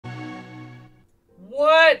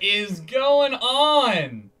What is going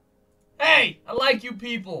on? Hey, I like you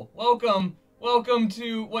people. Welcome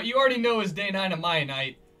to what you already know is day 9 of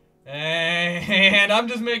Mianite. And I'm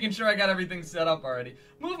just making sure I got everything set up already.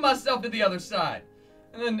 Move myself to the other side.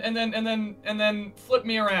 And then flip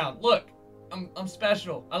me around. Look, I'm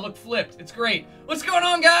special. I look flipped. It's great. What's going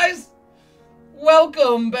on, guys?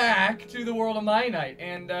 Welcome back to the world of Mianite.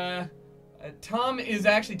 And Tom is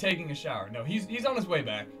actually taking a shower. No, he's on his way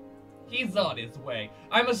back. He's on his way.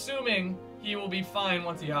 I'm assuming he will be fine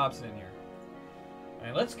once he hops in here.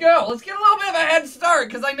 Alright, let's go. Let's get a little bit of a head start,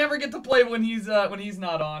 because I never get to play when he's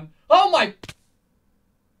not on. Oh my...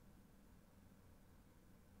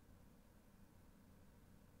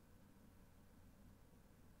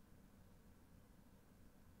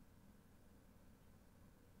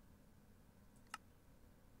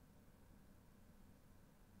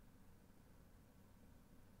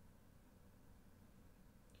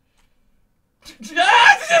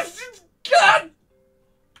 God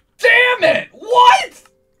damn it! What?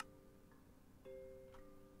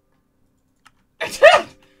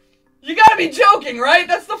 You gotta be joking, right?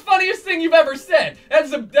 That's the funniest thing you've ever said.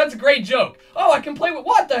 That's a great joke. Oh, I can play with...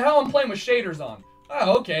 What the hell? I'm playing with shaders on.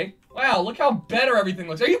 Oh, okay. Wow, look how better everything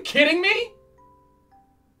looks. Are you kidding me?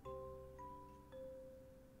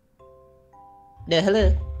 Yeah,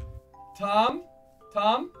 hello. Tom?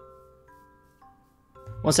 Tom?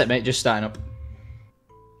 One sec, mate. Just starting up.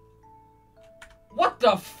 What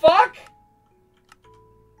the fuck?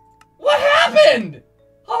 What happened?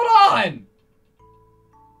 Hold on.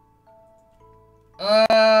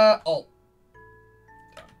 Oh.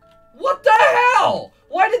 What the hell?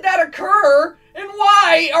 Why did that occur? And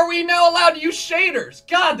why are we now allowed to use shaders?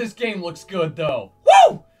 God, this game looks good, though.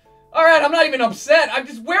 Woo! Alright, I'm not even upset. I'm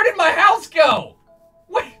just... Where did my house go?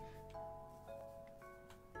 Wait.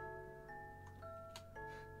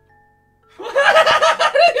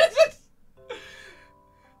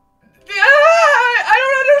 I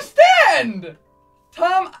don't understand!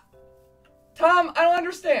 Tom, I don't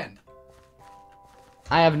understand.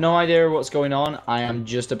 I have no idea what's going on. I am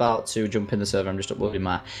just about to jump in the server. I'm just uploading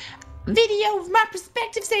my video of my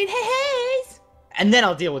perspective saying, hey, and then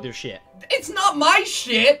I'll deal with your shit. It's not my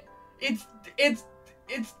shit. It's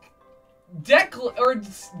or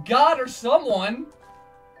God or someone.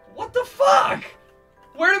 What the fuck?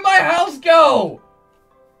 Where did my house go?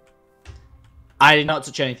 I did not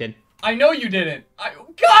touch anything. I know you didn't.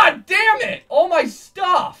 God damn it! All my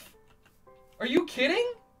stuff. Are you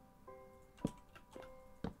kidding?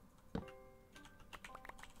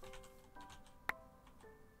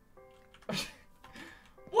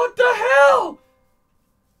 What the hell?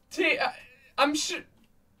 I'm sure.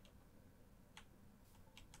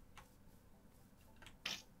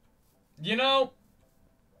 You know,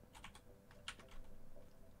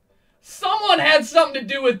 someone had something to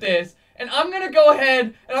do with this, and I'm gonna go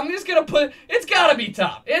ahead and I'm just gonna put. It's gotta be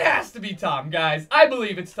Tom. It has to be Tom, guys. I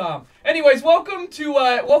believe it's Tom. Anyways, welcome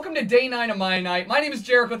to day 9 of Mianite. My name is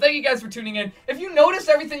Jericho. Thank you guys for tuning in. If you notice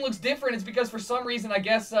everything looks different, it's because for some reason I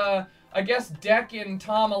guess Deck and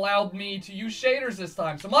Tom allowed me to use shaders this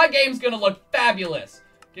time. So my game's gonna look fabulous.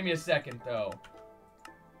 Give me a second, though.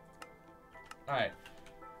 Alright.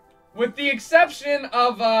 With the exception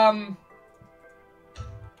of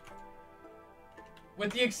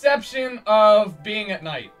being at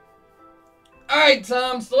night. Alright,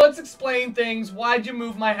 Tom, so let's explain things. Why'd you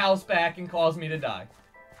move my house back and cause me to die?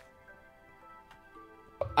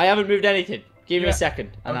 I haven't moved anything. Give me a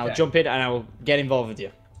second, and I'll jump in and I'll get involved with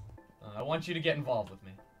you. I want you to get involved with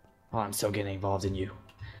me. Oh, I'm so getting involved in you.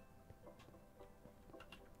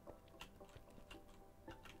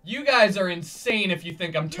 You guys are insane if you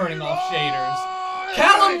think I'm turning off shaders.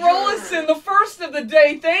 Callum Rollison, the first of the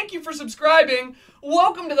day, thank you for subscribing.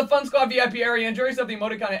 Welcome to the Fun Squad VIP area. Enjoy yourself, the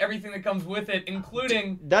emoticon and everything that comes with it,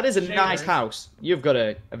 including That is a shaders. nice house. You've got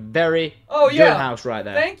a very good house right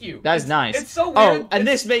there. Thank you. That is nice. It's so weird. Oh, and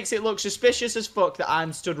this makes it look suspicious as fuck that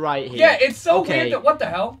I'm stood right here. Yeah, it's so weird that... What the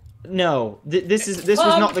hell? No, this was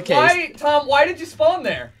not the case. Tom, why did you spawn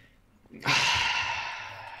there?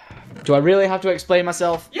 Do I really have to explain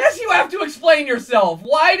myself? Yes, you have to explain yourself.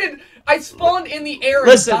 Why did I spawned in the air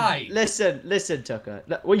and died? Listen, Tucker.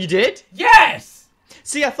 What, you did? Yes!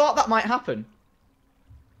 See, I thought that might happen.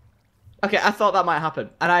 Okay, I thought that might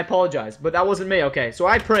happen, and I apologize, but that wasn't me, okay? So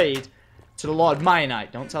I prayed to the Lord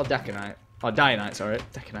Mianite. Don't tell Decanite. Or Dianite, sorry.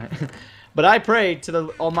 Decanite. But I prayed to the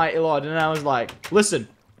Almighty Lord, and I was like, listen,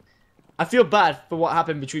 I feel bad for what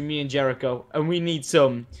happened between me and Jericho, and we need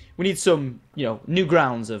some, you know, new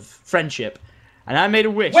grounds of friendship. And I made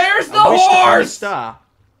a wish. Where's the horse? Star.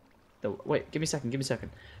 Wait, give me a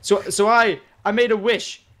second. So I made a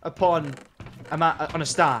wish upon on a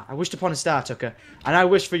star. I wished upon a star, Tucker, and I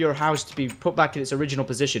wished for your house to be put back in its original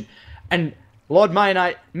position. And Lord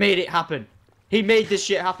Mianite made it happen. He made this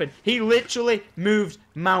shit happen. He literally moved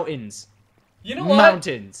mountains. You know what?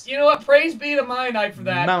 Mountains. You know what? Praise be to Mianite for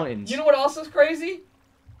that. Mountains. You know what else is crazy?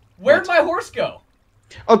 Where'd my horse go?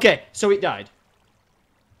 Okay, so it died.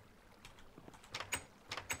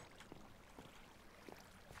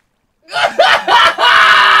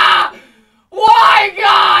 Why,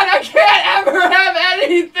 God? I can't ever have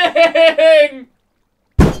anything!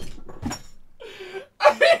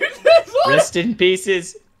 Rest in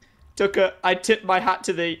pieces. Tucker, I tip my hat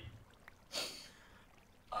to thee.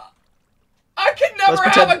 I could never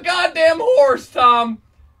have a goddamn horse, Tom.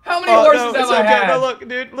 How many horses have I had? No, look,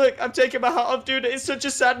 dude, look, I'm taking my hat off, dude. It's such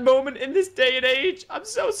a sad moment in this day and age. I'm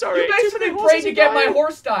so sorry. You basically prayed to get my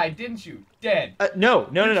horse died, didn't you? Dead. No.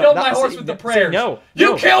 You killed my horse with the prayers. No.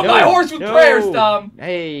 You killed my horse with prayers, Tom.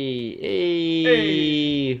 Hey.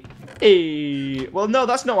 Well, no,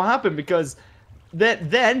 that's not what happened because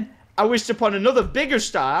then I wished upon another bigger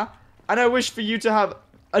star, and I wished for you to have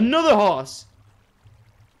another horse.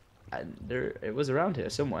 And it was around here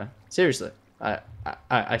somewhere. Seriously.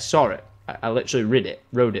 I saw it. I literally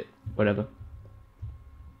rode it, whatever.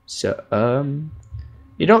 So,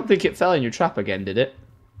 you don't think it fell in your trap again, did it?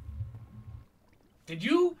 Did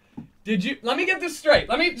you? Let me get this straight.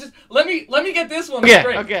 Let me get this one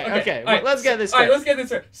straight. Okay. Well, let's get this straight. All right, let's get this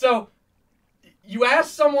straight. So, you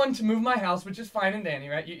asked someone to move my house, which is fine and dandy,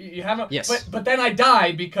 right? You haven't. Yes. But then I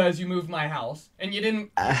died because you moved my house, and you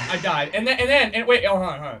didn't. I died, and wait, hold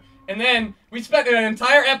on. And then we spent an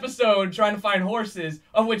entire episode trying to find horses,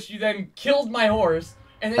 of which you then killed my horse,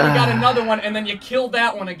 and then you got another one, and then you killed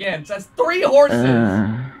that one again. So that's 3 horses.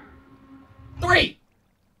 3.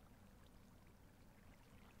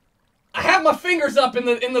 I have my fingers up in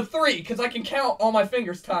the 3 because I can count all my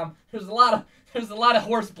fingers, Tom. There's a lot of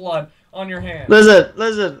horse blood on your hand. Listen.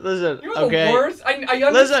 You're okay. the worst. I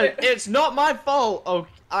understand. Listen, it's not my fault. Oh,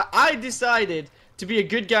 I decided to be a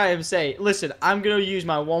good guy and say, listen, I'm going to use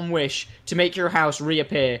my one wish to make your house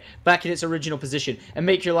reappear back in its original position and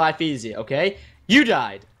make your life easier, okay? You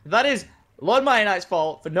died. That is Lord Mianite's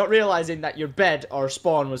fault for not realizing that your bed or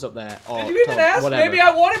spawn was up there. Or did you even ask? Whatever. Maybe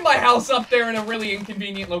I wanted my house up there in a really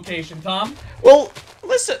inconvenient location, Tom. Well,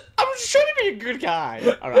 listen, I was just trying to be a good guy,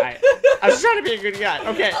 alright? I was trying to be a good guy.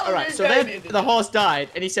 Okay, alright, so then the horse died,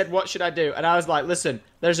 and he said, what should I do? And I was like, listen,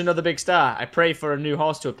 there's another big star. I pray for a new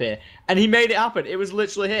horse to appear. And he made it happen. It was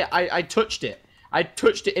literally here. I touched it. I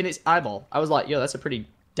touched it in its eyeball. I was like, yo, that's a pretty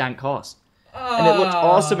dank horse. And it looked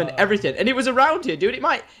awesome and everything. And it was around here, dude. It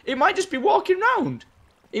might just be walking around.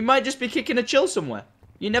 It might just be kicking a chill somewhere.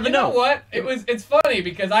 You never know. You know what? It's funny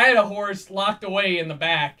because I had a horse locked away in the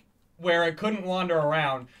back where it couldn't wander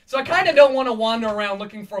around. So I kind of don't want to wander around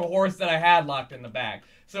looking for a horse that I had locked in the back.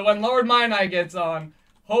 So when Lord Mianite gets on,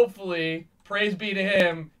 hopefully, praise be to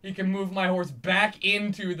him, he can move my horse back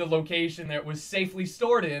into the location that it was safely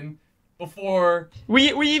stored in before...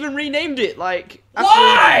 We even renamed it, like...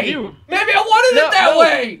 Why? Maybe I wanted it that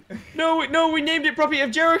way! No, we named it property of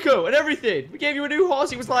Jericho and everything. We gave you a new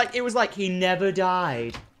horse. It was like he never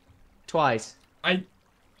died. Twice. And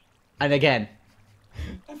again.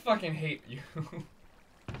 I fucking hate you.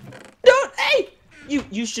 Hey! You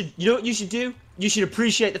know what you should do? You should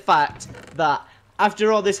appreciate the fact that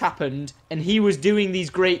after all this happened and he was doing these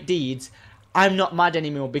great deeds, I'm not mad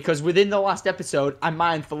anymore because within the last episode, I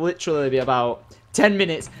mined for literally about 10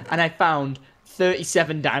 minutes and I found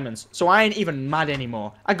 37 diamonds. So I ain't even mad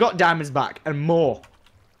anymore. I got diamonds back and more.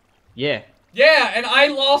 Yeah. Yeah, and I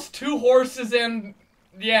lost 2 horses and...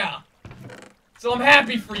 yeah. So I'm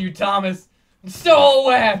happy for you, Thomas. I'm so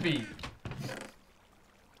happy.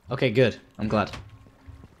 Okay, good. I'm glad.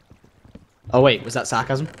 Oh, wait. Was that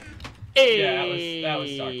sarcasm? Yeah, that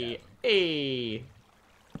was sarcasm. Hey.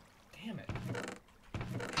 Damn it.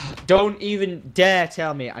 Don't even dare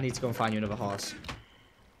tell me I need to go and find you another horse.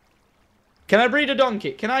 Can I breed a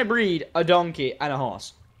donkey? Can I breed a donkey and a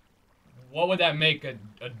horse? What would that make? A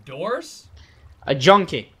dorse? A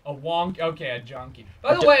jonky. A wonk. Okay, a jonky.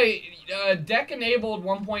 By the way, deck enabled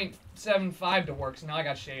 1.75 to work, so now I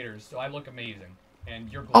got shaders, so I look amazing.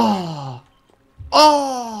 And you're glowing.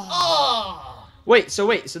 Oh! Wait, so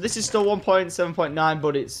this is still 1.7.9,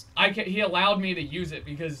 but it's... He allowed me to use it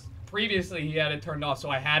because previously he had it turned off, so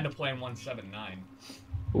I had to play in 1.7.9.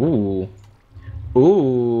 Ooh.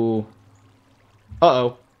 Ooh.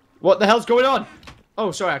 Uh-oh. What the hell's going on?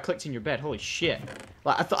 Oh, sorry, I clicked in your bed. Holy shit.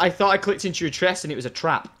 Like, I thought I clicked into your chest and it was a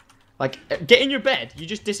trap. Like, get in your bed. You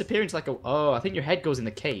just disappear into like a... Oh, I think your head goes in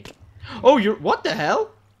the cake. Oh, you're... What the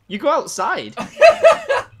hell? You go outside.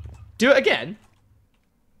 Do it again.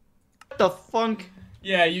 the funk?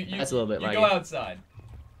 Yeah, you That's a little bit you laggy. go outside.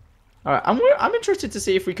 All right, I'm interested to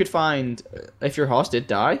see if we could find if your horse did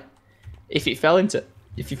die. If he fell into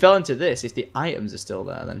this, if the items are still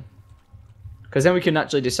there, then because then we can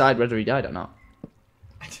actually decide whether he died or not.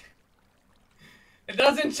 It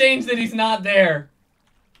doesn't change that he's not there.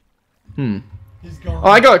 He's gone. Oh,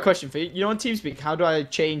 I got a question for you. You know, on TeamSpeak, how do I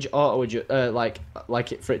change auto adjust, like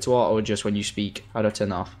it for it to auto adjust when you speak? How do I turn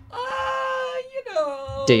that off? You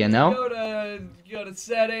know. Do you know? You go to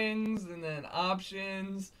settings and then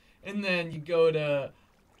options, and then you go to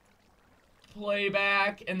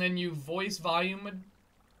playback, and then you voice volume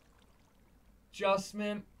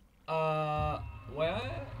adjustment.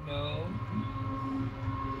 What? No.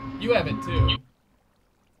 You have it too.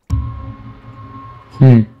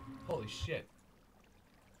 Holy shit.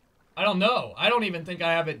 I don't know. I don't even think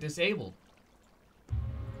I have it disabled.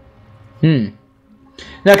 No,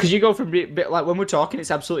 because you go from like when we're talking, it's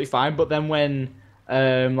absolutely fine. But then when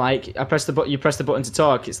like I press the button, you press the button to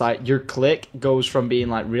talk. It's like your click goes from being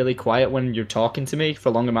like really quiet when you're talking to me for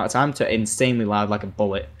a long amount of time to insanely loud like a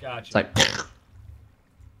bullet. Gotcha. It's like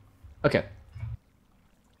okay.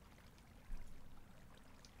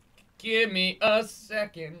 Give me a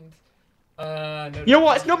second. No, You know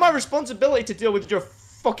what? It's not my responsibility to deal with your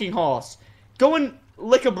fucking horse. Go and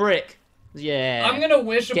lick a brick. Yeah. I'm gonna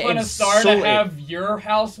wish upon a star to have your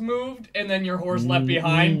house moved and then your horse left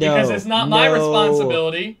behind because it's not my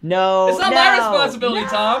responsibility. No. It's not my responsibility,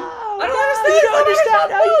 Tom. I don't understand. You don't understand.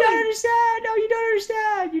 No, you don't understand. No, you don't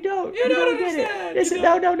understand. You don't. You don't get understand. it. Listen.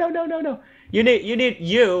 No. You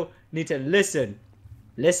need to listen.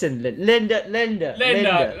 Listen, Linda,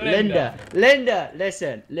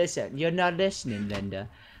 listen. You're not listening, Linda.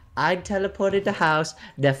 I teleported the house,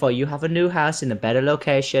 therefore you have a new house in a better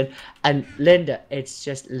location. And Linda, it's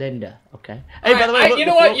just Linda, okay? Hey, by the way, look, you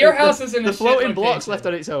know what? Your house is in a shit location. The floating block's left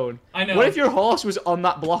on its own. I know. What if your horse was on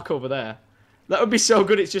that block over there? That would be so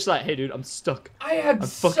good. It's just like, hey, dude, I'm stuck. I had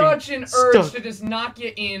such an urge to just knock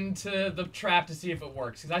you into the trap to see if it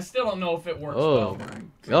works, because I still don't know if it works well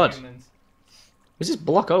for God. humans. Was this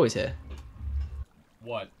block always here?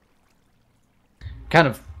 What? Kind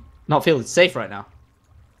of not feeling safe right now.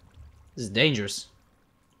 This is dangerous.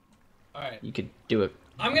 Alright. You could do it.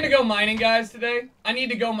 I'm gonna go mining, guys, today. I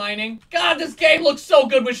need to go mining. God, this game looks so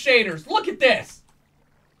good with shaders. Look at this.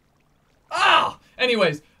 Ah!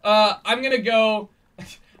 Anyways, I'm gonna go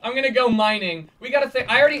mining. We gotta think.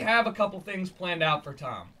 I already have a couple things planned out for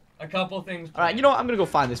Tom. A couple things planned. Alright, you know what? I'm gonna go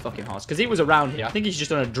find this fucking horse. Because he was around here. I think he's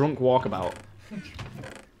just on a drunk walkabout.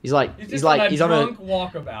 He's on a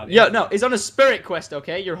walkabout. Yeah, no, he's on a spirit quest,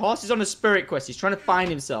 okay? Your horse is on a spirit quest. He's trying to find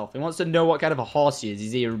himself. He wants to know what kind of a horse he is.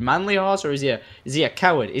 Is he a manly horse or is he a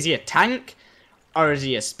coward? Is he a tank or is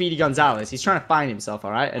he a Speedy Gonzales? He's trying to find himself,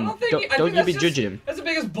 all right? And don't you be judging him. That's the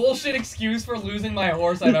biggest bullshit excuse for losing my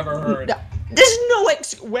horse I've ever heard. There's no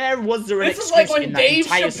where was there an excuse This is like when in Dave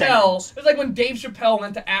that entire Chappelle. sentence? It's like when Dave Chappelle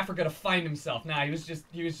went to Africa to find himself. Nah, he was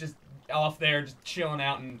just off there, just chilling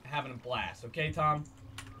out and having a blast. Okay, Tom.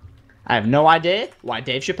 I have no idea why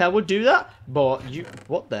Dave Chappelle would do that, but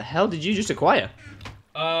what the hell did you just acquire?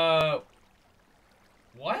 What?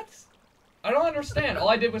 I don't understand. All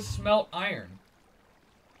I did was smelt iron.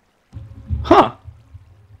 Huh.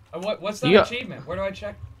 What's that achievement? Where do I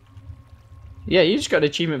check? Yeah, you just got an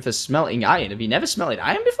achievement for smelting iron. Have you never smelted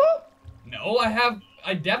iron before? No, I have.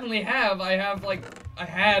 I definitely have. I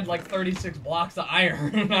had like 36 blocks of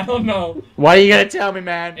iron. I don't know. What are you gonna tell me,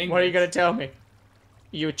 man? English. What are you gonna tell me?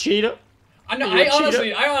 You a cheater? I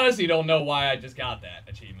honestly don't know why I just got that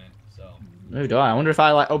achievement. So. No, do I? I wonder if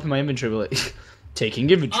I like open my inventory with it. Taking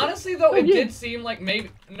inventory. Honestly, though, it did seem like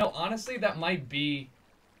maybe. No, honestly, that might be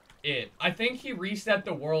it. I think he reset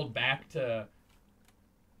the world back to.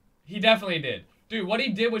 He definitely did. Dude, what he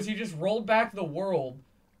did was he just rolled back the world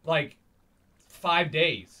like 5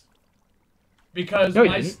 days. Because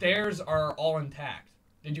my stairs are all intact.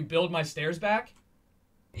 Did you build my stairs back?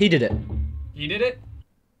 He did it. He did it?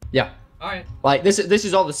 Yeah. Alright. Like, this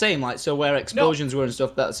is all the same, like, so where explosions were and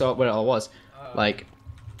stuff, that's all where it all was. Like.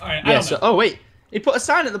 Alright, yeah, so, oh, wait. He put a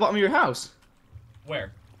sign at the bottom of your house.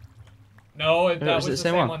 Where? No, that was the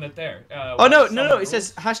same one that there. Oh, no, it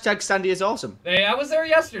says hashtag Sandy is awesome. Hey, I was there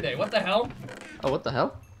yesterday. What the hell? Oh, what the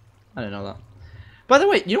hell? I didn't know that. By the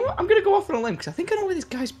way, you know what? I'm going to go off on a limb because I think I know where this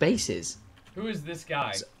guy's base is. Who is this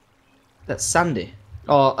guy? That's Sandy.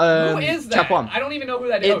 Oh, who is that? I don't even know who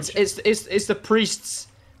that is. It's the priest's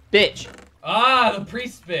bitch. Ah, the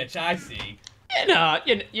priest's bitch. I see. Yeah,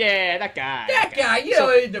 that guy. That guy, you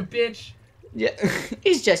know, the bitch. Yeah,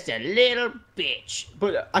 he's just a little bitch.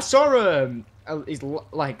 But I saw his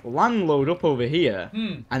like landlord up over here,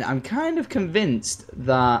 and I'm kind of convinced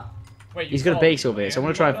that Wait, He's got a base over here, so I'm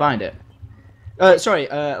gonna try and find it. Sorry,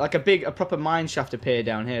 like a proper mine shaft appeared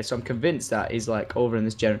down here, so I'm convinced that he's like over in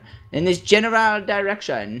this general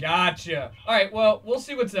direction. Gotcha. All right, well, we'll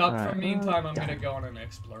see what's up. Right. For the meantime, I'm gonna go on an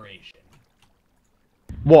exploration.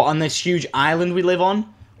 What, on this huge island we live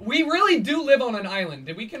on? We really do live on an island.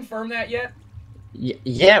 Did we confirm that yet?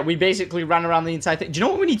 Yeah, we basically ran around the entire thing. Do you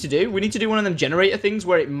know what we need to do? We need to do one of them generator things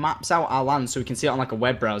where it maps out our land so we can see it on like a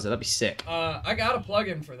web browser. That'd be sick. I got a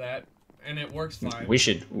plugin for that, and it works fine. We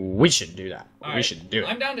should do that. All we should do it.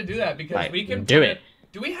 I'm down to do that because we can do it.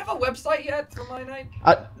 Do we have a website yet for Mianite?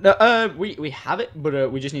 No, we have it,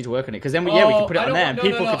 but we just need to work on it. Because then we can put it on there and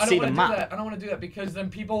people can see the map. I don't want to do that because then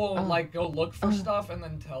people will like go look for stuff and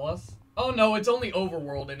then tell us. Oh no, it's only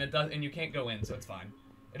overworld and it does, and you can't go in, so it's fine.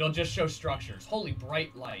 It'll just show structures. Holy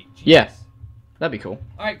bright light. Jeez. Yeah, that'd be cool.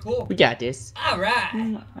 All right, cool. We got this. All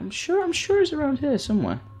right. I'm sure it's around here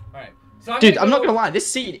somewhere. All right. So Dude, I'm not gonna lie. This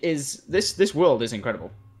seed is this world is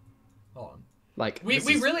incredible. Hold on. Like we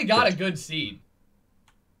really got a good seed.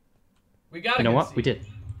 We got. You know what? We did.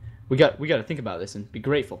 We got to think about this and be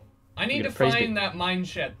grateful. I need to find that mine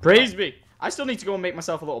shed. Praise me. I still need to go and make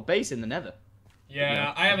myself a little base in the Nether.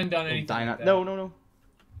 Yeah, I haven't done anything. Like that. No.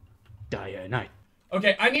 Dianite.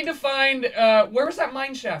 Okay, I need to find. Where was that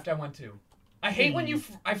mine shaft I went to? I hate when you.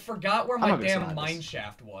 I forgot where my damn mine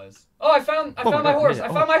shaft was. Oh, I found my horse. I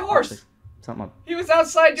found my horse. He was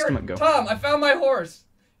outside your. Tom, I found my horse.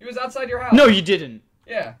 He was outside your house. No, you didn't.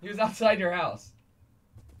 Yeah, he was outside your house.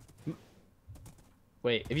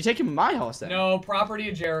 Wait, have you taken my horse then? No, property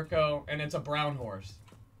of Jericho, and it's a brown horse.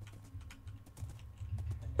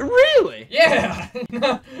 Really? Yeah.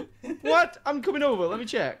 What? I'm coming over. Let me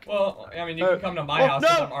check. Well, I mean, you can come to my house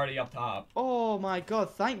since I'm already up top. Oh my god!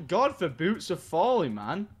 Thank God for boots of falling,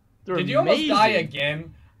 man. They're Did amazing. you almost die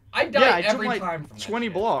again? I die every time from 20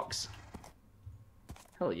 that blocks.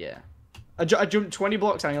 Hell yeah. I jumped 20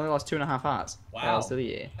 blocks and I only lost 2.5 hearts. Wow.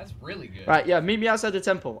 Yeah. That's really good. Right, yeah, meet me outside the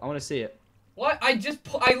temple. I want to see it. What? I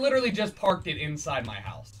literally just parked it inside my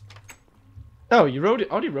house. Oh, you rode it?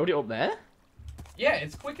 Already rode it up there? Yeah,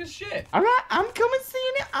 it's quick as shit. All right, I'm coming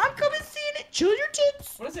seeing it. Chill your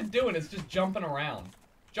tits. What is it doing? It's just jumping around.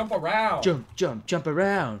 Jump around. Jump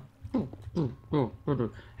around.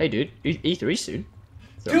 Hey, dude, E3 soon.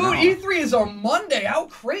 Dude, E3 is on Monday. How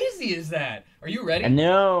crazy is that? Are you ready? I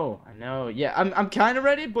know. Yeah, I'm kind of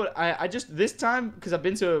ready, but I just, this time, because I've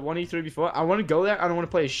been to one E3 before, I want to go there and I want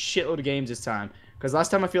to play a shitload of games this time. Because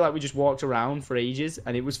last time I feel like we just walked around for ages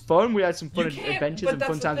and it was fun. We had some fun adventures and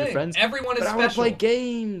fun times with friends. Everyone is special. I want to play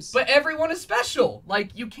games. But everyone is special.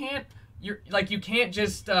 Like you can't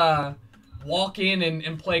just walk in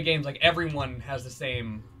and play games. Like everyone has the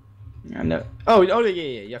same. I know. Oh yeah.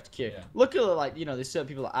 You have to queue. Yeah. Look at like there's certain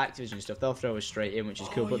people at Activision and stuff. They'll throw us straight in, which is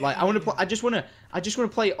cool. But like I want to play. I just want to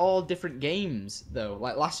play all different games though.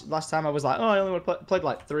 Like last time I was like, oh, I only want to play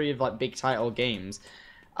like 3 of like big title games.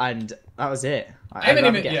 And that was it. I haven't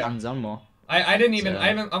even get hands on more. I didn't even.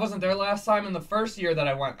 I wasn't there last time. In the first year that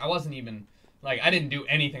I went, I wasn't even like I didn't do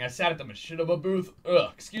anything. I sat at the machinima booth. Ugh,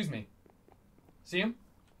 excuse me. See him?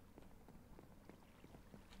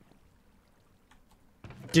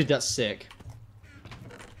 Dude, that's sick.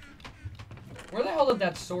 Where the hell did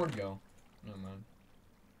that sword go? Never mind.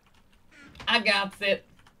 I got it.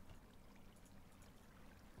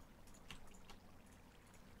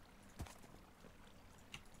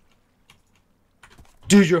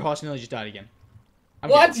 Dude, your horse nearly just died again.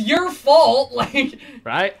 Well, that's your fault. Like,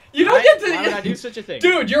 right? You don't get to. Why would I do such a thing?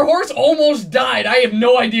 Dude, your horse almost died. I have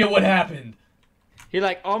no idea what happened. He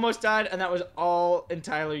like almost died, and that was all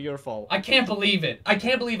entirely your fault. I can't believe it. I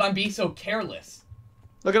can't believe I'm being so careless.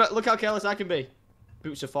 Look how careless I can be.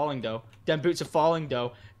 Boots are falling, though. Damn boots are falling,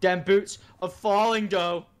 though. Damn boots are falling,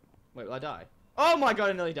 though. Wait, will I die? Oh my god,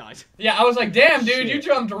 I nearly died. Yeah, I was like, damn, dude, you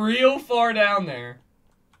jumped real far down there.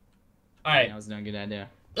 Alright. That was not a good idea.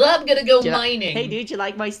 I'm gonna go mining. Hey, dude, you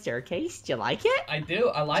like my staircase? Do you like it? I do.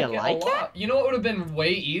 I like it a lot. You know what would have been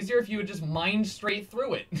way easier if you would just mine straight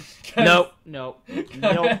through it? Nope.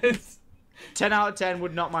 10 out of 10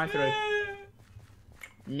 would not mine through.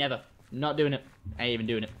 Never. Not doing it. I ain't even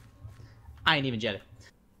doing it. I ain't even jetted.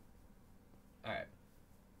 Alright.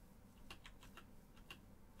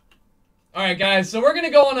 Alright, guys, so we're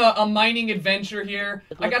gonna go on a mining adventure here.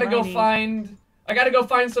 I gotta go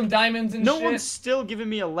find some diamonds and shit. No one's still giving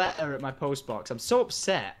me a letter at my post box. I'm so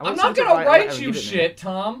upset. I'm not gonna write you shit,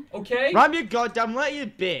 Tom, okay? Write me a goddamn letter, you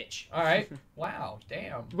bitch. Alright. Wow,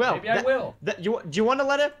 damn. Well, maybe I will. Do you want a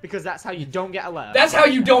letter? Because that's how you don't get a letter. That's how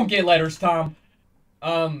you don't get letters, Tom.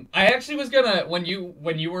 I actually was gonna when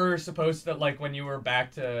you were supposed to when you were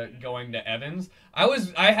back to going to Evans,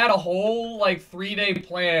 I had a whole 3-day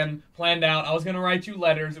plan planned out. I was gonna write you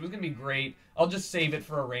letters. It was gonna be great. I'll just save it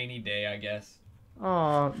for a rainy day, I guess.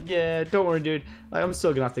 Oh yeah, don't worry, dude. I'm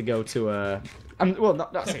still gonna have to go to well,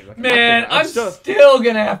 not saying. Man, I'm still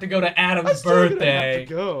gonna have to go to Adam's birthday.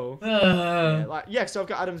 Gonna have to go. Yeah, so I've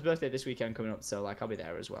got Adam's birthday this weekend coming up, so I'll be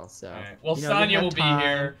there as well. So. Right. Well, Sonya will be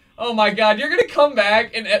here. Oh my God, you're gonna come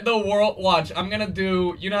back and at the world watch. I'm gonna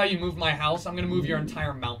do. You know how you move my house? I'm gonna move your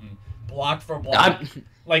entire mountain, block for block,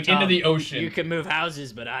 into the ocean. You can move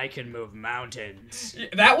houses, but I can move mountains.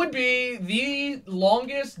 That would be the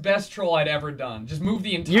longest, best troll I'd ever done. Just move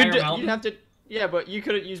the entire mountain. You'd have to. Yeah, but you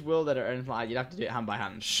couldn't use World Editor or anything like that. You'd have to do it hand by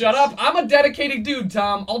hand. Shut up. I'm a dedicated dude,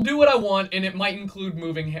 Tom. I'll do what I want, and it might include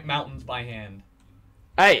moving mountains by hand.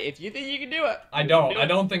 Hey, if you think you can do it. I don't. I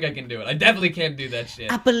don't think I can do it. I definitely can't do that shit.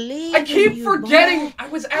 I believe I keep forgetting. Boy. I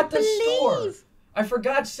was at the store. I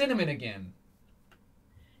forgot cinnamon again.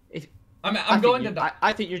 I'm going to die.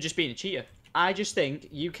 I think you're just being a cheater. I just think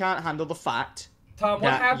you can't handle the fact Tom,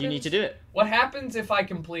 what happens? You need to do it. What happens if I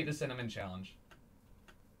complete the cinnamon challenge?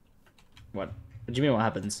 What do you mean? What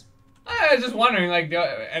happens? I was just wondering,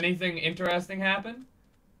 anything interesting happen,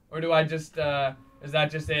 or do I just is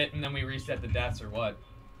that just it, and then we reset the deaths, or what?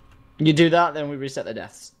 You do that, then we reset the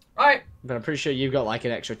deaths. All right. But I'm pretty sure you've got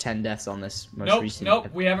an extra 10 deaths on this most recent. Nope,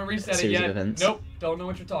 we haven't reset it yet. Events. Nope, don't know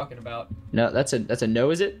what you're talking about. No, that's a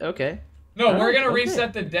no, is it? Okay. No, we're gonna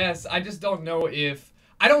reset the deaths. I just don't know if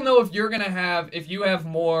you're gonna have you have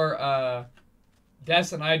more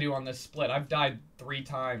deaths than I do on this split. I've died 3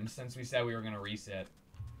 times since we said we were gonna reset.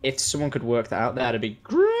 If someone could work that out, that'd be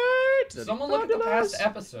great. Someone look at the past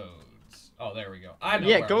episodes. Oh, there we go. I know.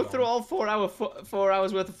 Yeah, go through all 4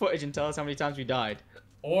 hours worth of footage and tell us how many times we died.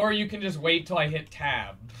 Or you can just wait till I hit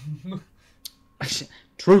tab.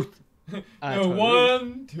 Truth. No,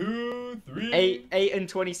 1, 2, 3. 8 and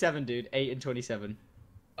 27, dude. 8 and 27.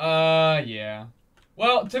 Yeah.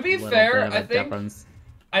 Well, to be fair,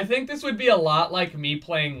 I think this would be a lot like me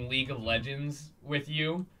playing League of Legends with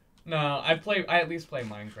you. No, I at least play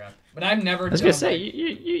Minecraft, but I've never. I was gonna say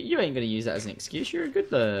you ain't gonna use that as an excuse. You're a good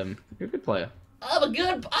player. I'm a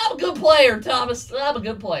good player, Thomas. I'm a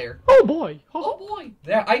good player. Oh boy. Oh boy.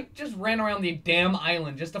 There, I just ran around the damn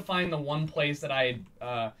island just to find the one place that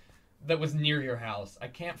that was near your house. I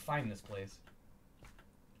can't find this place.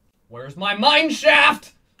 Where's my mine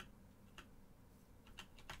shaft?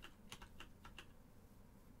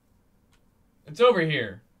 It's over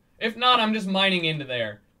here. If not, I'm just mining into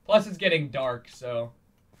there. Plus, it's getting dark, so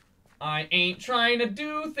I ain't trying to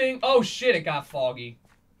do things. Oh shit! It got foggy.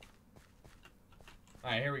 All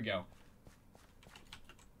right, here we go.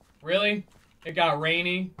 Really? It got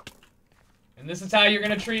rainy, and this is how you're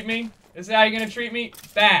gonna treat me? This is how you're gonna treat me?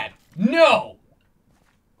 Bad. No!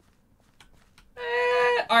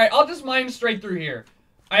 Alright, I'll just mine straight through here.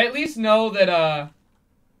 I at least know that,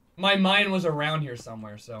 my mine was around here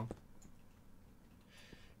somewhere, so.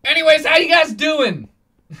 Anyways, how you guys doing?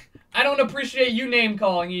 I don't appreciate you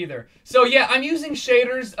name-calling either. So, yeah, I'm using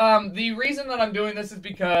shaders. The reason that I'm doing this is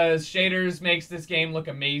because shaders makes this game look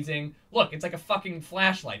amazing. Look, it's like a fucking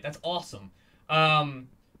flashlight. That's awesome.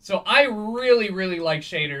 So I really, really like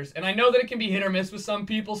shaders, and I know that it can be hit or miss with some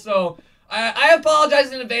people, so I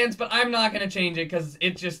apologize in advance, but I'm not going to change it because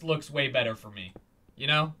it just looks way better for me, you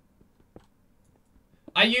know?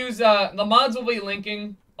 I use, the mods will be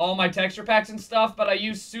linking all my texture packs and stuff, but I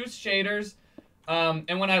use Seuss shaders,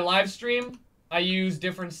 and when I live stream, I use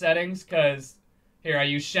different settings, because, here, I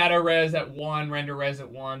use shadow res at 1, render res at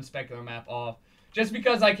 1, specular map off, just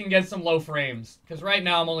because I can get some low frames, because right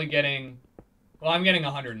now I'm only getting... Well, I'm getting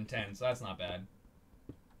 110, so that's not bad.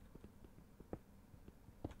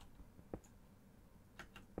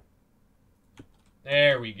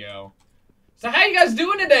 There we go. So how you guys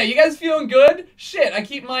doing today? You guys feeling good? Shit, I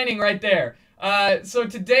keep mining right there. So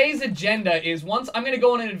today's agenda is once I'm going to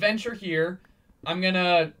go on an adventure here. I'm going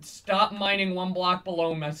to stop mining 1 block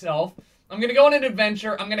below myself. I'm going to go on an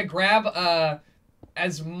adventure. I'm going to grab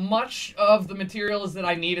as much of the materials that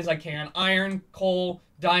I need as I can. Iron, coal,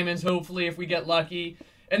 diamonds, hopefully, if we get lucky.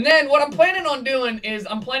 And then, what I'm planning on doing is,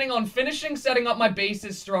 I'm planning on finishing setting up my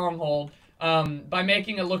base's stronghold, by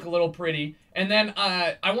making it look a little pretty. And then,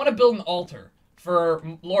 I want to build an altar for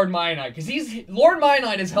Lord Mianite, because Lord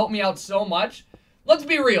Mianite has helped me out so much. Let's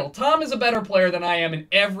be real, Tom is a better player than I am in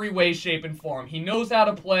every way, shape, and form. He knows how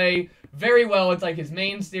to play very well. It's like his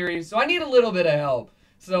main series, so I need a little bit of help.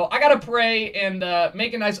 So I gotta pray and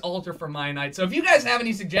make a nice altar for Mianite. So if you guys have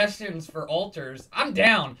any suggestions for altars, I'm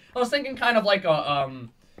down. I was thinking kind of like a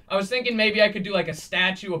I was thinking maybe I could do like a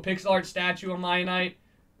statue, a pixel art statue of Mianite.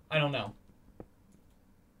 I don't know.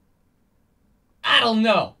 I don't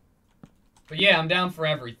know. But yeah, I'm down for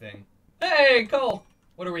everything. Hey, Cole.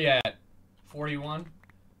 What are we at? 41?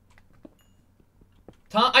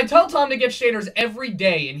 Tom, I tell Tom to get shaders every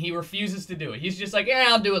day, and he refuses to do it. He's just like, yeah,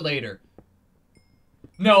 I'll do it later.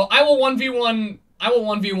 No, I will 1v1... I will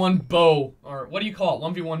 1v1 bow. Or what do you call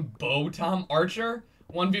it? 1v1 bow, Tom? Archer?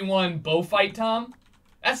 1v1 bow fight, Tom?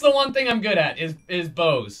 That's the one thing I'm good at, is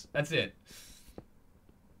bows. That's it.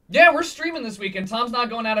 Yeah, we're streaming this weekend. Tom's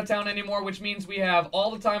not going out of town anymore, which means we have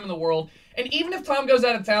all the time in the world. And even if Tom goes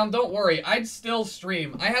out of town, don't worry. I'd still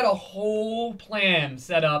stream. I had a whole plan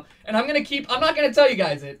set up. And I'm not going to tell you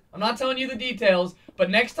guys it. I'm not telling you the details.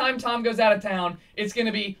 But next time Tom goes out of town, it's going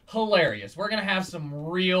to be hilarious. We're going to have some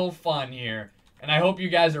real fun here. And I hope you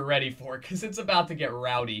guys are ready for it, because it's about to get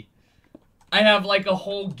rowdy. I have like a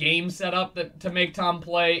whole game set up to make Tom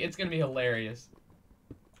play. It's going to be hilarious.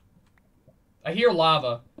 I hear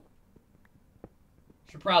lava.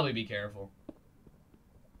 Should probably be careful.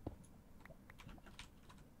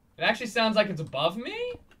 It actually sounds like it's above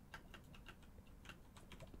me?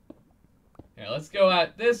 Yeah, let's go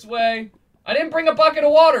out this way. I didn't bring a bucket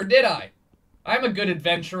of water, did I? I'm a good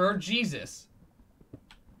adventurer. Jesus.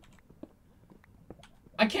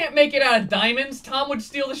 I can't make it out of diamonds. Tom would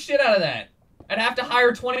steal the shit out of that. I'd have to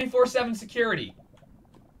hire 24/7 security.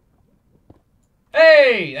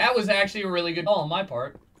 Hey, that was actually a really good call on my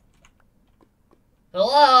part.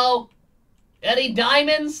 Hello? Any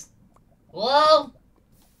diamonds? Hello?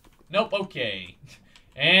 Nope, okay.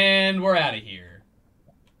 And we're out of here.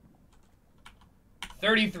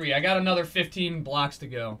 33. I got another 15 blocks to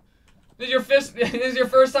go. This is your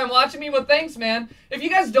first time watching me? Well, thanks, man. If you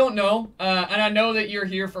guys don't know, and I know that you're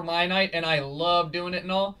here for my night, and I love doing it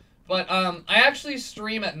and all, but I actually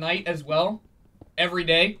stream at night as well. Every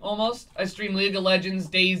day, almost. I stream League of Legends,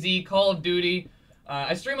 DayZ, Call of Duty.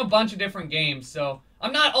 I stream a bunch of different games, so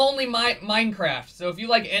I'm not only Minecraft. So if you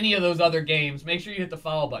like any of those other games, make sure you hit the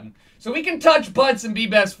follow button. So we can touch butts and be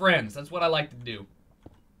best friends. That's what I like to do.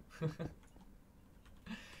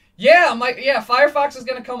 Yeah, Firefox is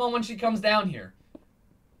gonna come on when she comes down here.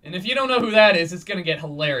 And if you don't know who that is, it's gonna get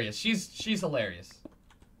hilarious. She's hilarious.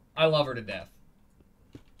 I love her to death.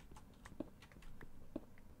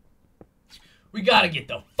 We gotta get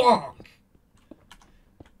the funk.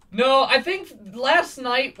 No, I think last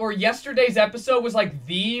night or yesterday's episode was like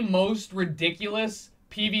the most ridiculous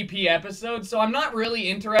PvP episode, so I'm not really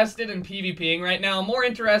interested in PvPing right now. I'm more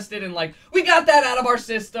interested in like, we got that out of our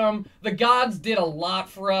system. The gods did a lot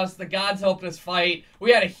for us. The gods helped us fight.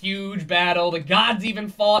 We had a huge battle. The gods even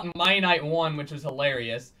fought and Mianite won, which was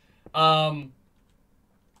hilarious.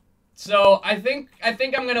 So I think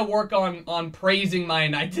I'm gonna work on praising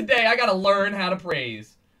Mianite today. I gotta learn how to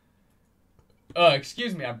praise.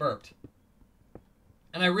 Excuse me, I burped.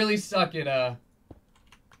 And I really suck at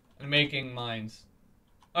making mines.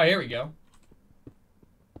 Oh, here we go.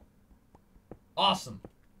 Awesome.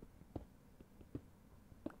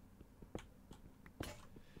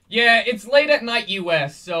 Yeah, it's late at night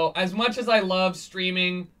US, so as much as I love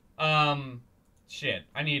streaming, shit,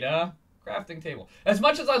 I need a crafting table. As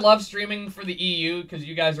much as I love streaming for the EU, because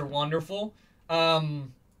you guys are wonderful, I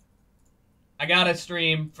gotta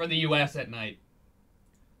stream for the US at night.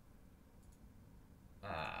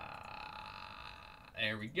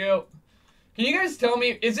 There we go. Can you guys tell me,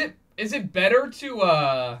 is it better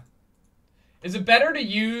to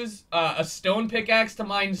use a stone pickaxe to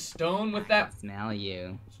mine stone with that? Smell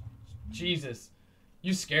you. Jesus,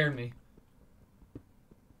 you scared me.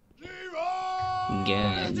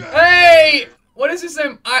 Good. Hey! What is this?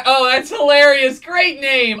 Oh, that's hilarious. Great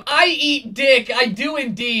name. I eat dick. I do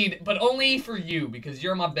indeed, but only for you because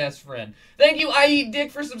you're my best friend. Thank you, I Eat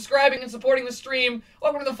Dick, for subscribing and supporting the stream.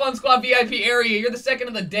 Welcome to the Fun Squad VIP area. You're the second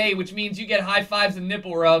of the day, which means you get high fives and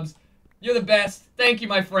nipple rubs. You're the best. Thank you,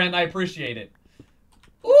 my friend. I appreciate it.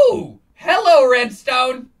 Ooh! Hello,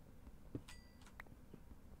 Redstone.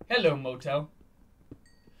 Hello, Moto.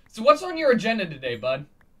 So what's on your agenda today, bud?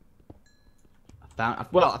 I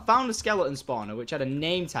found a skeleton spawner which had a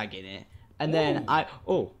name tag in it, and then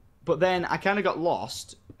but then I kind of got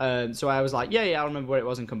lost. So I was like, yeah, I'll remember where it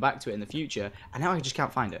was and come back to it in the future. And now I just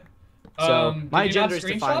can't find it. So my agenda is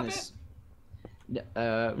to find this.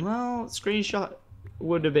 Well, screenshot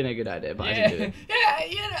would have been a good idea, but I didn't do it.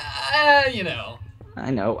 Yeah, you know.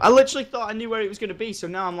 I know. I literally thought I knew where it was going to be, so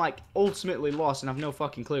now I'm like ultimately lost and have no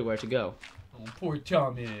fucking clue where to go. Oh, poor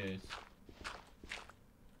Thomas.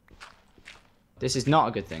 This is not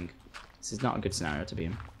a good thing. This is not a good scenario to be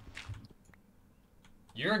in.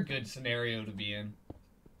 You're a good scenario to be in.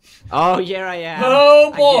 Oh, here I am.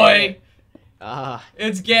 Oh boy!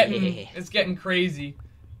 It's getting crazy.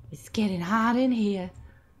 It's getting hot in here.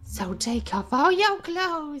 So take off all your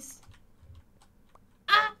clothes.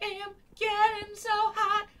 I am getting so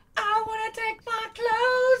hot, I wanna take my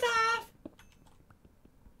clothes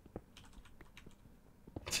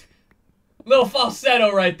off. Little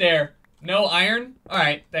falsetto right there. No iron?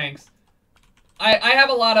 Alright, thanks. I have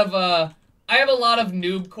a lot of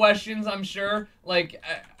noob questions, I'm sure. Like,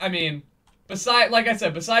 I mean, like I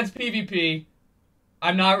said, besides PvP,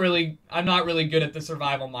 I'm not really good at the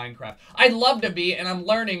survival Minecraft. I'd love to be, and I'm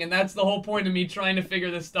learning, and that's the whole point of me trying to figure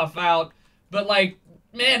this stuff out. But like,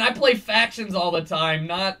 man, I play factions all the time,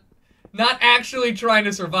 not actually trying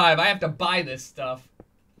to survive. I have to buy this stuff.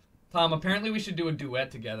 Tom, apparently we should do a duet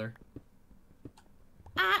together.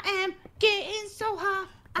 I am getting so hot,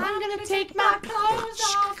 I'm gonna take my clothes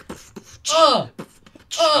off.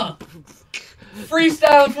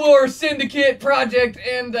 Freestyle for Syndicate project,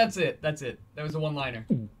 and that's it. That was a one-liner.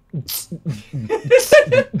 Can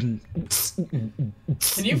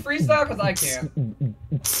you freestyle? Cause I can't.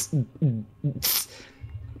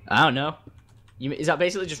 I don't know. Is that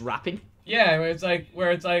basically just rapping? Yeah, where it's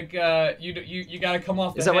like you gotta come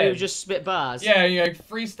off the Is that head. why you just spit bars? Yeah, you like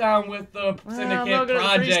freestyle with the Syndicate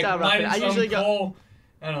project. I usually go.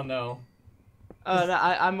 I don't know. No,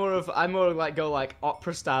 I'm more of like go like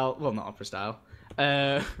opera style. Well, not opera style.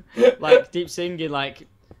 Like deep singing. Like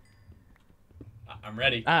I'm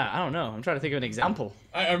ready. I don't know. I'm trying to think of an example.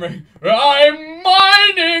 I'm ready. I'm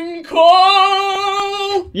mining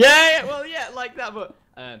coal. Yeah. Well, yeah, like that. But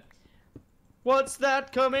what's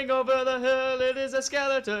that coming over the hill? It is a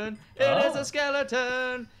skeleton. It is a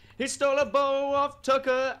skeleton. He stole a bow off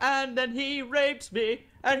Tucker, and then he raped me.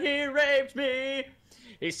 And he raped me.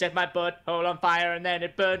 He set my butthole on fire, and then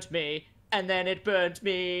it burnt me. And then it burnt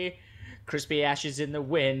me. Crispy ashes in the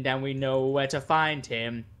wind, and we know where to find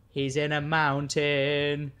him. He's in a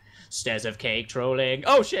mountain. Stairs of cake trolling.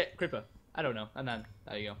 Oh shit, creeper. I don't know. And then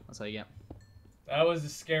there you go. That's how you get. That was a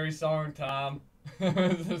scary song, Tom. That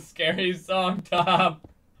was a scary song, Tom.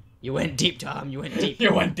 You went deep, Tom. You went deep.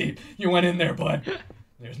 You went deep. You went in there, bud.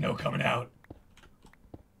 There's no coming out.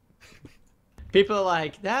 People are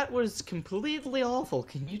like, that was completely awful.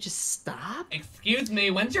 Can you just stop? Excuse me,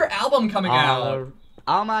 when's your album coming out?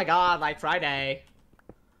 Oh my god, like Friday.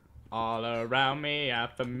 All around me are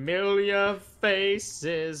familiar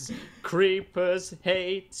faces, creepers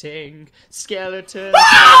hating, skeletons.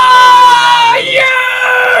 Ah,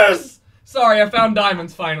 yes! Sorry, I found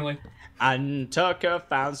diamonds finally. And Tucker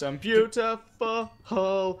found some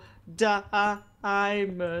beautiful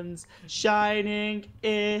diamonds shining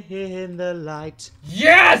in the light.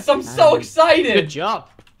 Yes, I'm so excited. Good job.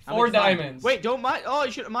 4 diamonds. Wait, don't mind. Oh,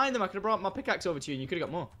 you shouldn't mind them. I could have brought my pickaxe over to you and you could have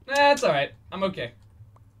got more. That's alright. I'm okay.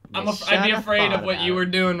 I'd be afraid of what you were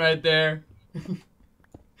doing right there.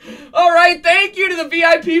 Alright, thank you to the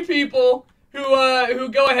VIP people who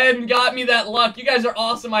go ahead and got me that luck. You guys are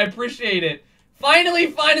awesome. I appreciate it. Finally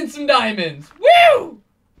finding some diamonds. Woo!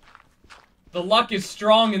 The luck is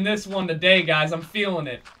strong in this one today, guys. I'm feeling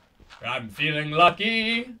it. I'm feeling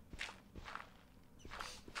lucky.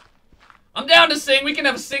 I'm down to sing. We can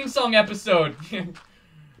have a sing-song episode.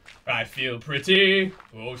 I feel pretty,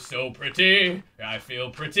 oh so pretty. I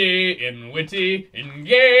feel pretty and witty and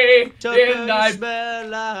gay. And I smell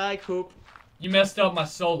like hoop. You messed up my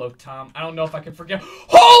solo, Tom. I don't know if I can forget.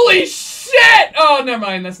 Holy shit! Oh, never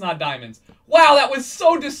mind. That's not diamonds. Wow, that was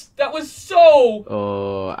so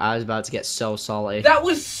Oh, I was about to get so salty. That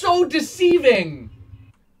was so deceiving.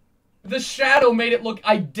 The shadow made it look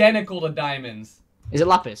identical to diamonds. Is it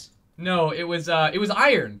lapis? No, it was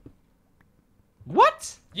iron.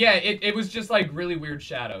 What? Yeah, it was just like really weird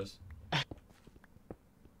shadows.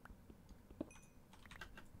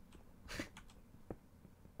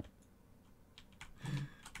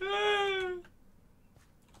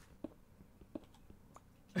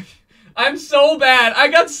 I'm so bad. I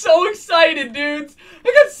got so excited, dudes.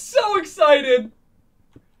 I got so excited.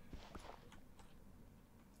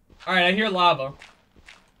 Alright, I hear lava.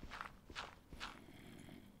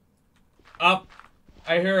 Up.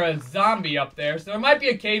 I hear a zombie up there, so there might be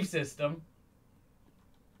a cave system.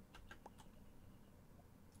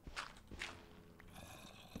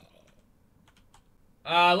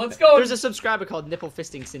 Let's go. There's a subscriber called Nipple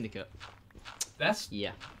Fisting Syndicate. That's...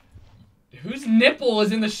 Yeah. Whose nipple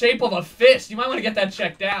is in the shape of a fist? You might want to get that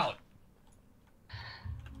checked out.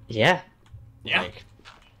 Yeah. Yeah. Like,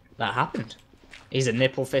 that happened. He's a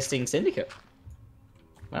Nipple Fisting Syndicate.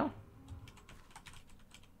 Well.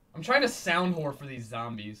 I'm trying to sound whore for these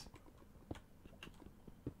zombies.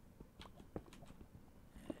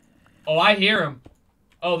 Oh, I hear him.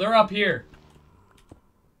 Oh, they're up here.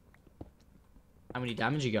 How many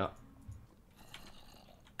diamonds you got?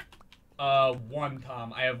 One,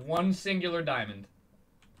 Tom. I have one singular diamond.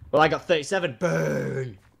 Well, I got 37.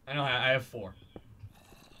 Burn! I know, I have 4.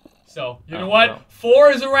 So, you know Oh, what? well.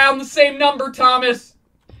 4 is around the same number, Thomas.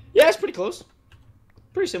 Yeah, it's pretty close.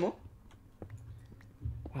 Pretty similar.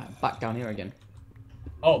 Right, I'm back down here again.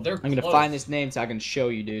 Oh, they're I'm gonna close. find this name tag and show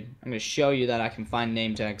you, dude. I'm gonna show you that I can find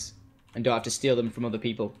name tags and don't have to steal them from other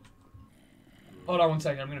people. Hold on one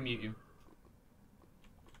second. I'm gonna mute you.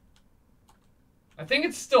 I think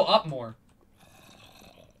it's still up more.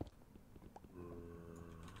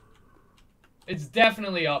 It's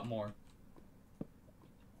definitely up more.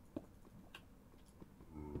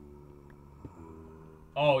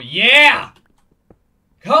 Oh, yeah!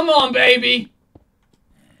 Come on, baby!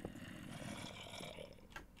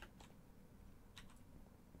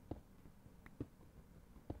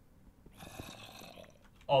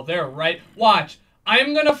 Oh, they're right. Watch.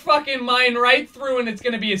 I'm gonna fucking mine right through and it's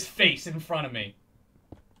gonna be his face in front of me.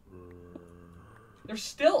 They're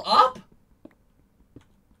still up?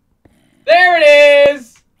 There it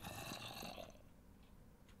is!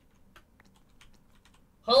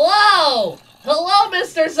 Hello! Hello,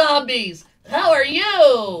 Mr. Zombies! How are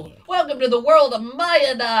you? Welcome to the world of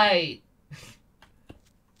Mianite!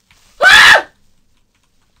 Ah!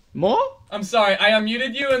 More? I'm sorry, I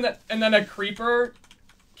unmuted you and then a creeper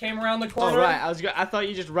came around the corner. Oh, right. I thought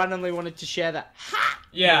you just randomly wanted to share that. Ha!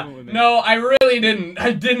 Yeah. Moment with me. No, I really didn't.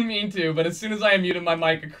 I didn't mean to, but as soon as I unmuted my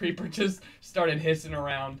mic, a creeper just started hissing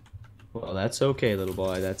around. Well, that's okay, little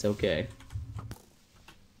boy. That's okay.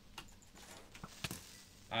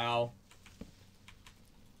 Ow.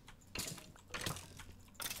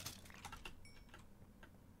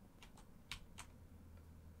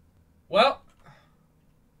 Well,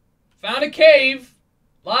 found a cave.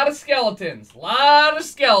 Lot of skeletons. Lot of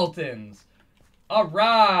skeletons.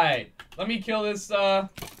 Alright. Let me kill this, I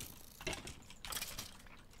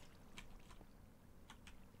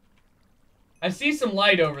see some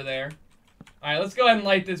light over there. Alright, let's go ahead and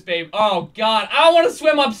light this babe. Oh, God. I don't want to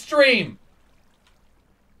swim upstream.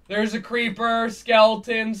 There's a creeper,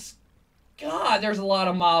 skeletons. God, there's a lot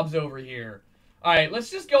of mobs over here. Alright,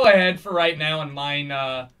 let's just go ahead for right now and mine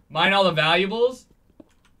all the valuables.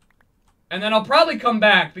 And then I'll probably come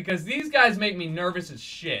back because these guys make me nervous as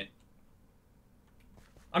shit.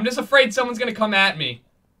 I'm just afraid someone's gonna come at me.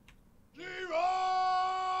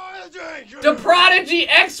 The Prodigy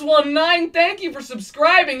X19, thank you for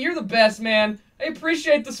subscribing. You're the best, man. I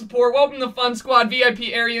appreciate the support. Welcome to the Fun Squad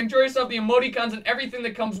VIP area. Enjoy yourself, the emoticons and everything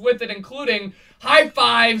that comes with it, including high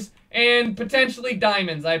fives and potentially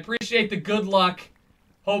diamonds. I appreciate the good luck.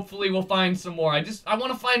 Hopefully we'll find some more. I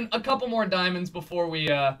want to find a couple more diamonds before we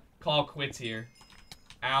call quits here.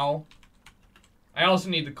 Ow. I also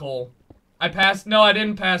need the coal. No, I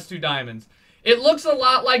didn't pass 2 diamonds. It looks a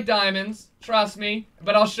lot like diamonds, trust me,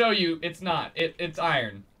 but I'll show you it's not. It's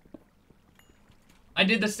iron. I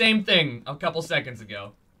did the same thing a couple seconds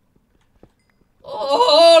ago.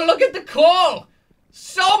 Oh, look at the coal!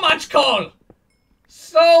 So much coal!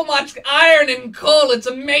 So much iron and coal, it's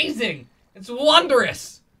amazing! It's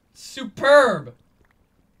wondrous! Superb!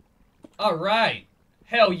 Alright.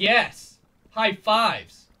 Hell yes! High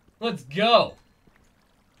fives. Let's go!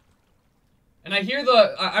 And I hear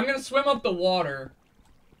I'm gonna swim up the water.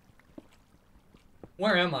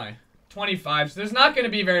 Where am I? 25. So there's not gonna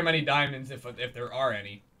be very many diamonds if there are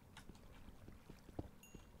any.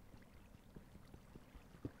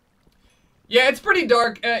 Yeah, it's pretty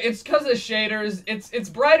dark. It's because of shaders. It's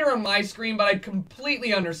brighter on my screen, but I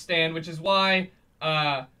completely understand, which is why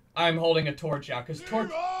I'm holding a torch out. Because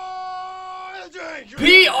torch.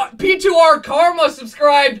 P2R Karma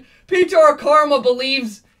subscribed. P2R Karma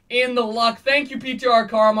believes in the luck. Thank you, P2R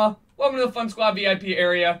Karma. Welcome to the Fun Squad VIP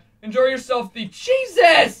area. Enjoy yourself the...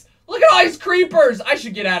 Jesus! Look at all these creepers! I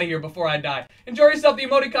should get out of here before I die. Enjoy yourself the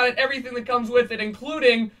emoticon and everything that comes with it,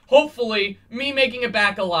 including, hopefully, me making it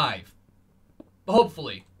back alive.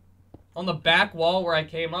 Hopefully. On the back wall where I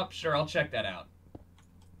came up? Sure, I'll check that out.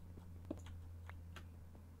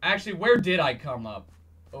 Actually, where did I come up?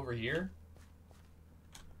 Over here?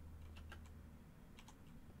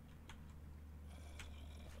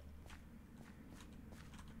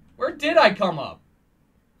 Where did I come up?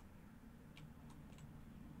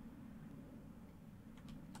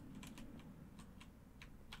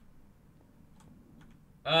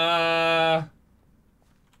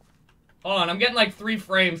 Hold on, I'm getting like 3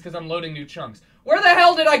 frames because I'm loading new chunks. Where the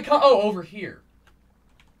hell did I come? Oh, over here.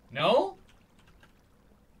 No?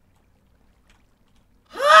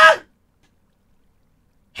 Huh?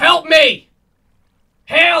 Help me!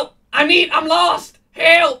 Help! I'm lost!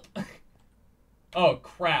 Help! Oh,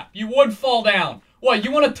 crap. You would fall down. What,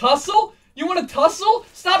 you want to tussle? You want to tussle?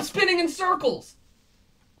 Stop spinning in circles.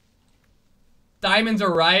 Diamonds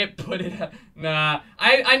are right. Put it... Nah.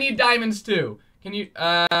 I need diamonds, too. Can you...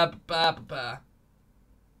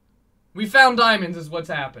 We found diamonds is what's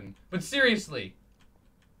happened. But seriously.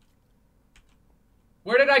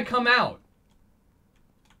 Where did I come out?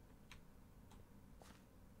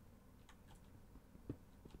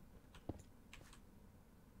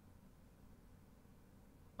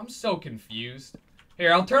 I'm so confused.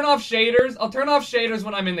 Here, I'll turn off shaders. I'll turn off shaders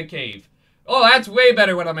when I'm in the cave. Oh, that's way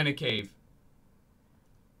better when I'm in a cave.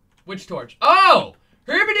 Which torch? Oh!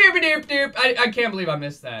 Herby-derby-derp-derp. I can't believe I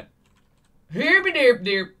missed that.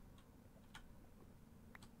 Herby-derp-derp.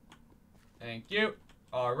 Thank you.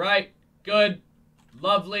 Alright. Good.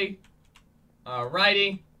 Lovely.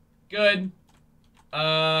 Alrighty. Good.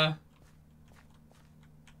 I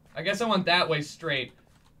guess I went that way straight.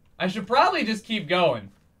 I should probably just keep going.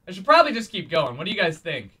 What do you guys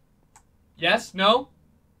think? Yes? No?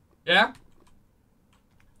 Yeah?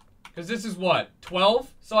 Because this is what?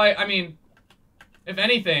 12? So I mean, if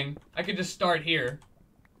anything, I could just start here.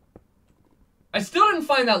 I still didn't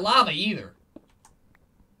find that lava either.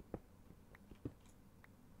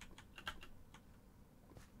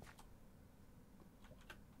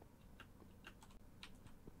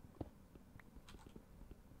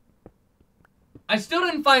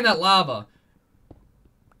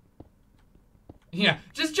 Yeah,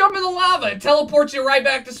 just jump in the lava. It teleports you right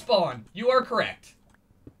back to spawn. You are correct.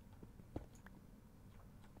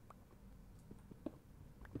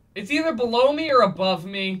 It's either below me or above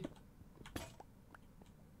me.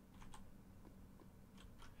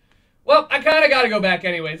 Well, I kind of got to go back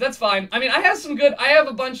anyways. That's fine. I mean, I have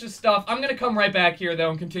a bunch of stuff. I'm going to come right back here, though,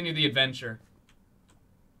 and continue the adventure.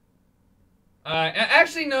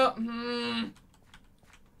 Actually, no.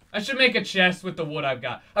 I should make a chest with the wood I've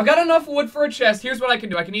got. I've got enough wood for a chest. Here's what I can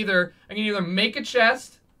do. I can either make a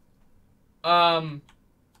chest,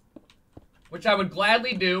 which I would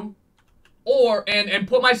gladly do, or and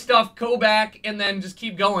put my stuff, go back, and then just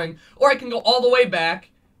keep going. Or I can go all the way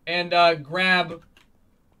back and grab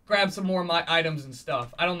some more of my items and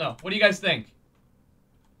stuff. I don't know. What do you guys think?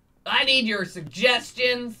 I need your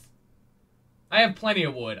suggestions. I have plenty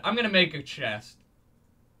of wood. I'm gonna make a chest.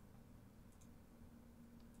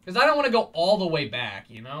 Because I don't want to go all the way back,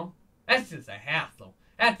 you know? That's just a hassle.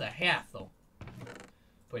 That's a hassle.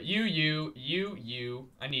 But you,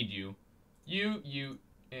 I need you. You,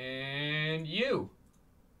 and you.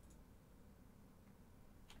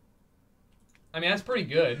 I mean, that's pretty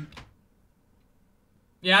good.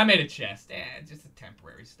 Yeah, I made a chest. It's just a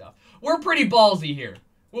temporary stuff. We're pretty ballsy here.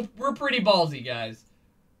 We're pretty ballsy, guys.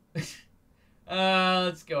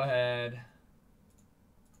 Let's go ahead.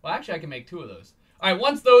 Well, actually, I can make 2 of those. Alright,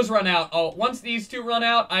 once those run out, once these 2 run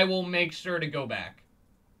out, I will make sure to go back.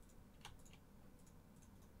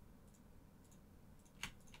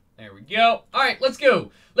 There we go. Alright, let's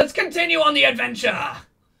go. Let's continue on the adventure.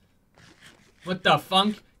 What the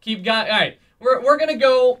funk? Keep going. Alright, we're gonna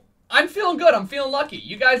go. I'm feeling good. I'm feeling lucky.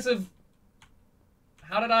 You guys have...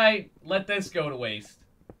 How did I let this go to waste?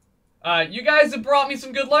 You guys have brought me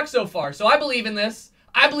some good luck so far, so I believe in this.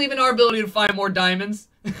 I believe in our ability to find more diamonds.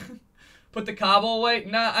 Put the cobble away?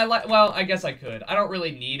 Nah, well, I guess I could. I don't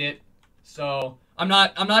really need it. So, I'm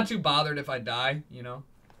not too bothered if I die, you know?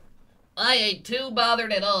 I ain't too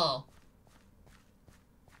bothered at all.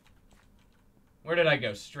 Where did I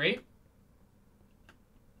go? Straight?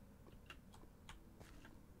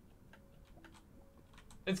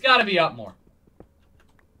 It's gotta be up more.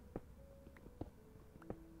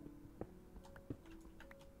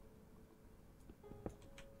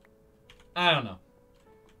 I don't know.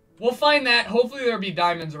 We'll find that. Hopefully there'll be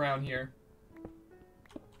diamonds around here.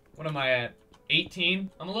 What am I at?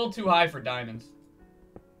 18? I'm a little too high for diamonds.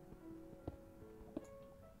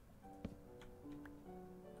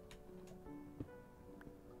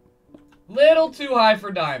 Little too high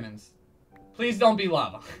for diamonds. Please don't be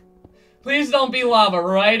lava. Please don't be lava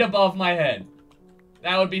right above my head.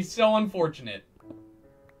 That would be so unfortunate.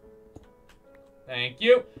 Thank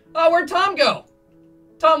you. Oh, where'd Tom go?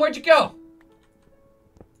 Tom, where'd you go?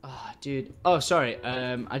 Dude. Oh, sorry.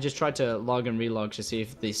 I just tried to log and relog to see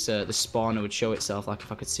if this the spawner would show itself, like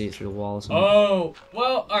if I could see it through the wall or something. Oh,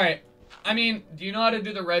 well, alright. I mean, do you know how to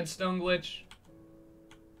do the redstone glitch?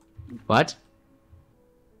 What?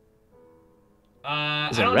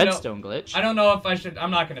 Is it a redstone glitch? I don't know if I should. I'm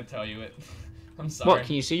not gonna tell you it. I'm sorry. What?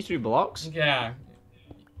 Can you see through blocks? Yeah.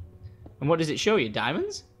 And what does it show you?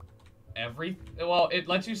 Diamonds? Well, it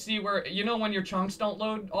lets you see where, you know, when your chunks don't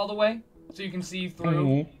load all the way, so you can see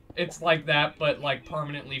through. it's like that, but like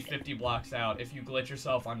permanently 50 blocks out if you glitch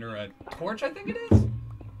yourself under a torch, I think it is.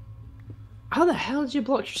 How the hell did you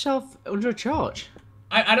block yourself under a torch?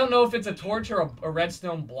 I don't know if it's a torch or a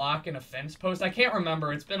redstone block in a fence post. I can't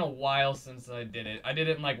remember. It's been a while since I did it. I did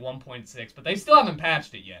it in like 1.6, but they still haven't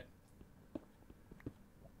patched it yet.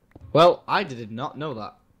 Well, I did not know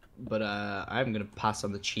that. But I'm going to pass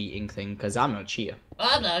on the cheating thing because I'm not a cheater.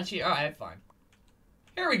 I'm not a cheater. Alright, fine.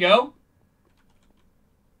 Here we go.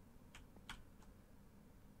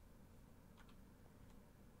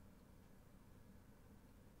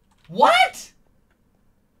 What?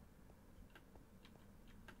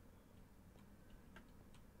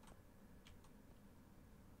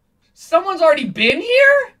 Someone's already been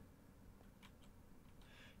here?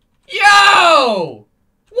 Yo!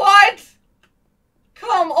 What?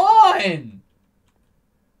 Come on!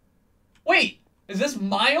 Wait, is this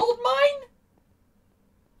my old mine?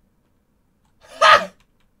 Ha!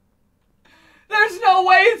 There's no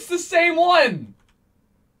way it's the same one!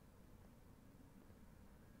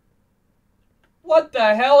 What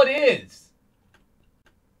the hell it is?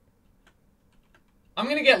 I'm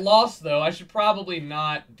gonna get lost, though. I should probably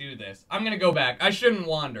not do this. I'm gonna go back. I shouldn't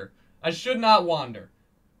wander. I should not wander.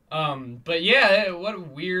 But yeah, what a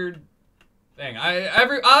weird thing.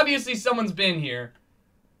 Obviously someone's been here.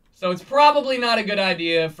 So it's probably not a good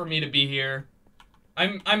idea for me to be here.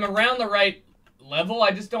 I'm around the right level.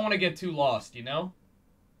 I just don't want to get too lost, you know?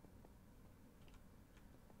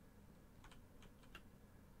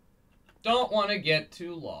 Don't want to get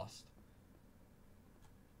too lost.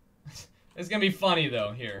 It's gonna be funny,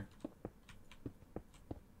 though, here.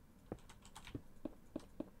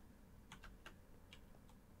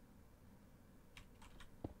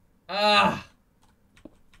 Ah.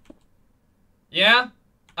 Yeah?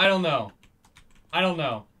 I don't know. I don't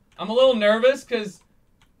know. I'm a little nervous, because...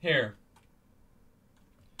 Here.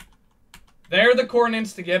 There are the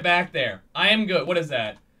coordinates to get back there. I am good. What is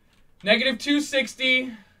that? Negative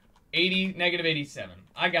 260, 80, negative 87.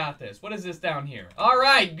 I got this. What is this down here?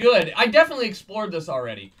 Alright, good. I definitely explored this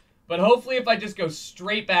already. But hopefully if I just go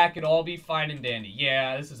straight back, it'll all be fine and dandy.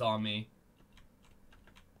 Yeah, this is on me.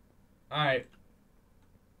 Alright.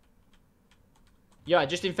 Yeah, I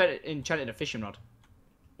just enchanted a fishing rod.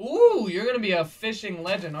 Ooh, you're gonna be a fishing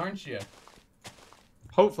legend, aren't you?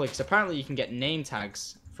 Hopefully, because apparently you can get name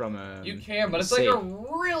tags from you can, but it's like a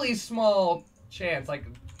really small chance, like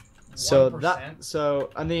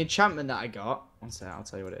 1%. And the enchantment that I got, one second, I'll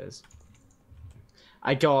tell you what it is.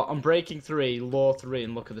 I got on Breaking 3, Law 3,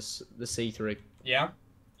 and Look at the C3. Yeah,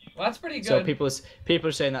 well that's pretty good. So people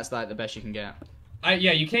are saying that's like the best you can get.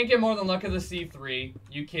 Yeah, you can't get more than Luck of the C3.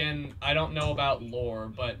 You can, I don't know about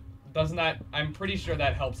Lore, but doesn't that, I'm pretty sure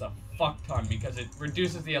that helps a fuck ton because it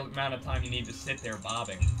reduces the amount of time you need to sit there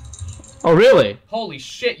bobbing. Oh, really? Holy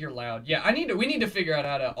shit, you're loud. Yeah, we need to figure out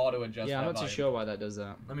how to auto-adjust Yeah, that I'm not too sure why that does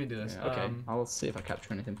that. Let me do this. Yeah, okay, I'll see if I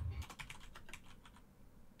capture anything.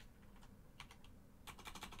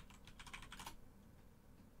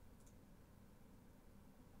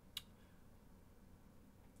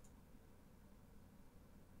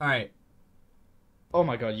 Alright. Oh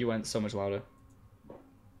my god, you went so much louder.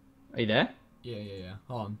 Are you there? Yeah.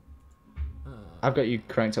 Hold on. I've got you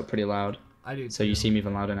cranked up pretty loud. I do. So you seem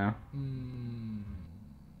even louder now.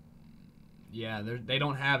 Yeah, they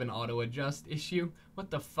don't have an auto adjust issue. What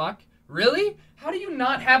the fuck? Really? How do you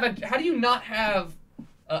not have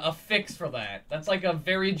a fix for that? That's like a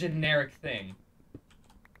very generic thing.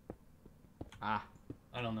 Ah.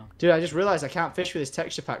 I don't know. Dude, I just realized I can't fish with this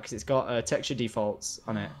texture pack because it's got texture defaults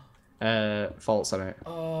on it. Faults on it.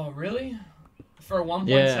 Oh, really? For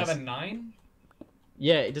 1.79?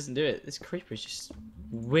 Yeah, it doesn't do it. This creeper is just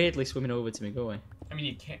weirdly swimming over to me. Go away. I mean,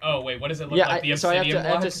 you can't. Oh wait, what does it look like? The so I obsidian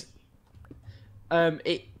block?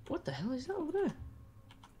 What the hell is that over there?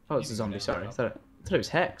 Oh, it's a zombie. Sorry, I thought it was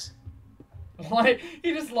Hex. What?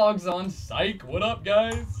 He just logs on. Psych. What up,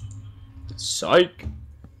 guys? Psych.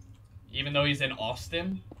 Even though he's in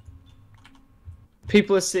Austin.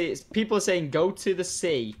 People are saying go to the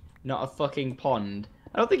sea, not a fucking pond.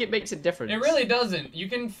 I don't think it makes a difference. It really doesn't. You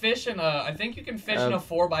can fish in a. I think you can fish in a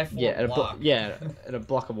 4x4 block. In a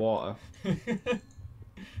block of water.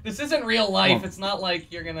 This isn't real life. It's not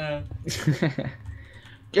like you're gonna.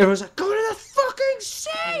 Everyone's like, go to the fucking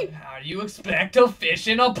sea! How do you expect to fish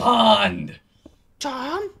in a pond?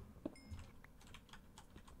 Tom?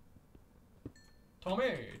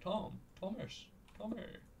 Thomas.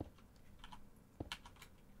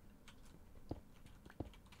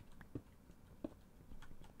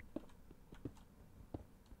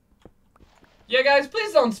 Yeah, guys,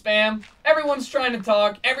 please don't spam. Everyone's trying to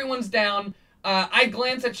talk. Everyone's down. I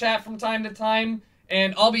glance at chat from time to time.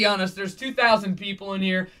 And I'll be honest, there's 2,000 people in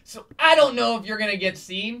here, so I don't know if you're gonna get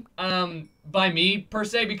seen by me, per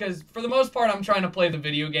se, because for the most part, I'm trying to play the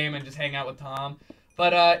video game and just hang out with Tom.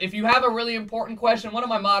 But if you have a really important question, one of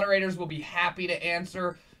my moderators will be happy to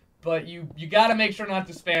answer, but you gotta make sure not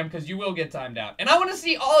to spam, because you will get timed out. And I want to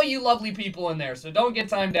see all you lovely people in there, so don't get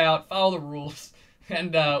timed out, follow the rules,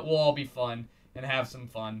 and we'll all be fun and have some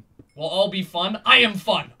fun. We'll all be fun? I am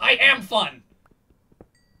fun! I am fun!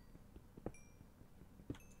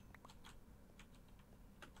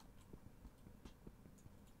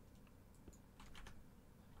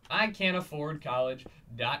 I can't afford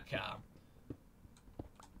college.com.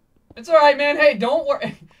 It's alright, man. Hey, don't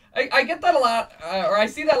worry. I get that a lot, or I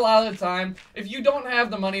see that a lot of the time. If you don't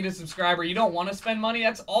have the money to subscribe or you don't want to spend money,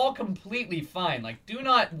 that's all completely fine. Like, do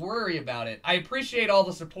not worry about it. I appreciate all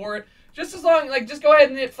the support. Just as long, like, just go ahead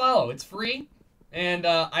and hit follow. It's free, and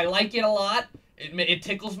I like it a lot. It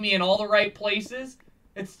tickles me in all the right places.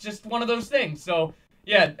 It's just one of those things. So,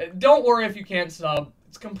 yeah, don't worry if you can't sub.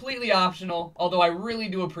 It's completely optional, although I really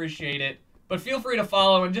do appreciate it. But feel free to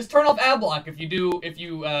follow and just turn off ad block if you do,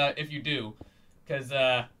 because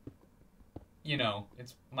you know,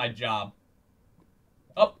 it's my job.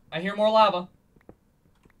 Oh, I hear more lava.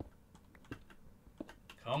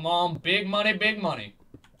 Come on, big money, big money.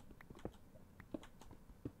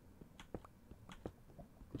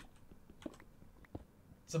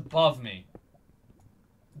 It's above me.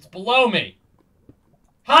 It's below me.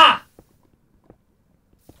 Ha!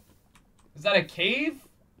 Is that a cave?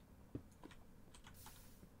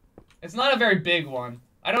 It's not a very big one.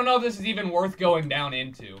 I don't know if this is even worth going down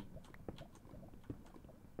into.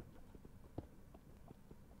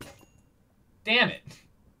 Damn it.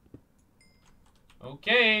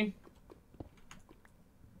 Okay.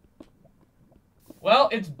 Well,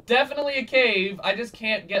 it's definitely a cave. I just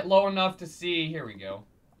can't get low enough to see. Here we go.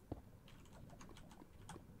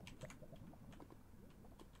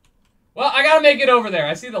 Well, I gotta make it over there.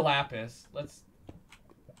 I see the lapis. Let's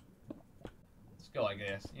go like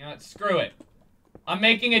this. You know what? Screw it. I'm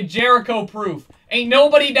making a Jericho proof. Ain't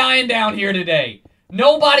nobody dying down here today.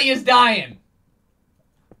 Nobody is dying.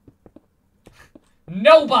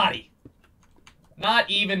 Nobody. Not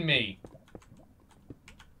even me.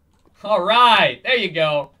 Alright, there you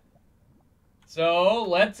go. So,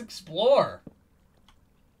 let's explore.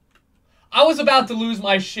 I was about to lose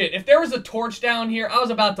my shit. If there was a torch down here, I was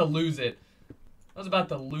about to lose it.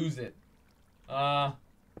 How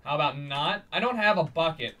about not? I don't have a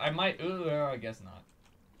bucket. I might, I guess not.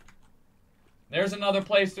 There's another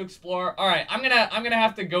place to explore. Alright, I'm gonna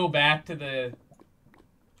have to go back to the...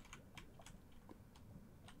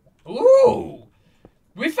 Ooh!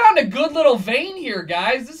 We found a good little vein here,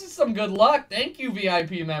 guys. This is some good luck. Thank you,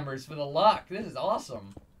 VIP members, for the luck. This is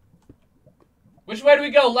awesome. Which way do we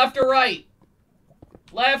go? Left or right?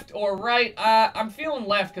 Left or right? I'm feeling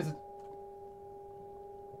left because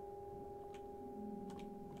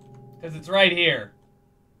it's right here.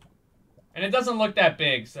 And it doesn't look that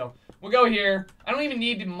big, so we'll go here. I don't even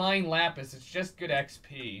need to mine lapis. It's just good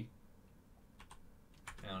XP.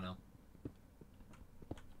 I don't know.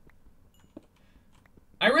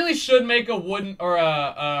 I really should make a wooden, or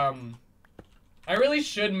I really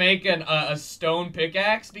should make a stone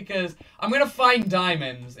pickaxe, because I'm gonna find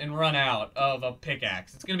diamonds and run out of a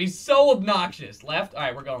pickaxe. It's gonna be so obnoxious. Left?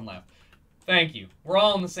 Alright, we're going left. Thank you. We're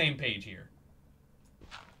all on the same page here.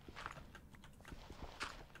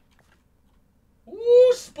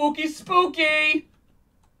 Ooh, spooky, spooky!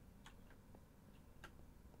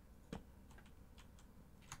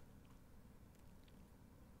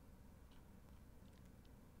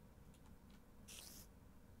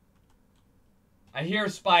 I hear a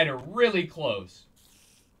spider really close.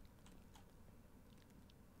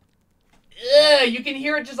 Ugh, you can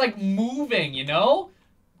hear it just like moving, you know?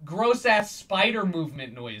 Gross ass spider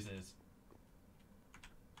movement noises.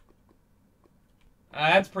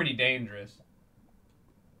 That's pretty dangerous.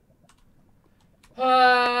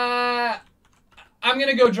 I'm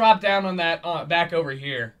gonna go drop down on that, back over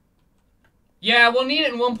here. Yeah, we'll need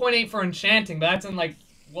it in 1.8 for enchanting, but that's in like,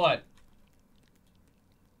 what?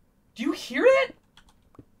 Do you hear it?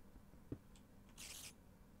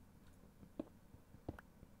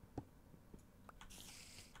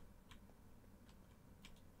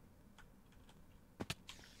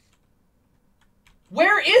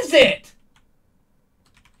 Where is it?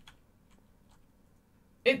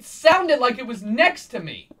 It sounded like it was next to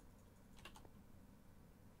me.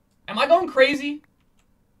 Am I going crazy?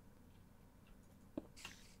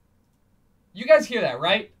 You guys hear that,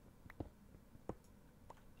 right?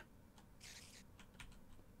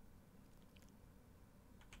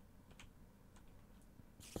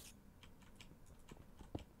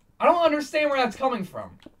 I don't understand where that's coming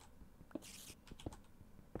from.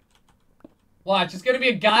 Watch, it's gonna be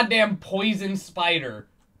a goddamn poison spider.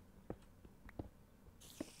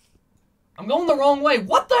 I'm going the wrong way.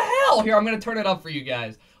 What the hell? Here, I'm gonna turn it up for you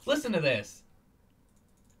guys. Listen to this.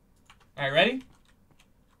 Alright, ready?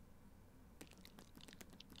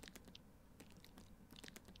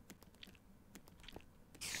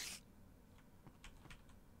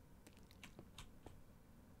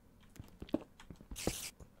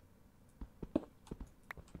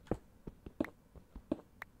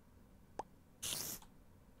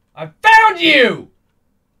 I found you!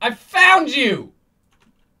 I found you!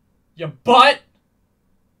 You butt!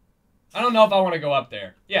 I don't know if I want to go up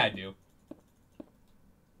there. Yeah, I do.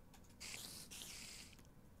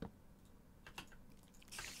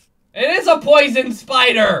 It is a poison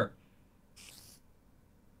spider!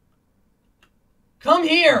 Come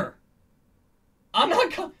here! I'm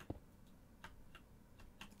not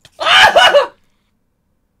Ah!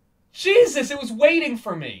 Jesus, it was waiting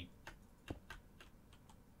for me.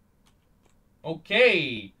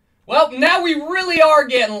 Okay. Well, now we really are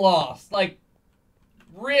getting lost. Like,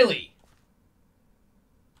 really.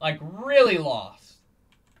 Like, really lost.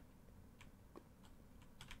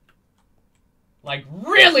 Like,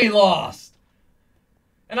 really lost.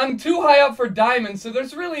 And I'm too high up for diamonds, so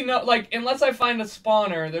there's really no, like, unless I find a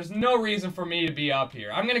spawner, there's no reason for me to be up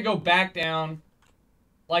here. I'm gonna go back down.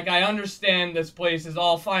 Like, I understand this place is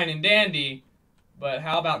all fine and dandy, but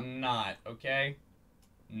how about not, okay?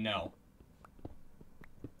 No.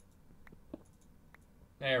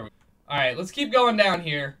 There we go. Alright, let's keep going down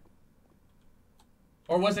here.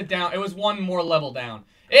 Or was it down? It was one more level down.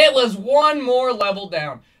 It was one more level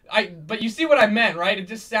down. But you see what I meant, right? It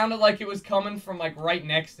just sounded like it was coming from, like, right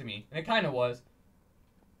next to me. And it kind of was.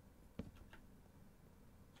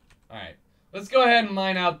 Alright. Let's go ahead and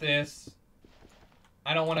mine out this.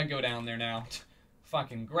 I don't want to go down there now.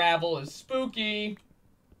 Fucking gravel is spooky.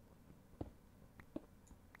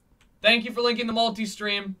 Thank you for linking the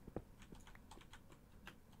multi-stream.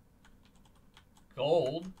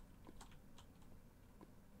 Gold.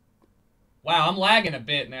 Wow, I'm lagging a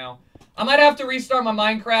bit now. I might have to restart my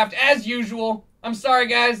Minecraft as usual. I'm sorry,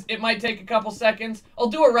 guys. It might take a couple seconds. I'll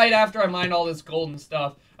do it right after I mine all this gold and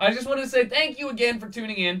stuff. I just wanted to say thank you again for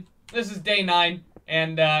tuning in. This is day 9.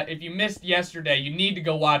 And if you missed yesterday, you need to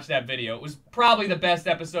go watch that video. It was probably the best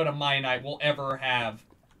episode of Mianite we'll ever have.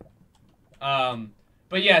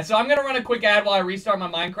 But yeah, so I'm going to run a quick ad while I restart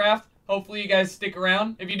my Minecraft. Hopefully you guys stick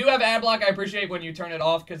around. If you do have ad block, I appreciate when you turn it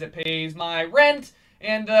off because it pays my rent.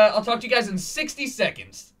 And I'll talk to you guys in 60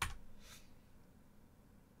 seconds.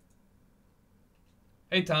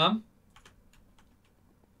 Hey, Tom.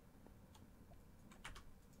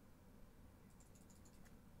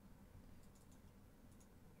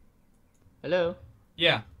 Hello?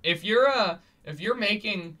 Yeah, if you're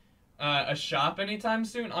making a shop anytime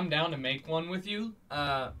soon, I'm down to make one with you.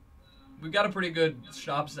 We've got a pretty good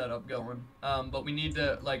shop setup going, but we need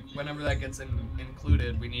to, like, whenever that gets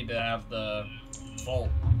included, we need to have the vault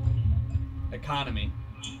economy.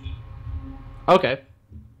 Okay.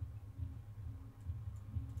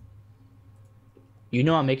 You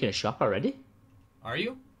know I'm making a shop already? Are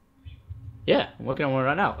you? Yeah, I'm working on one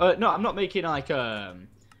right now. No, I'm not making, like,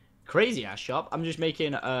 crazy-ass shop. I'm just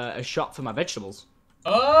making a shop for my vegetables.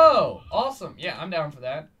 Oh, awesome. Yeah, I'm down for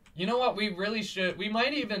that. You know what? We really should. We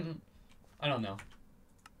might even... I don't know.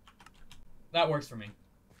 That works for me.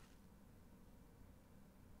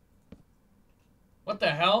 What the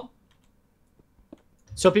hell?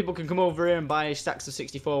 So people can come over here and buy stacks of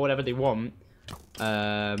 64, whatever they want.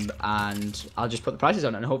 And I'll just put the prices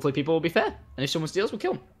on it, and hopefully people will be fair. And if someone steals, we'll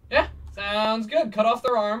kill them. Yeah, sounds good. Cut off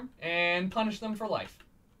their arm and punish them for life.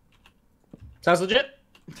 Sounds legit.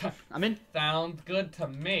 I'm in. Sounds good to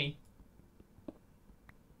me.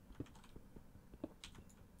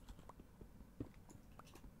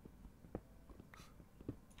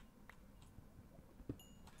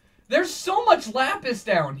 There's so much lapis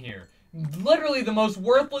down here. Literally the most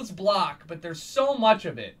worthless block, but there's so much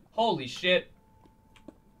of it. Holy shit.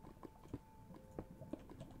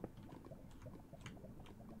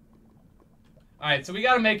 Alright, so we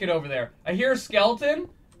gotta make it over there. I hear a skeleton,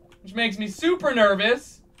 which makes me super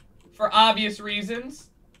nervous, for obvious reasons.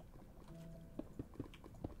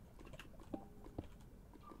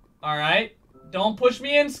 Alright. Don't push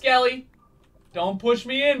me in, Skelly. Don't push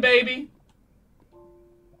me in, baby.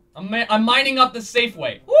 I'm mining up the safe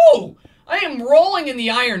way. Woo! I am rolling in the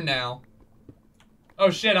iron now. Oh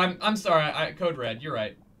shit, I'm sorry. I code red. You're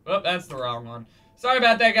right. Oh, that's the wrong one. Sorry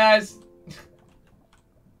about that, guys.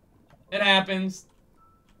 It happens.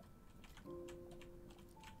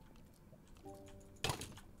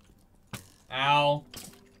 Ow.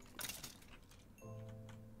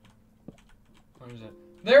 Where is it?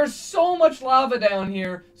 There's so much lava down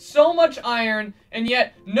here, so much iron, and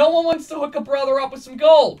yet no one wants to hook a brother up with some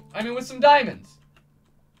gold. I mean, with some diamonds.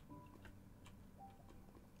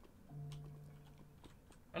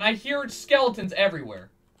 And I hear skeletons everywhere.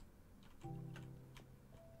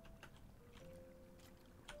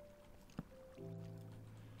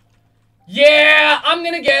 Yeah, I'm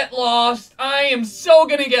gonna get lost. I am so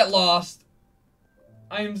gonna get lost.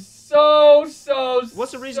 I am so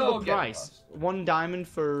What's a reasonable price? 1 diamond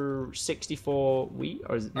for 64 wheat,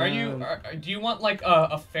 or is it? Do you want like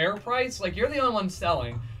a fair price? Like, you're the only one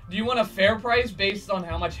selling. Do you want a fair price based on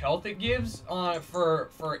how much health it gives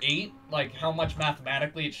for 8? Like, how much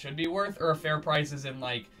mathematically it should be worth? Or a fair price is in,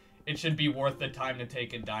 like, it should be worth the time to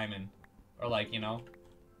take a diamond? Or, like, you know?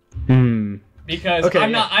 Because okay,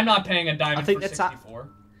 I'm not paying a diamond for 64.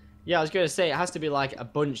 Yeah, I was going to say, it has to be, like, a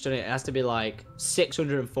bunch, doesn't it? It has to be, like,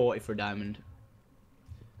 640 for a diamond.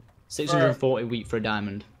 640 wheat for a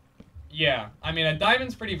diamond. Yeah. I mean, a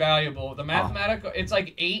diamond's pretty valuable. The mathematical... It's,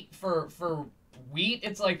 like, 8 for wheat,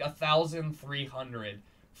 it's like 1,300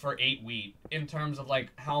 for 8 wheat in terms of like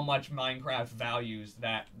how much Minecraft values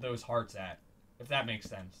those hearts at, if that makes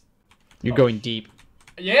sense. You're going deep.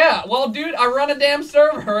 Yeah, well, dude, I run a damn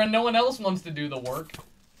server and no one else wants to do the work.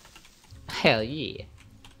 Hell yeah.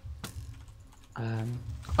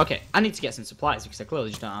 Okay, I need to get some supplies because I clearly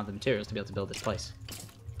just don't have the materials to be able to build this place.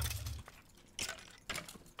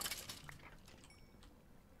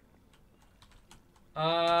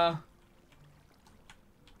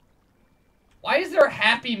 Why is there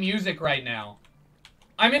happy music right now?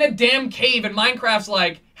 I'm in a damn cave and Minecraft's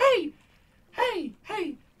like, hey, hey,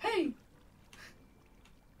 hey, hey.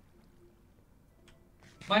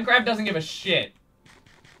 Minecraft doesn't give a shit.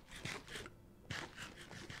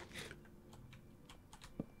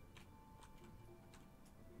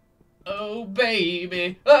 Oh,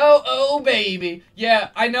 baby. Oh, baby.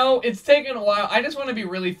 Yeah, I know it's taken a while. I just want to be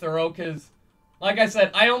really thorough because... Like I said,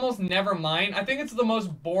 I almost never mine. I think it's the most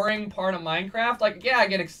boring part of Minecraft. Like, yeah, I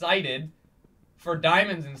get excited for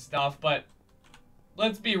diamonds and stuff, but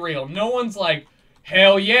let's be real. No one's like,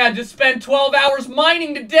 hell yeah, just spent 12 hours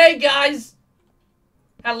mining today, guys.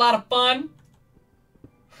 Had a lot of fun.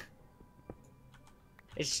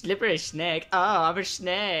 A slippery snake. Oh, I'm a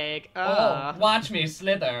snake. Oh, watch me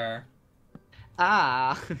slither.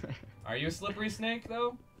 Ah. Are you a slippery snake,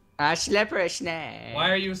 though? A slippery snake.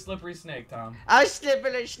 Why are you a slippery snake, Tom? A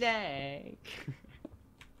slippery snake.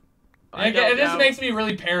 It just makes me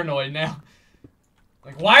really paranoid now.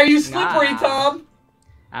 Like, why are you slippery, Tom?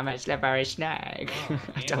 I'm a slippery snake. Oh,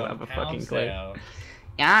 I don't have a fucking clue. Out.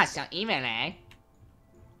 Yeah, so even, eh?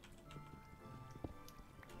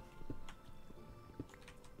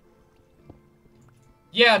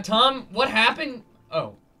 Yeah, Tom, what happened?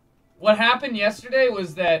 Oh. What happened yesterday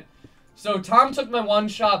was that... So, Tom took my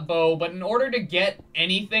one-shot bow, but in order to get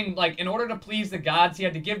anything, like, in order to please the gods, he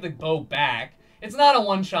had to give the bow back. It's not a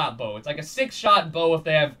one-shot bow. It's like a 6-shot bow if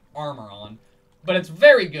they have armor on. But it's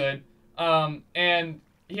very good. And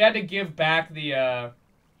he had to give back the,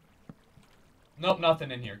 Nope,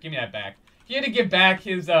 nothing in here. Give me that back. He had to give back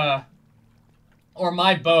his, or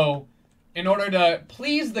my bow in order to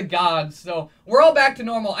please the gods. So, we're all back to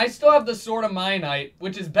normal. I still have the Sword of Mianite,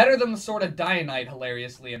 which is better than the Sword of Dianite,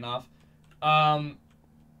 hilariously enough. Well,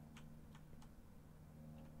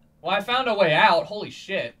 I found a way out. Holy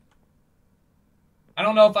shit. I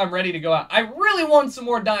don't know if I'm ready to go out. I really want some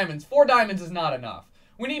more diamonds. 4 diamonds is not enough.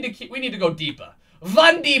 We need to go deeper.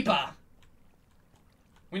 Van deeper.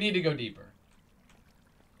 We need to go deeper.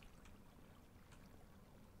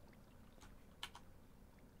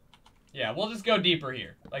 Yeah, we'll just go deeper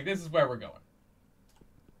here. Like, this is where we're going.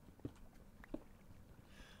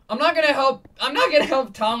 I'm not gonna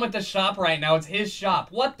help Tom with the shop right now. It's his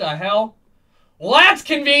shop. What the hell? Well, that's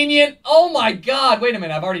convenient. Oh my god. Wait a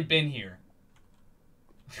minute. I've already been here.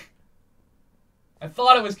 I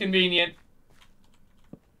thought it was convenient.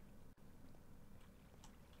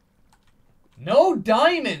 No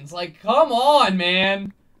diamonds. Like, come on,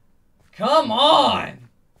 man. Come on.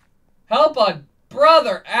 Help a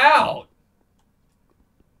brother out.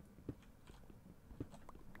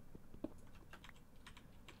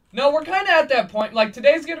 No, we're kind of at that point. Like,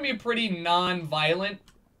 today's going to be pretty non-violent.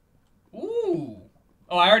 Ooh.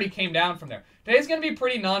 Oh, I already came down from there. Today's going to be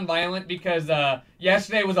pretty non-violent because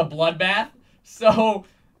yesterday was a bloodbath. So,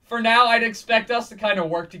 for now, I'd expect us to kind of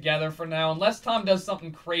work together for now. Unless Tom does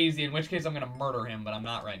something crazy, in which case I'm going to murder him, but I'm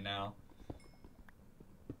not right now.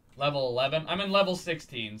 Level 11? I'm in level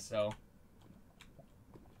 16, so...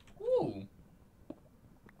 Ooh.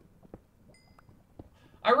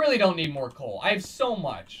 I really don't need more coal. I have so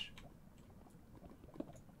much.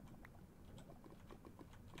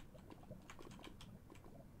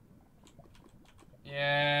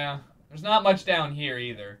 Yeah, there's not much down here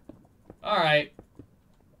either. Alright.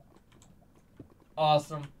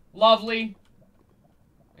 Awesome. Lovely.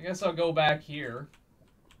 I guess I'll go back here.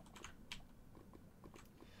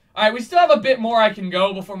 Alright, we still have a bit more I can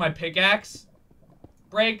go before my pickaxe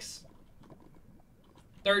breaks.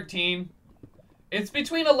 13. It's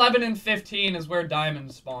between 11 and 15 is where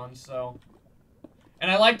diamonds spawn, so.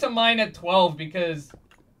 And I like to mine at 12 because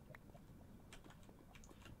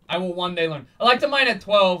I will one day learn. I like to mine at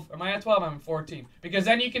 12. Am I at 12? I'm at 14. Because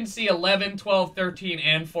then you can see 11, 12, 13,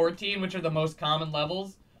 and 14, which are the most common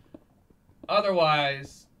levels.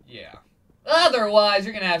 Otherwise, yeah. Otherwise,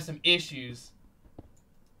 you're going to have some issues.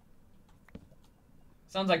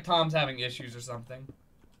 Sounds like Tom's having issues or something.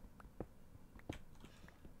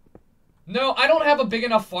 No, I don't have a big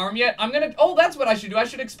enough farm yet. I'm gonna... Oh, that's what I should do. I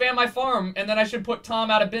should expand my farm, and then I should put Tom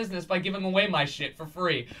out of business by giving away my shit for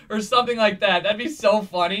free. Or something like that. That'd be so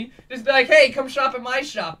funny. Just be like, hey, come shop at my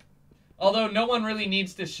shop. Although no one really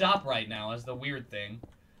needs to shop right now is the weird thing.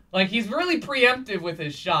 Like, he's really preemptive with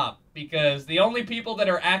his shop, because the only people that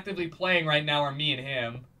are actively playing right now are me and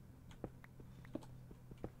him.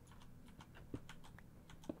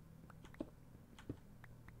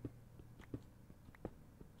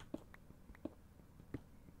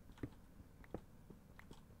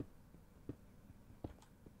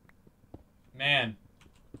 Man.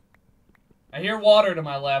 I hear water to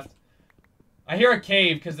my left. I hear a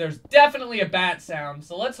cave, because there's definitely a bat sound.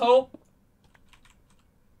 So let's hope.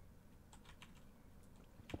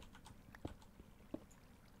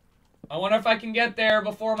 I wonder if I can get there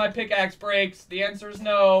before my pickaxe breaks. The answer is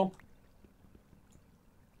no.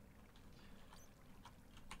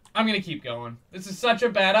 I'm gonna keep going. This is such a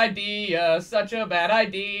bad idea. Such a bad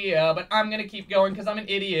idea. But I'm gonna keep going, because I'm an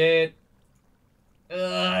idiot.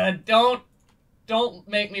 Don't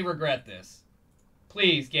make me regret this.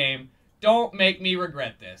 Please, game. Don't make me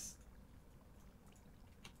regret this.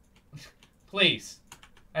 Please.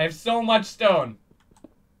 I have so much stone.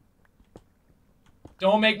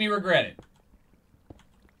 Don't make me regret it.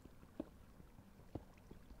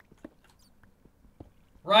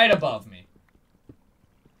 Right above me.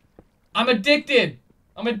 I'm addicted.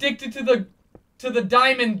 I'm addicted to the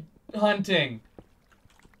diamond hunting.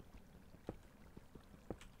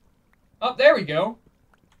 Oh, there we go.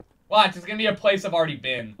 Watch, it's gonna be a place I've already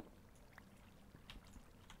been.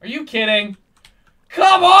 Are you kidding?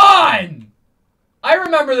 Come on! I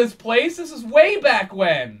remember this place. This is way back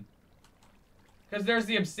when. Because there's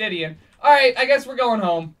the obsidian. Alright, I guess we're going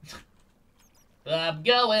home. I'm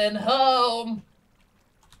going home.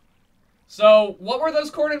 So, what were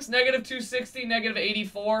those coordinates? Negative 260, negative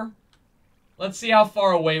 84? Let's see how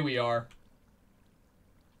far away we are.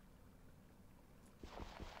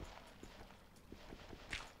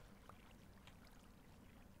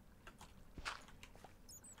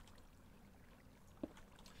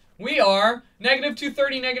 We are negative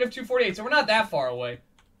 230, negative 248, so we're not that far away.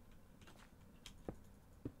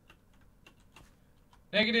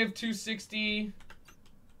 Negative 260.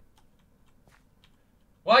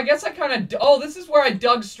 Well, I guess I kind of... Oh, this is where I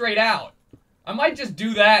dug straight out. I might just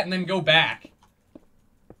do that and then go back.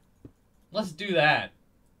 Let's do that.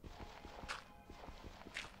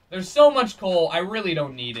 There's so much coal, I really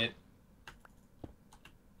don't need it.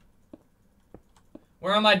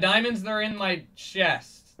 Where are my diamonds? They're in my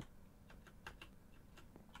chest.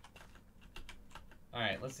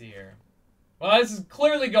 Alright, let's see here. Well, this is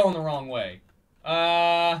clearly going the wrong way.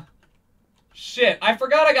 Shit, I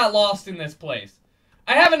forgot I got lost in this place.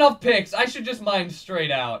 I have enough picks, I should just mine straight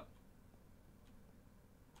out.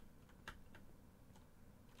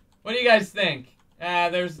 What do you guys think?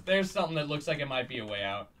 There's something that looks like it might be a way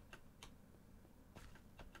out.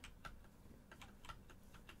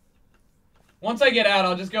 Once I get out,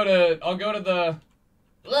 I'll go to the...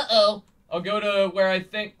 Uh-oh. I'll go to where I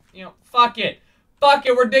think, you know, fuck it. Fuck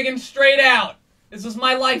it, we're digging straight out. This is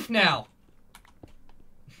my life now.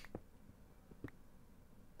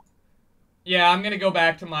 Yeah, I'm gonna go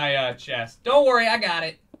back to my chest. Don't worry, I got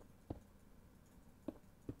it.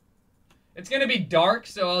 It's gonna be dark,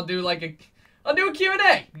 so I'll do like I'll do a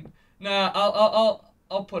Q&A. Nah,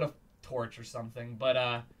 I'll put a torch or something,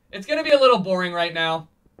 but it's gonna be a little boring right now,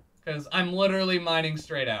 because I'm literally mining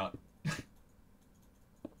straight out.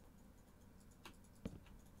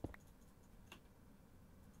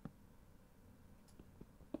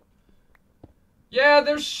 Yeah,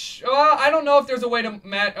 there's... I don't know if there's a way to...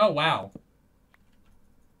 Oh, wow.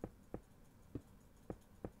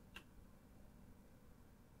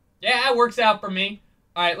 Yeah, it works out for me.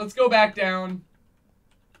 Alright, let's go back down.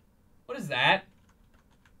 What is that?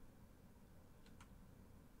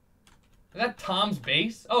 Is that Tom's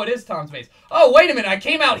base? Oh, it is Tom's base. Oh, wait a minute. I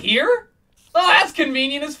came out here? Oh, that's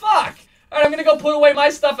convenient as fuck. Alright, I'm gonna go put away my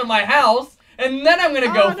stuff in my house, and then I'm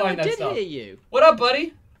gonna go find that stuff. I did hear you. What up,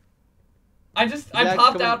 buddy? I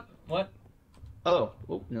popped out. What? Oh,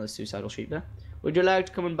 another suicidal sheep there. Would you like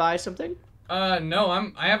to come and buy something?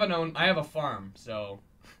 No, I have a farm, so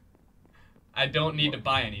I don't need to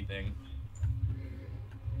buy anything.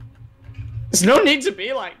 There's no need to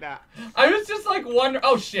be like that. I was just like wondering.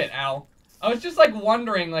 Oh shit, Al. I was just like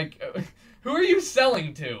wondering, like, who are you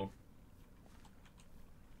selling to?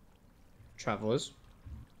 Travelers.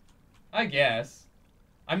 I guess.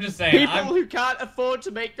 I'm just saying. People who can't afford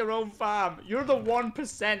to make their own farm. You're the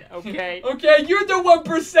 1%, okay? Okay, you're the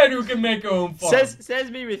 1% who can make their own farm. Says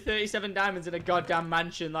me with 37 diamonds in a goddamn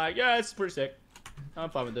mansion. Like, yeah, it's pretty sick. I'm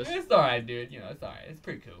fine with this. It's alright, dude. You know, it's alright. It's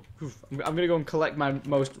pretty cool. Oof, I'm gonna go and collect my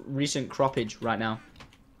most recent croppage right now.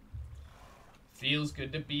 Feels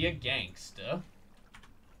good to be a gangster.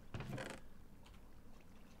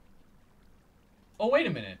 Oh, wait a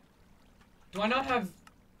minute. Do I not have...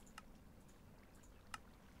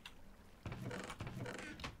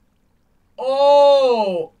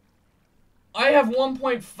 Oh! I have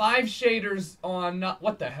 1.5 shaders on...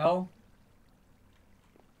 What the hell?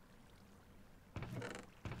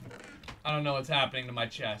 I don't know what's happening to my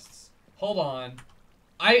chests. Hold on.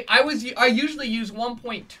 I usually use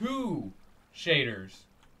 1.2 shaders.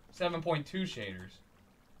 7.2 shaders.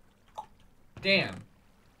 Damn.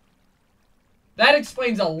 That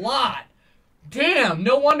explains a lot. Damn,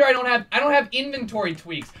 no wonder I don't have inventory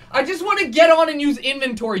tweaks. I just want to get on and use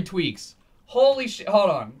inventory tweaks. Holy shit.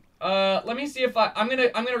 Hold on. Let me see if I'm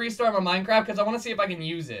gonna restart my Minecraft because I want to see if I can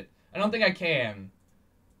use it. I don't think I can.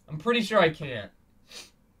 I'm pretty sure I can't.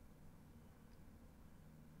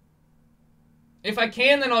 If I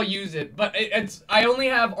can, then I'll use it. But I only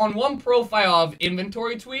have on one profile of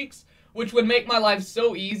inventory tweaks, which would make my life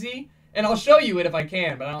so easy. And I'll show you it if I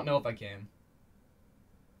can, but I don't know if I can.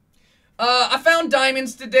 I found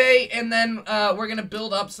diamonds today, and then we're gonna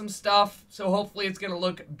build up some stuff. So hopefully it's gonna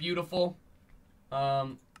look beautiful. Let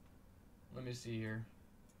me see here.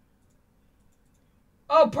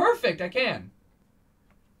 Oh, perfect! I can.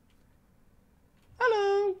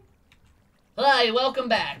 Hello. Hi, welcome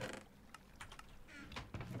back.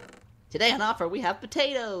 Today on offer, we have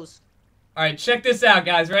potatoes. Alright, check this out,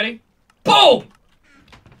 guys. Ready? Boom!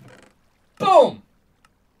 Boom!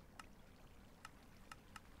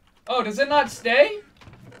 Oh, does it not stay?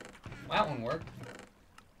 That one worked.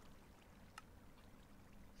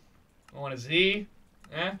 I want a Z.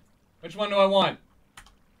 Eh? Which one do I want?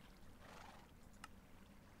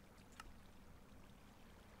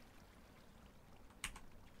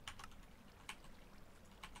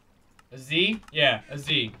 A Z? Yeah, a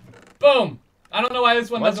Z. Boom! I don't know why this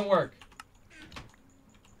one doesn't work.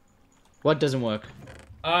 What doesn't work?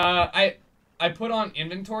 I put on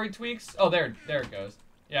inventory tweaks. Oh, there it goes.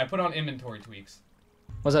 Yeah, I put on inventory tweaks.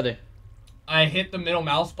 What's that do? I hit the middle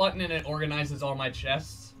mouse button and it organizes all my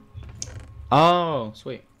chests. Oh,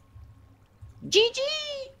 sweet. GG!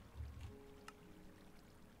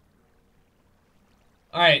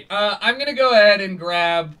 Alright, I'm gonna go ahead and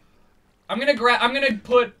grab... I'm gonna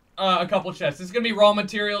put a couple chests. This is gonna be raw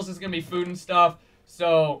materials, this is gonna be food and stuff.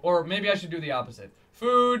 So, or maybe I should do the opposite.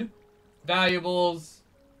 Food, valuables,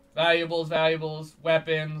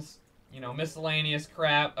 weapons, you know, miscellaneous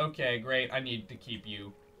crap. Okay, great. I need to keep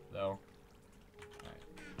you, though.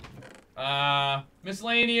 Alright.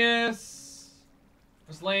 Miscellaneous.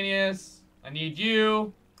 I need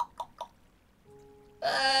you.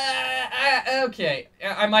 Okay.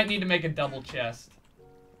 I might need to make a double chest.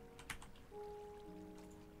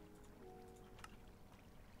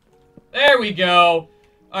 There we go.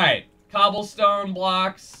 Alright. Cobblestone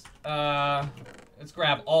blocks. Let's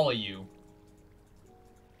grab all of you.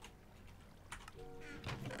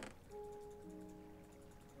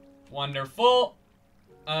 Wonderful.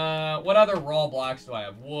 What other raw blocks do I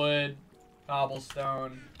have? Wood,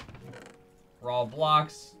 cobblestone, raw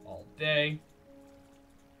blocks all day.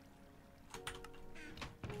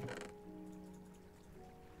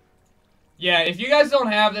 Yeah, if you guys don't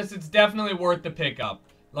have this, it's definitely worth the pickup.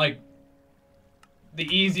 Like, the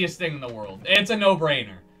easiest thing in the world. It's a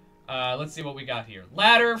no-brainer. Let's see what we got here.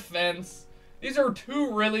 Ladder, fence. These are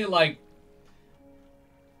two really, like,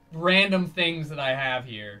 random things that I have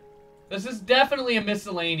here. This is definitely a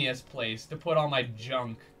miscellaneous place to put all my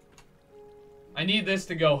junk. I need this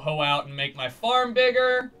to go hoe out and make my farm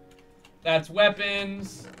bigger. That's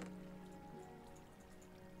weapons.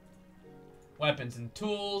 Weapons and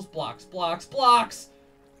tools. Blocks, blocks, blocks.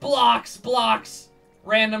 blocks, blocks,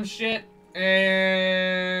 random shit,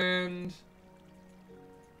 and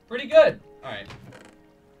pretty good. Alright.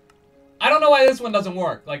 I don't know why this one doesn't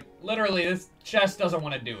work. Like, literally, this chest doesn't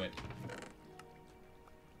want to do it.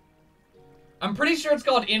 I'm pretty sure it's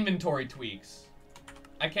called inventory tweaks.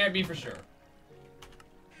 I can't be for sure.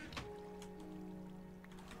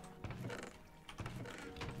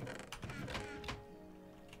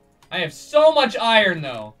 I have so much iron,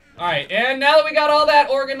 though. Alright, and now that we got all that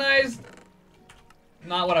organized...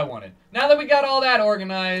 Not what I wanted. Now that we got all that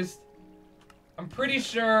organized, I'm pretty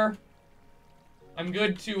sure I'm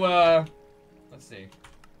good to, let's see.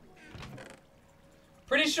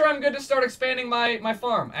 Pretty sure I'm good to start expanding my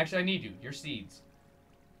farm. Actually, I need you. Your seeds.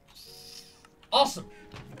 Awesome.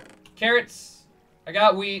 Carrots. I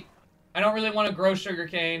got wheat. I don't really want to grow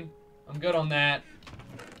sugarcane. I'm good on that.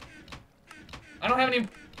 I don't have any...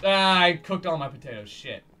 I cooked all my potatoes.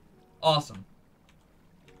 Shit. Awesome.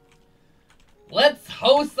 Let's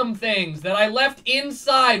host some things that I left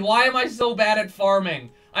inside. Why am I so bad at farming?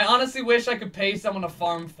 I honestly wish I could pay someone to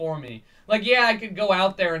farm for me. Like, yeah, I could go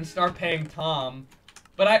out there and start paying Tom.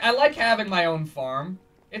 But I like having my own farm.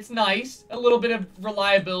 It's nice. A little bit of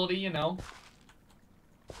reliability, you know.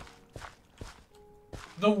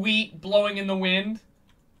 The wheat blowing in the wind.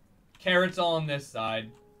 Carrots all on this side.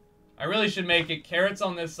 I really should make it carrots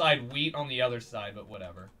on this side, wheat on the other side, but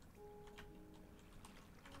whatever.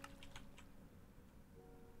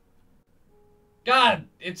 God,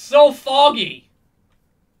 it's so foggy.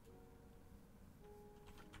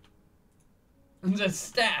 It's a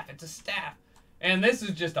staff. It's a staff. And this is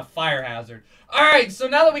just a fire hazard. Alright, so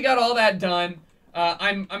now that we got all that done,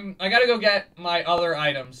 I gotta go get my other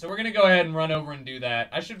items. So we're gonna go ahead and run over and do that.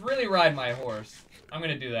 I should really ride my horse. I'm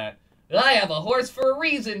gonna do that. I have a horse for a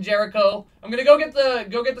reason, Jericho. I'm gonna go get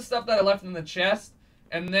the stuff that I left in the chest,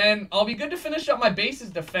 and then I'll be good to finish up my base's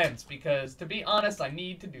defense, because to be honest, I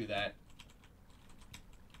need to do that.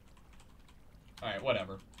 Alright,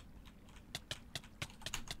 whatever.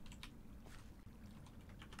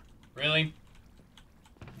 Really?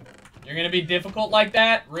 You're gonna be difficult like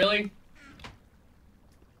that? Really?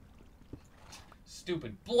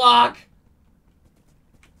 Stupid block!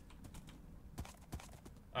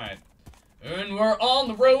 Alright. And we're on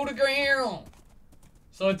the road again!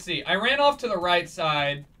 So let's see. I ran off to the right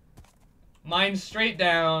side. Mined straight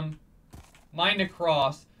down. Mined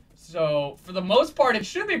across. So, for the most part, it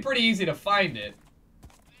should be pretty easy to find it.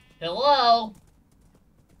 Hello?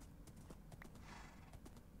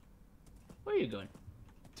 Where are you going?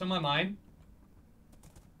 To my mine.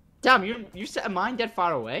 Damn, you set a mine dead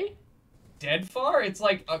far away? Dead far? It's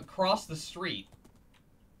like across the street.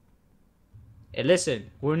 Hey, listen,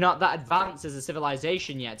 we're not that advanced as a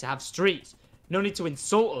civilization yet to have streets. No need to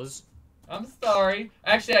insult us. I'm sorry.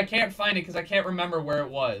 Actually, I can't find it because I can't remember where it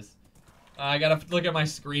was. I gotta look at my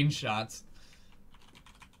screenshots.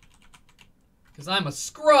 Because I'm a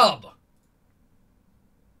scrub!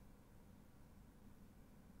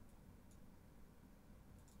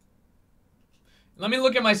 Let me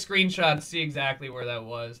look at my screenshots, see exactly where that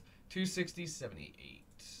was. 260, 78.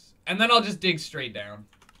 And then I'll just dig straight down.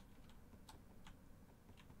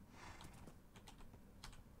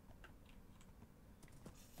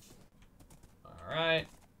 Alright.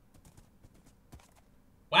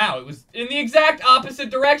 Wow, it was in the exact opposite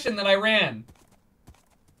direction that I ran.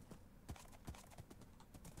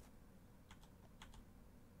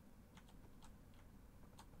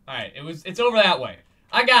 Alright, it's over that way.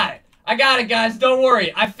 I got it. I got it, guys. Don't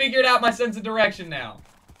worry. I figured out my sense of direction now.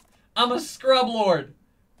 I'm a scrub lord.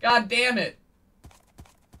 God damn it.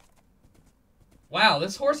 Wow,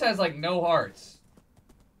 this horse has, like, no hearts.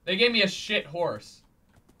 They gave me a shit horse.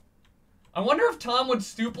 I wonder if Tom would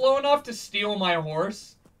stoop low enough to steal my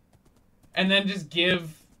horse and then just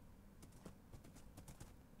give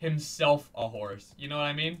himself a horse. You know what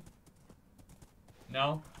I mean?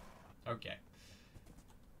 No? Okay.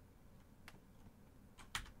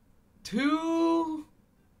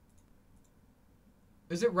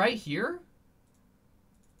 Is it right here?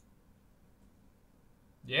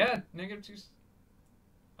 Yeah, -2.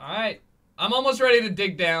 Alright. I'm almost ready to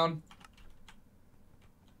dig down.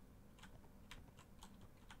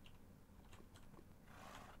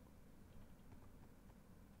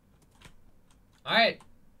 Alright.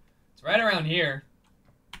 It's right around here.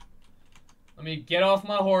 Let me get off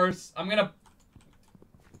my horse. I'm gonna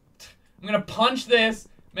punch this.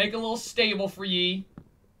 Make a little stable for ye.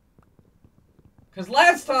 Because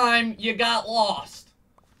last time, you got lost.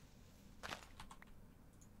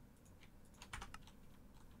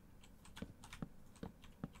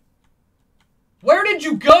 Where did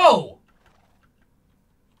you go?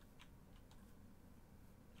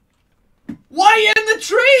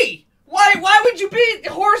 tree! Why would you be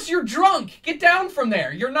horse? You're drunk. Get down from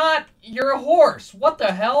there. You're a horse. What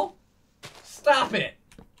the hell? Stop it.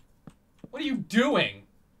 What are you doing?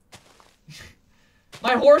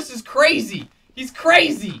 My horse is crazy. He's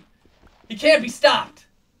crazy. He can't be stopped.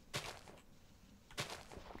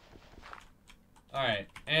 Alright,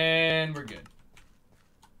 and we're good.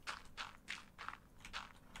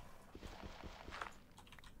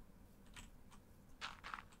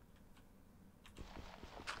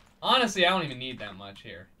 Honestly, I don't even need that much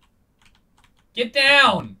here. Get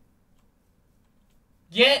down!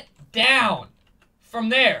 Get down! From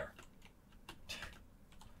there.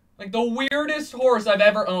 Like the weirdest horse I've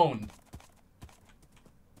ever owned.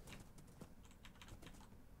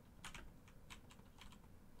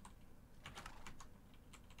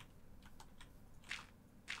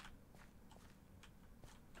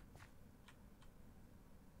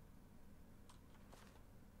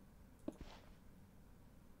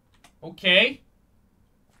 Okay.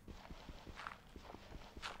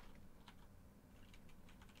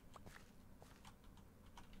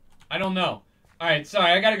 I don't know. Alright,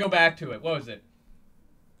 sorry, I gotta go back to it. What was it?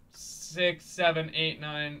 6, 7, 8,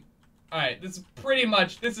 9. Alright, this is pretty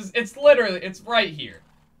much, it's literally, it's right here.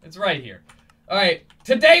 It's right here. Alright,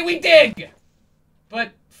 today we dig!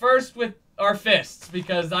 But first with our fists,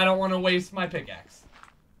 because I don't want to waste my pickaxe.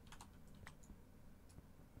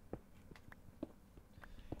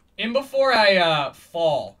 In before I,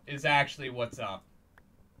 fall is actually what's up.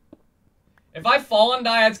 If I fall and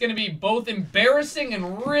die, it's gonna be both embarrassing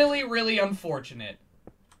and really, really unfortunate.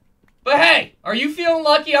 But hey, are you feeling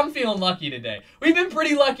lucky? I'm feeling lucky today. We've been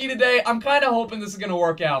pretty lucky today. I'm kind of hoping this is gonna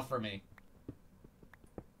work out for me.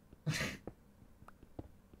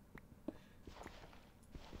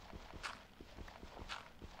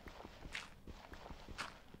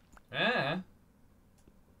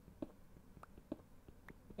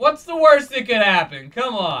 What's the worst that could happen?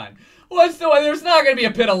 Come on. What's the... There's not gonna be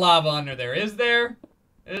a pit of lava under there, is there?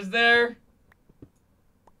 Is there?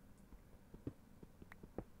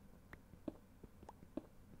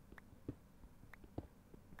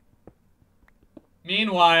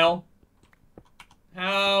 Meanwhile,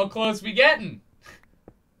 how close we getting?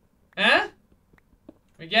 Huh?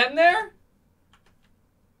 We getting there?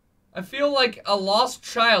 I feel like a lost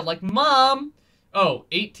child, like, Mom! Oh,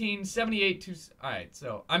 1878 to... Alright,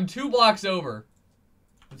 so I'm 2 blocks over.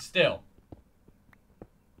 But still.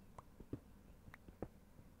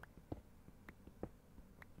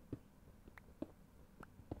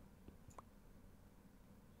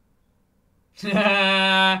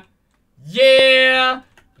 Yeah!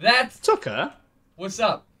 That's... Tucker? What's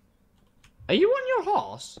up? Are you on your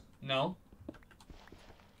horse? No.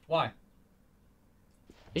 Why?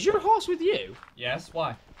 Is your horse with you? Yes,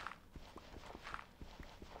 why?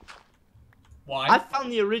 Why? I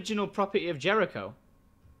found the original property of Jericho.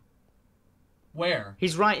 Where?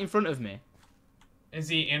 He's right in front of me. Is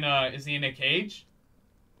he in a cage?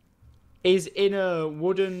 He's in a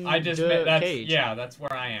wooden cage. Yeah, that's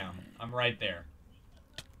where I am. I'm right there.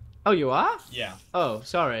 Oh, you are? Yeah. Oh,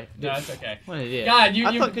 sorry. No, that's okay. What an idiot. God,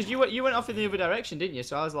 I thought because you went off in the other direction, didn't you?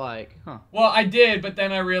 So I was like, huh. Well, I did, but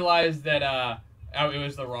then I realized that it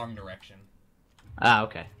was the wrong direction. Ah,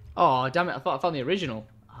 okay. Oh, damn it! I thought I found the original.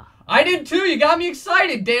 I did too. You got me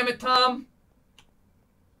excited. Damn it, Tom.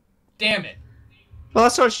 Damn it. Well, I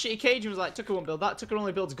saw a shitty cage and was like, Tucker won't build that. Tucker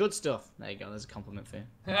only builds good stuff. There you go. There's a compliment for you.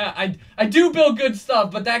 I do build good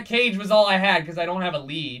stuff, but that cage was all I had because I don't have a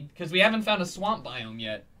lead. Because we haven't found a swamp biome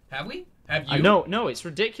yet. Have we? Have you? No, it's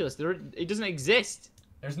ridiculous. It doesn't exist.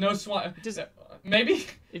 There's no swamp. Maybe?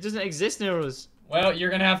 It doesn't exist near us. Well,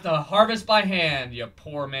 you're gonna have to harvest by hand, you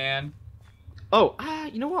poor man. Oh,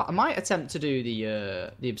 you know what? I might attempt to do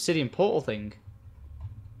the obsidian portal thing.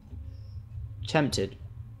 Tempted.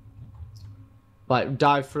 Like,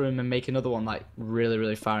 dive through him and make another one, like, really,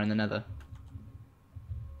 really far in the nether.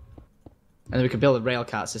 And then we could build a rail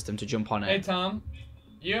cart system to jump on it. Hey, Tom.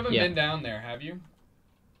 You haven't been down there, have you?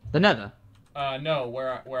 The nether? No,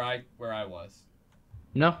 where I was.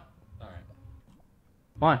 No. Alright.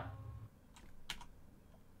 Why?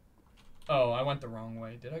 Oh, I went the wrong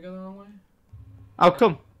way. Did I go the wrong way? How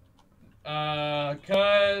come?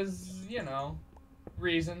 'Cause, you know,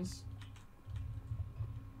 reasons.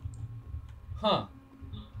 Huh.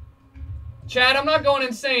 Chad, I'm not going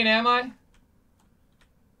insane, am I?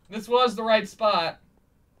 This was the right spot.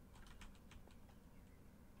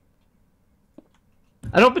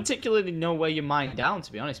 I don't particularly know where you mined down,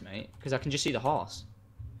 to be honest, mate. Because I can just see the horse.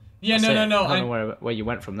 Yeah, no. no. I don't know where you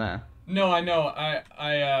went from there. No, I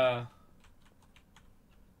know.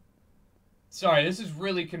 Sorry, this is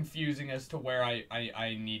really confusing as to where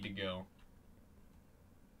I need to go.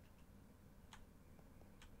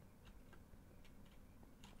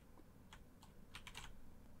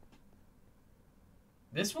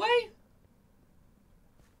 This way?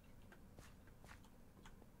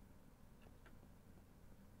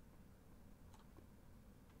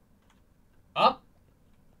 Up?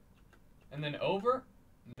 And then over?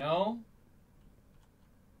 No.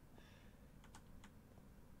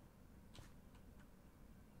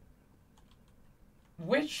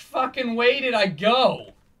 Which fucking way did I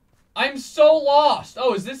go? I'm so lost.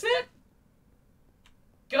 Oh, is this it?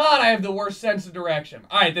 God, I have the worst sense of direction.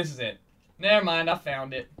 Alright, this is it. Never mind, I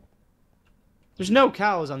found it. There's no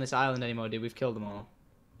cows on this island anymore, dude. We've killed them all.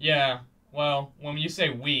 Yeah, well, when you say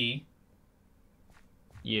we...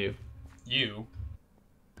 You. You.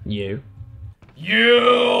 You.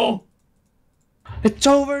 You! It's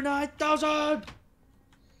over 9,000!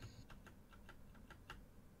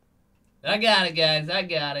 I got it, guys. I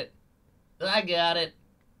got it. I got it.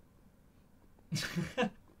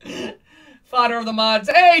 Fodder of the mods.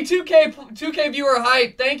 Hey, 2K viewer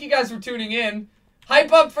hype. Thank you guys for tuning in.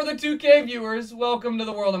 Hype up for the 2K viewers. Welcome to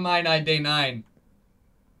the world of Mianite Day 9.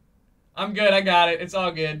 I'm good. I got it. It's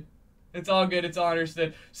all good. It's all good. It's all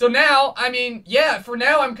understood. So now, I mean, yeah, for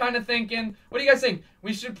now I'm kind of thinking, what do you guys think?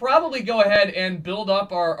 We should probably go ahead and build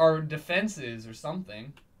up our defenses or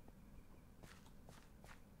something.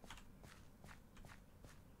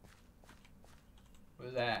 What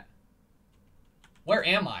is that? Where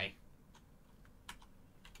am I?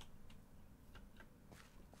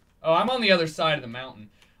 Oh, I'm on the other side of the mountain.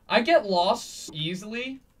 I get lost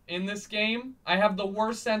easily in this game. I have the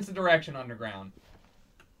worst sense of direction underground.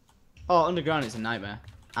 Oh, underground is a nightmare.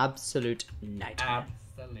 Absolute nightmare.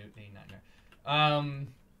 Absolutely nightmare.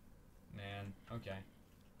 Man, okay.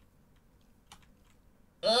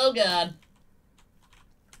 Oh, God.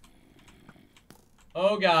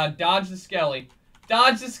 Oh, God, dodge the skelly.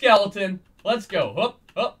 Dodge the skeleton. Let's go. Up,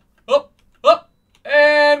 up, up, up.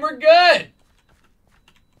 And we're good.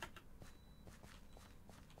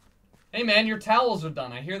 Hey, man, your towels are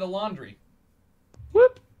done. I hear the laundry.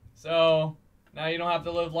 Whoop. So, now you don't have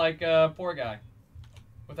to live like a poor guy.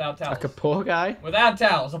 Without towels. Like a poor guy? Without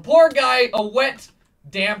towels. A poor guy, a wet,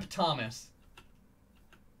 damp Thomas.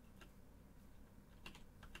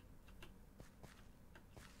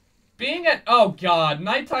 Being at... Oh, God.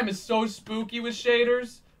 Nighttime is so spooky with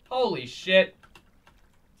shaders. Holy shit.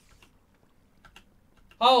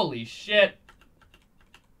 Holy shit.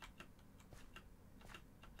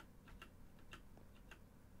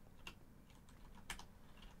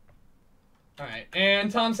 Alright,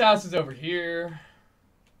 and Tom's house is over here.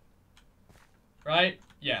 Right?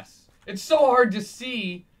 Yes. It's so hard to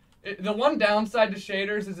see. The one downside to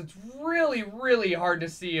shaders is it's really, really hard to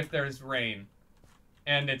see if there's rain.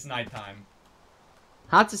 And it's nighttime.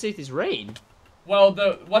 Hard to see if it's rain. Well,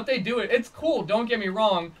 what they do, it's cool, don't get me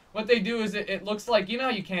wrong. What they do is it looks like, you know how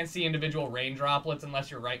you can't see individual rain droplets unless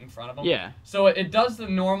you're right in front of them? Yeah. So it does the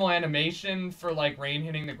normal animation for, like, rain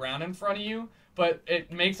hitting the ground in front of you, but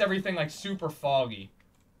it makes everything, like, super foggy.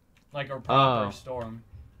 Like a proper storm.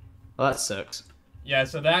 Well, that sucks. Yeah,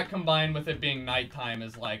 so that combined with it being nighttime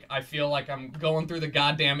is, like, I feel like I'm going through the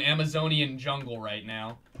goddamn Amazonian jungle right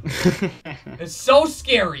now. It's so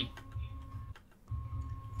scary.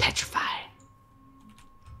 Petrifying.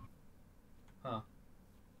 Huh.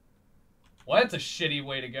 Well, that's a shitty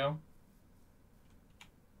way to go.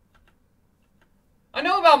 I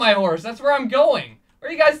know about my horse. That's where I'm going. Where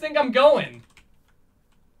do you guys think I'm going?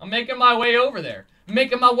 I'm making my way over there.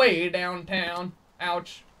 Making my way downtown.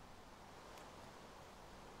 Ouch.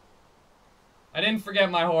 I didn't forget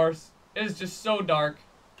my horse. It is just so dark.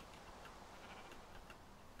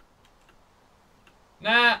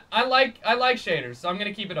 Nah, I like shaders, so I'm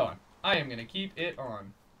gonna keep it on. I am gonna keep it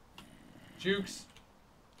on. Jukes.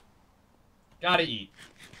 Gotta eat.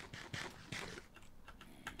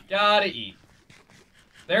 Gotta eat.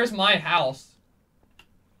 There's my house.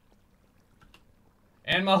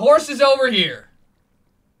 And my horse is over here.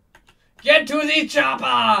 Get to the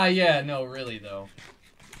chopper! Yeah, no, really, though.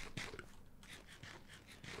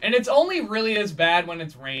 And it's only really as bad when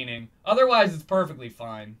it's raining. Otherwise, it's perfectly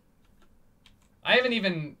fine. I have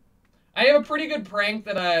a pretty good prank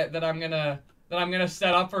that I'm gonna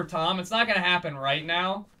set up for Tom. It's not gonna happen right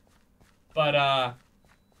now, but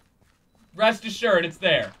rest assured, it's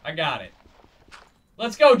there. I got it.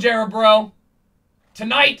 Let's go, Jeri,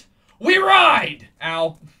 Tonight we ride.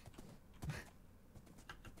 Ow.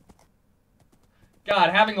 God,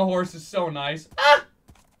 having a horse is so nice. Ah!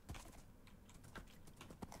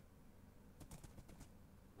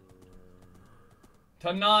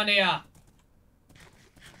 Tanania.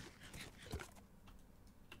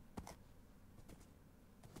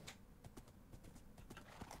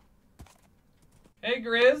 Hey,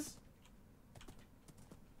 Grizz.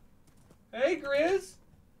 Hey, Grizz.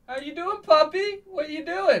 How you doing, puppy? What you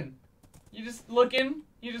doing? You just looking?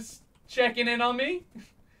 You just checking in on me?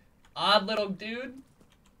 Odd little dude.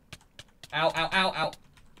 Ow, ow, ow, ow.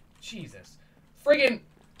 Jesus. Friggin',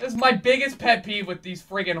 this is my biggest pet peeve with these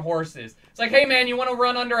friggin' horses. It's like, hey man, you want to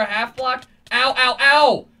run under a half block? Ow, ow,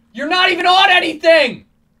 ow! You're not even on anything!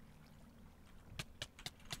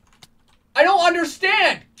 I don't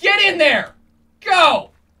understand! Get in there! Go!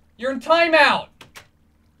 You're in timeout.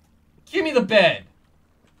 Give me the bed.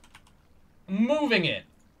 I'm moving it.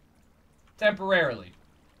 Temporarily.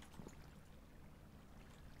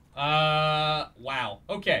 Wow.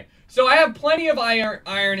 Okay. So I have plenty of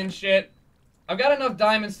iron and shit. I've got enough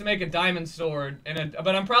diamonds to make a diamond sword,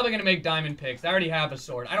 but I'm probably gonna make diamond picks. I already have a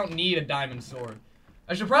sword. I don't need a diamond sword.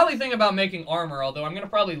 I should probably think about making armor, although I'm gonna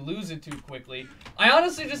probably lose it too quickly. I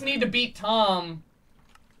honestly just need to beat Tom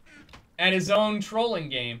at his own trolling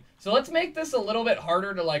game. So let's make this a little bit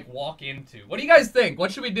harder to, like, walk into. What do you guys think?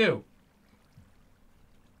 What should we do?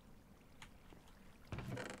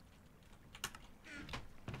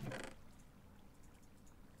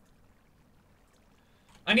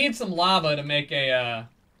 I need some lava to make a,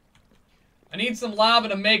 I need some lava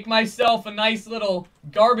to make myself a nice little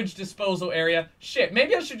garbage disposal area. Shit,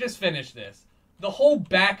 maybe I should just finish this. The whole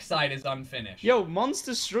backside is unfinished. Yo,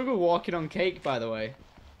 monsters struggle walking on cake, by the way.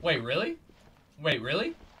 Wait, really? Wait,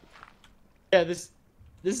 really? Yeah, this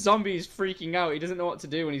zombie is freaking out. He doesn't know what to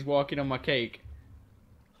do when he's walking on my cake.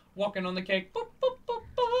 Walking on the cake. Boop, boop, boop,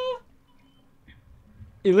 boop.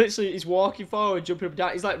 He literally is walking forward, jumping up and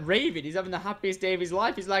down. He's like raving. He's having the happiest day of his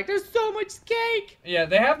life. He's like, there's so much cake! Yeah,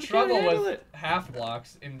 they have I can't trouble handle with it. half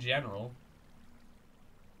blocks in general.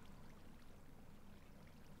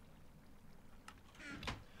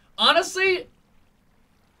 Honestly,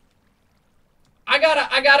 I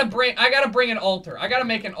gotta bring an altar. I gotta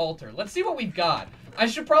make an altar. Let's see what we've got. I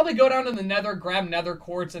should probably go down to the nether, grab nether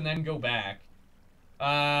quartz, and then go back.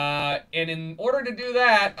 And in order to do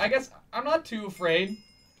that, I guess I'm not too afraid.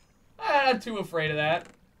 I'm not too afraid of that.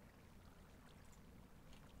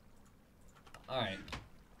 Alright.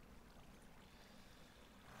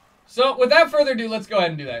 So, without further ado, let's go ahead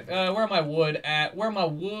and do that. Where am I wood at? Where am I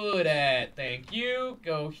wood at? Thank you.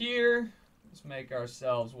 Go here. Let's make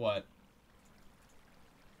ourselves what?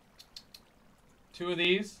 2 of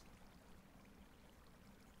these.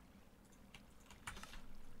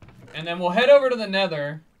 And then we'll head over to the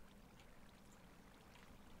nether.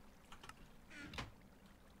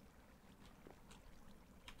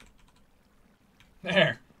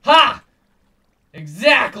 There. Ha!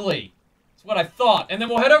 Exactly! That's what I thought. And then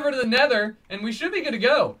we'll head over to the nether, and we should be good to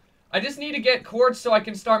go. I just need to get quartz so I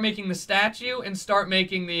can start making the statue and start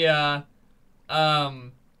making the,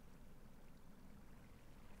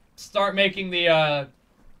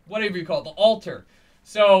 whatever you call it, the altar.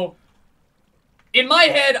 So, in my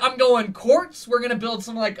head, I'm going quartz. We're gonna build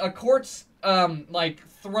some, like, a quartz, like,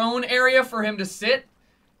 throne area for him to sit.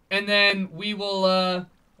 And then we will,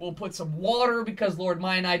 we'll put some water because Lord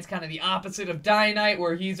Mianite's kind of the opposite of Dianite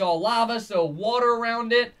where he's all lava, so water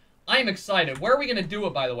around it. I'm excited. Where are we gonna do it,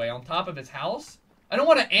 by the way? On top of his house? I don't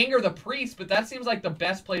want to anger the priest, but that seems like the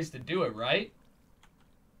best place to do it, right?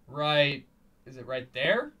 Right. Is it right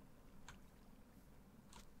there?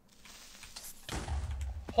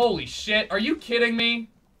 Holy shit, are you kidding me?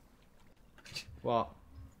 What?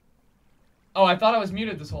 Oh, I thought I was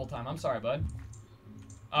muted this whole time. I'm sorry, bud.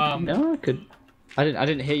 No, I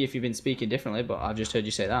didn't hear you if you've been speaking differently, but I've just heard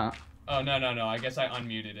you say that. Oh, no. I guess I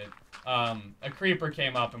unmuted it. A creeper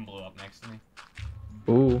came up and blew up next to me.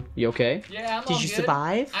 Ooh, you okay? Yeah, I'm all Did you good.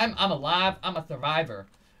 survive? I'm alive. I'm a survivor.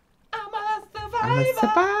 I'm a survivor. I'm a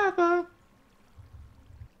survivor.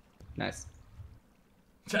 Nice.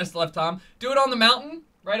 Just left Tom. Do it on the mountain.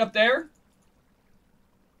 Right up there.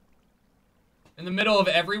 In the middle of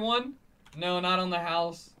everyone. No, not on the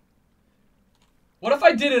house. What if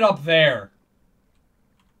I did it up there?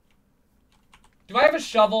 Do I have a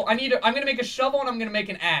shovel? I'm gonna make a shovel and I'm gonna make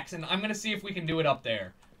an axe, and I'm gonna see if we can do it up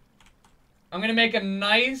there. I'm gonna make a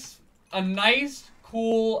nice,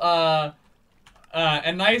 cool, a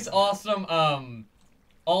nice, awesome,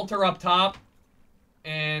 altar up top.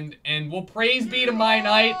 And we'll praise be to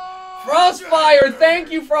Mianite. Frostfire!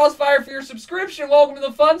 Thank you, Frostfire, for your subscription. Welcome to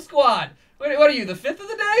the Fun Squad. What are you, the 5th of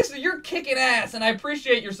the day? So you're kicking ass, and I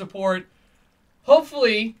appreciate your support.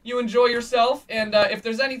 Hopefully, you enjoy yourself, and if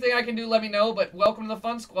there's anything I can do, let me know, but welcome to the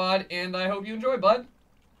Fun Squad, and I hope you enjoy, bud.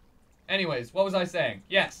 Anyways, what was I saying?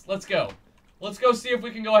 Yes, let's go. Let's go see if we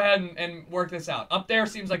can go ahead and work this out. Up there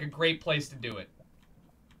seems like a great place to do it.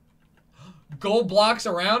 Gold blocks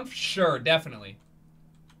around? Sure, definitely.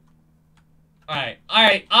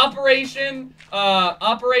 Alright, Operation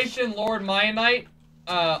Lord Mianite.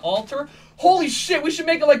 altar. Holy shit, we should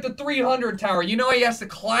make it like the 300 tower. You know he has to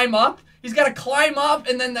climb up? He's got to climb up,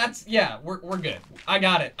 and then that's... Yeah, we're good. I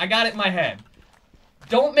got it. I got it in my head.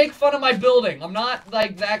 Don't make fun of my building. I'm not,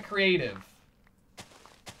 like, that creative.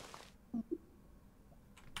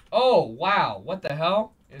 Oh, wow. What the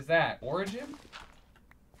hell is that? Origin?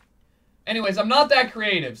 Anyways, I'm not that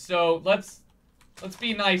creative, so let's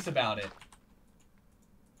be nice about it.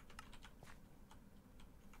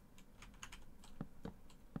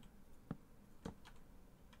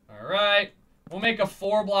 Alright. We'll make a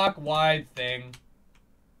 4-block wide thing.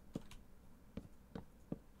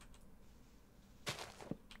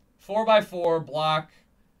 4x4 block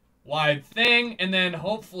wide thing, and then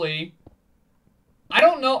hopefully... I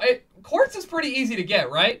don't know, quartz is pretty easy to get,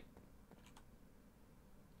 right?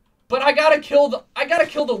 But I gotta kill the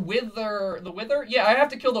wither. Yeah, I have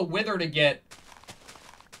to kill the wither to get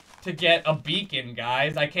a beacon,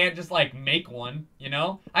 guys. I can't just like make one, you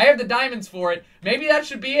know? I have the diamonds for it. Maybe that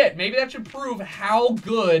should be it. Maybe that should prove how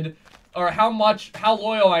good or how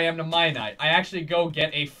loyal I am to Mianite. I actually go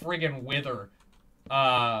get a friggin' wither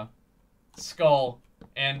skull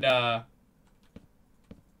and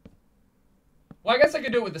well, I guess I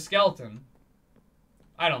could do it with the skeleton.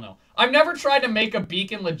 I don't know. I've never tried to make a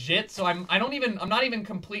beacon legit, so I'm not even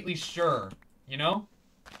completely sure, you know?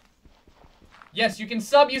 Yes, you can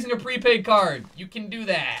sub using a prepaid card. You can do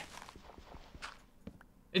that.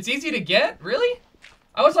 It's easy to get? Really?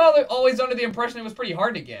 I was always under the impression it was pretty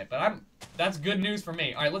hard to get, but that's good news for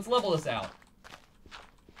me. All right, let's level this out.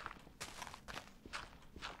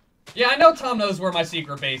 Yeah, I know Tom knows where my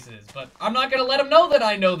secret base is, but I'm not gonna let him know that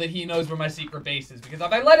I know that he knows where my secret base is, because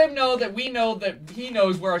if I let him know that we know that he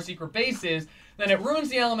knows where our secret base is, then it ruins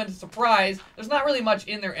the element of surprise. There's not really much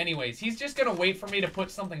in there anyways. He's just gonna wait for me to put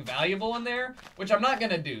something valuable in there, which I'm not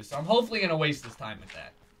gonna do, so I'm hopefully gonna waste his time with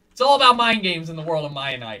that. It's all about mind games in the world of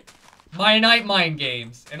Mianite. Mianite mind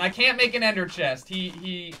games. And I can't make an ender chest.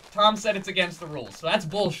 Tom said it's against the rules, so that's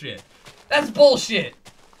bullshit. That's bullshit!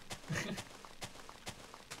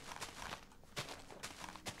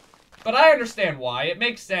 But I understand why. It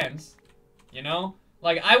makes sense. You know?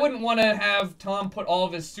 Like, I wouldn't want to have Tom put all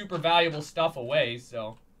of his super valuable stuff away,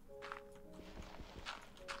 so...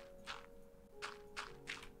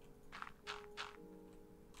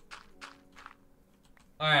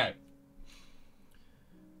 Alright.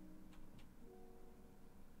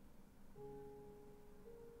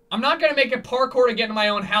 I'm not gonna make a parkour to get into my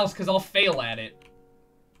own house, because I'll fail at it.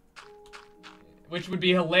 Which would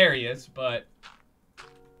be hilarious, but...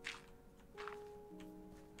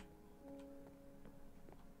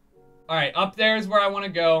 Alright, up there is where I want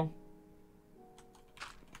to go.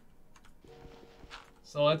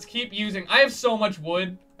 So let's keep using... I have so much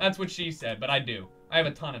wood. That's what she said, but I do. I have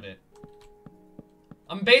a ton of it.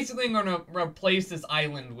 I'm basically going to replace this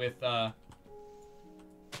island with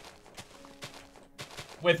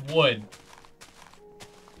wood.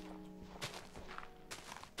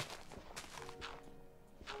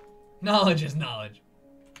 Knowledge is knowledge.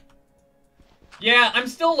 Yeah, I'm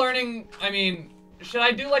still learning. I mean... Should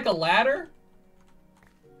I do like a ladder?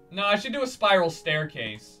 No, I should do a spiral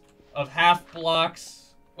staircase of half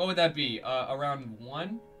blocks. What would that be? Around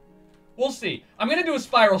 1? We'll see. I'm gonna do a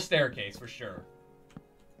spiral staircase for sure.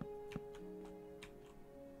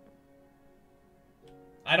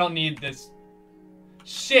 I don't need this.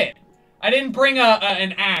 Shit! I didn't bring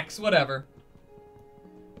an axe. Whatever.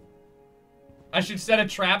 I should set a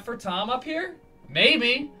trap for Tom up here?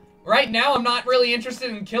 Maybe. Right now, I'm not really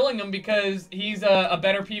interested in killing him because he's a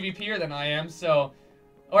better PvPer than I am, so...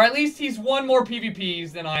 Or at least he's one more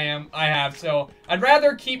PvPs than I have, so... I'd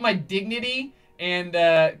rather keep my dignity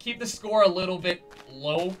and keep the score a little bit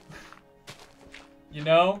low. You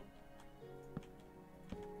know?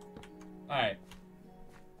 Alright.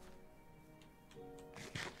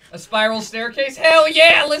 A spiral staircase? Hell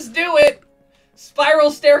yeah, let's do it! Spiral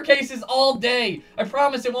staircases all day. I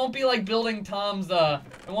promise it won't be like building Tom's, it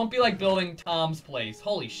won't be like building Tom's place.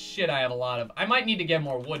 Holy shit, I have a lot of... I might need to get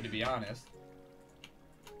more wood, to be honest.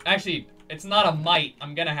 Actually, it's not a might.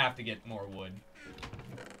 I'm gonna have to get more wood.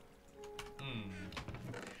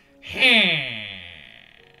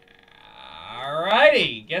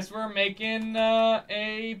 Alrighty. Guess we're making,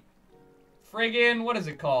 a friggin... What is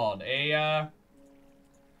it called?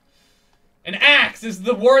 An axe is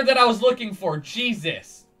the word that I was looking for.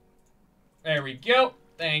 Jesus. There we go.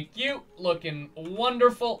 Thank you. Looking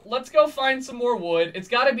wonderful. Let's go find some more wood. It's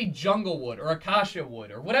got to be jungle wood or acacia wood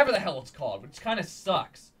or whatever the hell it's called, which kind of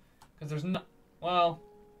sucks. Because there's no... Well...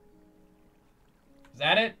 Is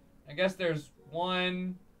that it? I guess there's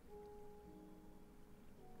one...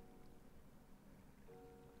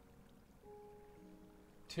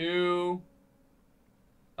 2.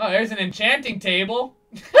 Oh, there's an enchanting table.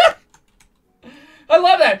 I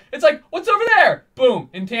love that. It's like, what's over there? Boom,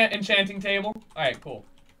 enchanting table. All right, cool.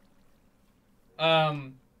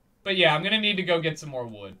 But yeah, I'm gonna need to go get some more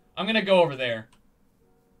wood. I'm gonna go over there.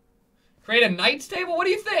 Create a knight's table? What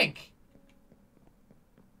do you think?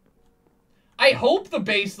 I hope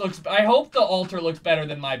I hope the altar looks better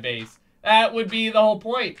than my base. That would be the whole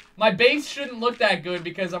point. My base shouldn't look that good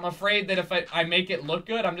because I'm afraid that if I make it look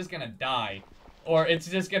good, I'm just gonna die. Or it's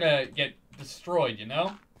just gonna get destroyed, you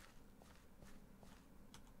know?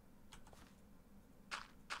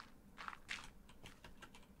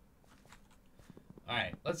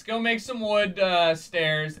 Alright, let's go make some wood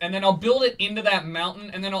stairs, and then I'll build it into that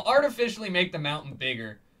mountain, and then I'll artificially make the mountain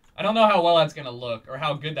bigger. I don't know how well that's gonna look, or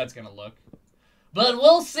how good that's gonna look. But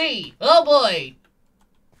we'll see. Oh boy.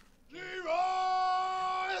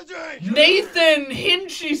 Nathan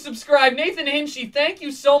Hinchy subscribed. Nathan Hinchy, thank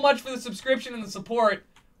you so much for the subscription and the support.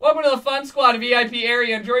 Welcome to the Fun Squad VIP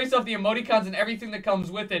area. Enjoy yourself, the emoticons, and everything that comes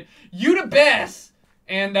with it. You the best!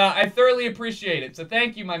 And I thoroughly appreciate it, so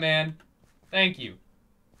thank you, my man. Thank you.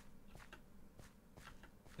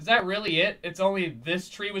 Is that really it? It's only this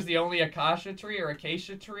tree was the only acacia tree or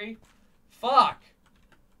acacia tree? Fuck.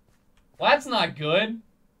 Well, that's not good.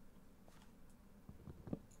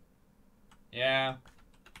 Yeah.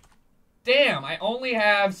 Damn, I only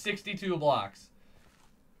have 62 blocks.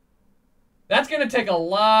 That's gonna take a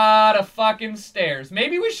lot of fucking stairs.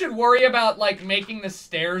 Maybe we should worry about, like, making the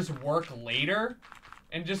stairs work later.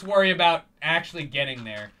 And just worry about actually getting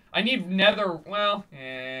there. I need nether, well,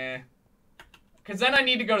 because then I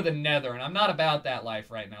need to go to the nether, and I'm not about that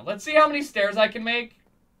life right now. Let's see how many stairs I can make.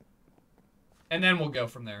 And then we'll go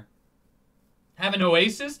from there. Have an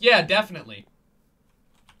oasis? Yeah, definitely.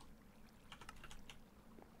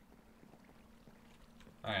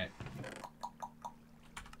 Alright.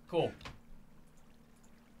 Cool.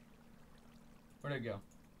 Where'd it go?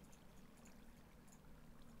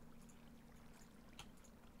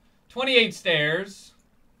 28 stairs.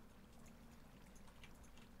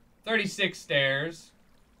 36 stairs.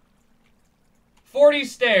 40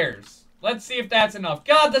 stairs. Let's see if that's enough.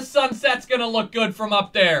 God, the sunset's gonna look good from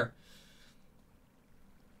up there.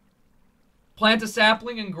 Plant a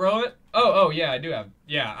sapling and grow it? Oh, yeah, I do have.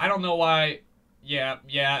 Yeah, I don't know why. Yeah,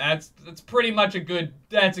 that's pretty much a good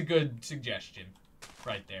suggestion.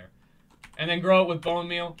 Right there. And then grow it with bone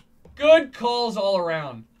meal. Good calls all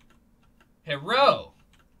around. Hero.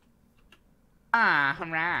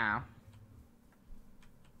 Hurrah.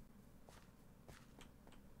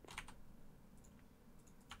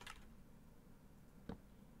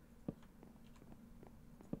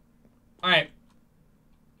 Alright.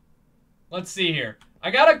 Let's see here.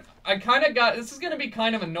 This is gonna be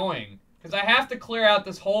kind of annoying. Because I have to clear out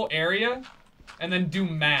this whole area. And then do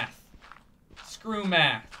math. Screw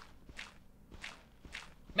math.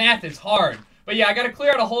 Math is hard. But yeah, I gotta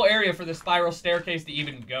clear out a whole area for the spiral staircase to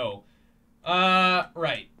even go.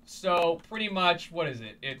 Right. So, pretty much, what is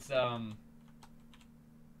it? It's,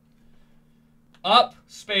 up,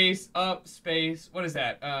 space, what is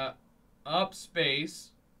that? Up,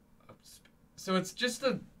 space. So it's just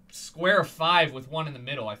a square of 5 with 1 in the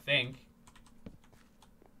middle, I think.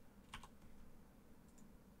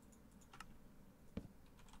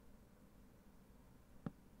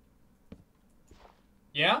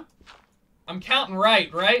 Yeah? I'm counting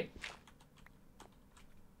right?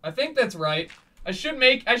 I think that's right. I should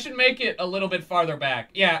make it a little bit farther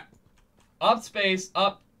back. Yeah. Up space.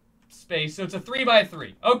 So it's a 3 by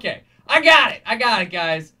 3. Okay. I got it,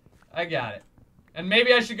 guys. I got it. And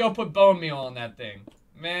maybe I should go put bone meal on that thing.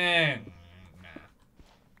 Man. Nah.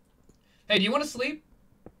 Hey, do you want to sleep?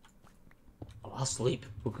 Oh, I'll sleep.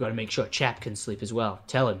 We've got to make sure Chap can sleep as well.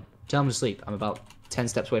 Tell him to sleep. I'm about 10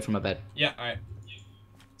 steps away from my bed. Yeah, alright.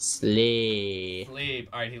 Sleep.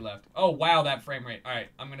 Alright, he left. Oh, wow, that frame rate. Alright,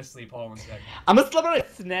 I'm gonna sleep. Hold on one second. I'm a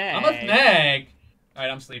snag. I'm a snag.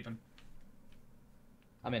 Alright, I'm sleeping.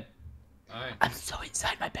 I'm in. Alright. I'm so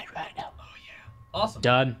inside my bed right now. Oh, yeah. Awesome.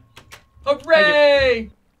 Done.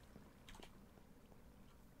 Hooray!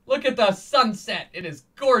 Look at the sunset. It is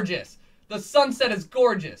gorgeous. The sunset is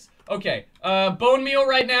gorgeous. Okay, bone meal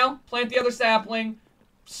right now. Plant the other sapling.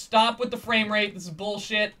 Stop with the frame rate. This is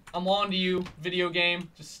bullshit. I'm on to you, video game.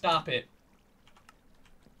 Just stop it.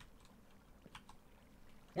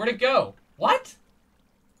 Where'd it go? What?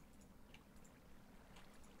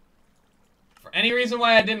 For any reason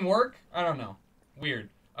why that didn't work? I don't know. Weird.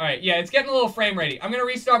 Alright, yeah, it's getting a little frame ratey. I'm gonna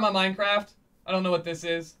restart my Minecraft. I don't know what this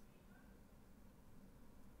is.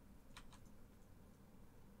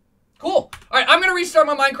 Cool. Alright, I'm gonna restart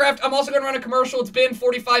my Minecraft. I'm also gonna run a commercial. It's been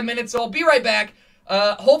 45 minutes, so I'll be right back.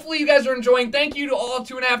 Hopefully you guys are enjoying. Thank you to all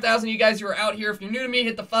 2,500 of you guys who are out here. If you're new to me,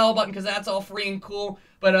 hit the follow button because that's all free and cool.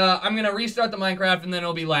 But I'm going to restart the Minecraft and then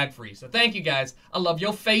it'll be lag free. So thank you guys. I love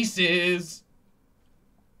your faces.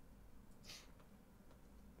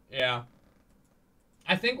 Yeah.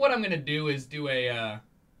 I think what I'm going to do is do a,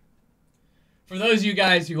 for those of you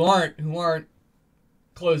guys who aren't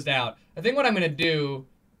closed out, I think what I'm going to do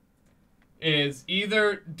is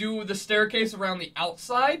either do the staircase around the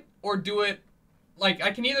outside or do it, like,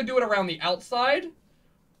 I can either do it around the outside,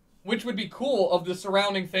 which would be cool of the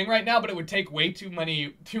surrounding thing right now, but it would take way too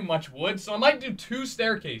much wood, so I might do 2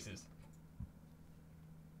 staircases.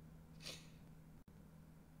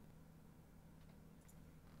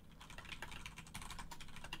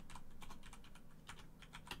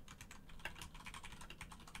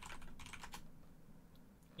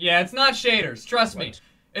 Yeah, it's not shaders, trust me.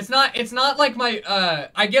 It's not like my,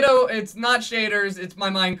 it's not shaders, it's my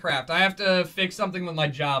Minecraft. I have to fix something with my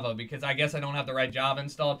Java because I guess I don't have the right Java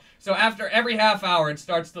installed. So after every half hour, it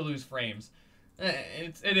starts to lose frames.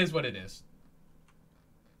 It is what it is.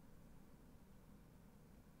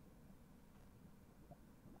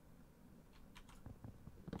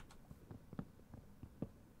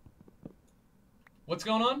 What's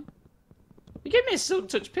going on? You gave me a silk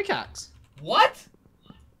touch pickaxe. What?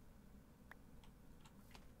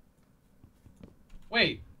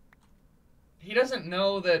 Wait. He doesn't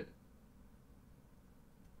know that...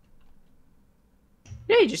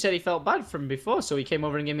 Yeah, he just said he felt bad from before, so he came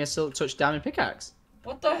over and gave me a silk touch diamond pickaxe.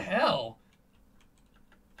 What the hell?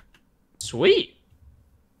 Sweet.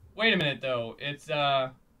 Wait a minute, though. It's,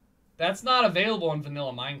 that's not available in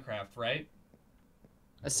vanilla Minecraft, right?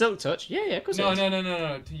 A silk touch? Yeah, of course it is.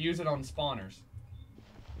 No. To use it on spawners.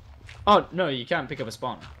 Oh, no, you can't pick up a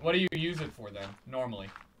spawner. What do you use it for, then, normally?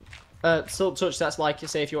 Silk touch, that's like,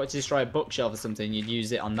 say, if you wanted to destroy a bookshelf or something, you'd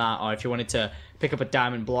use it on that, or if you wanted to pick up a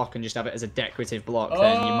diamond block and just have it as a decorative block,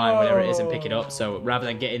 then you mine whatever it is and pick it up, so rather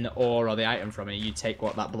than getting the ore or the item from it, you take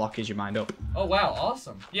what that block is you mined up. Oh, wow,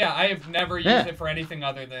 awesome. Yeah, I have never used it for anything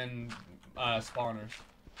other than, spawners.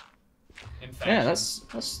 In fact. Yeah,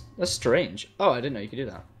 that's strange. Oh, I didn't know you could do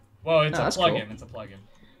that. Well, it's a plugin, cool. it's a plugin.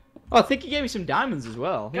 Oh, I think he gave me some diamonds as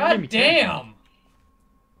well. God damn!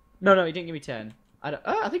 No, he didn't give me 10.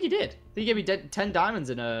 I think he did. I think he gave me 10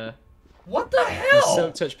 diamonds and a... What the hell? A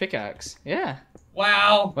silk touch pickaxe. Yeah.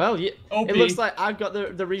 Wow. Well, yeah. OP. It looks like I've got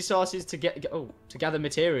the resources to to gather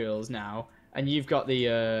materials now, and you've got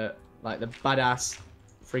the like the badass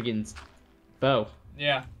friggin' bow.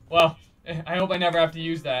 Yeah. Well, I hope I never have to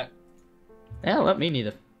use that. Yeah, let me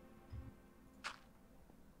neither.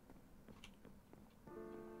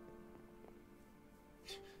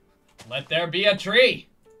 Let there be a tree.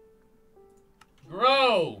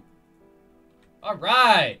 Grow. All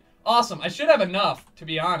right. Awesome. I should have enough, to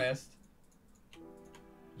be honest.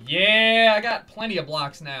 Yeah, I got plenty of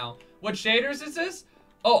blocks now. What shaders is this?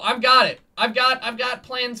 Oh, I've got it. I've got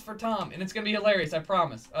plans for Tom, and it's gonna be hilarious. I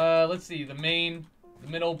promise. Let's see. The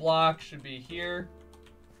middle block should be here.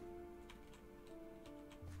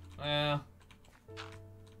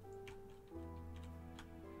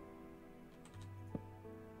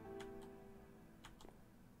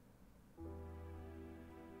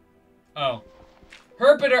 Oh.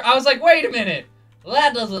 Herpeter. I was like, wait a minute. Well,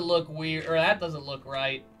 that doesn't look weird, or that doesn't look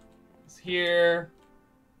right. It's here.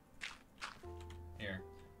 Here.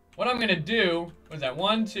 What I'm gonna do, what is that?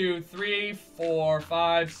 1, 2, 3, 4,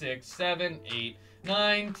 5, 6, 7, 8,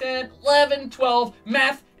 9, 10, 11, 12.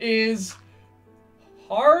 Math is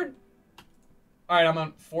hard. Alright, I'm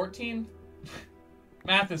on 14.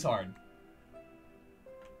 Math is hard.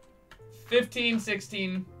 15,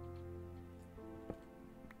 16.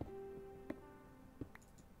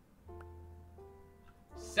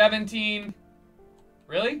 17.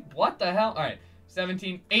 Really? What the hell? Alright.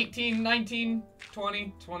 17, 18, 19,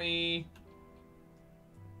 20, 20.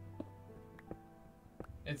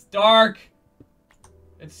 It's dark.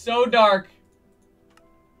 It's so dark.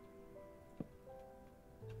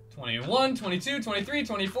 21, 22, 23,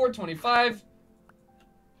 24, 25.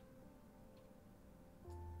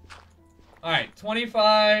 Alright,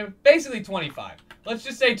 25. Basically 25. Let's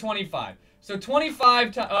just say 25. So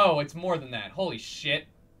 25 to... Oh, it's more than that. Holy shit.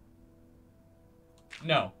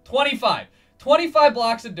 No. 25. 25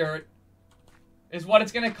 blocks of dirt is what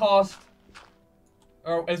it's going to cost...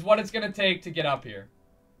 Or is what it's going to take to get up here.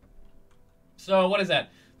 So, what is that?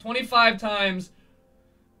 25 times...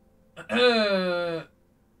 I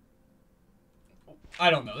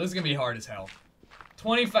don't know. This is going to be hard as hell.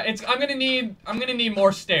 25... I'm going to need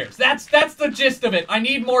more stairs. That's the gist of it. I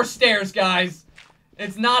need more stairs, guys.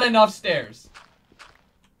 It's not enough stairs.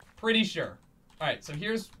 Pretty sure. Alright, so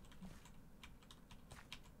here's...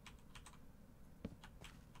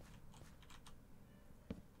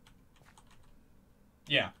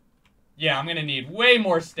 Yeah. Yeah, I'm gonna need way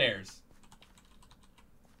more stairs.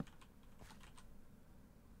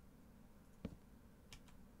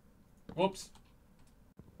 Whoops.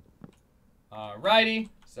 Alrighty.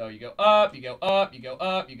 So you go up, you go up, you go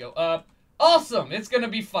up, you go up. Awesome! It's gonna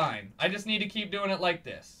be fine. I just need to keep doing it like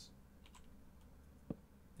this.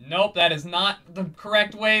 Nope, that is not the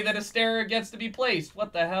correct way that a stair gets to be placed.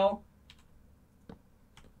 What the hell?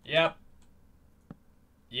 Yep.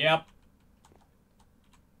 Yep.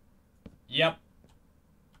 Yep.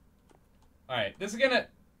 Alright, this is gonna...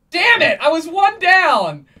 Damn it! I was one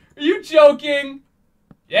down! Are you joking?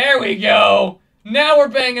 There we go! Now we're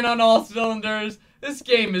banging on all cylinders. This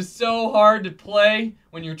game is so hard to play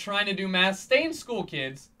when you're trying to do math. Stay in school,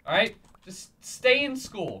 kids. Alright? Just stay in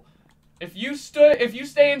school. If you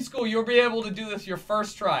stay in school, you'll be able to do this your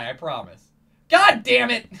first try, I promise. God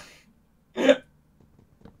damn it!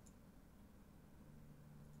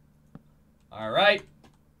 Alright.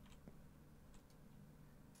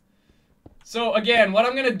 So again, what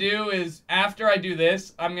I'm gonna do is after I do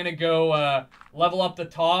this, I'm gonna go level up the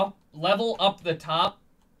top, and level up the top,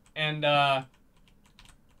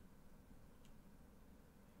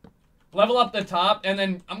 and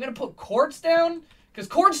then I'm gonna put quartz down, because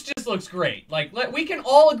quartz just looks great. Like, we can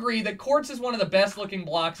all agree that quartz is one of the best looking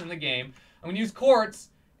blocks in the game. I'm gonna use quartz,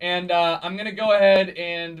 and I'm gonna go ahead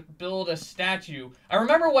and build a statue. I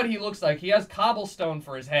remember what he looks like. He has cobblestone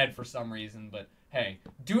for his head for some reason, but hey,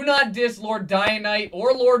 do not diss Lord Dianite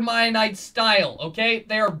or Lord Mianite's style, okay?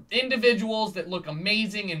 They are individuals that look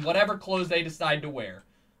amazing in whatever clothes they decide to wear.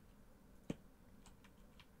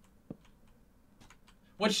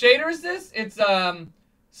 What shader is this? It's,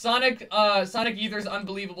 Sonic Ether's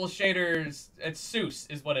Unbelievable Shaders. It's Seuss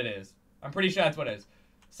is what it is. I'm pretty sure that's what it is.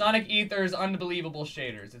 Sonic Ether's Unbelievable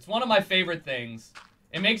Shaders. It's one of my favorite things.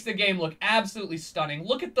 It makes the game look absolutely stunning.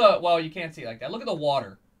 Look at the, well, you can't see it like that. Look at the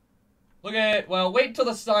water. Look at it. Well, wait till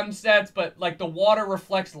the sun sets, but like the water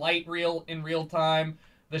reflects light in real time.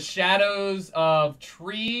 The shadows of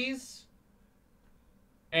trees.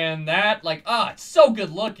 And that, like, it's so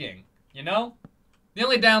good looking, you know? The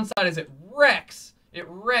only downside is it wrecks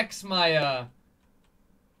my,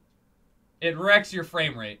 it wrecks your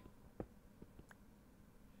frame rate.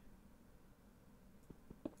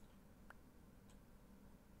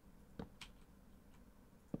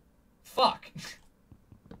 Fuck.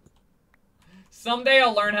 Someday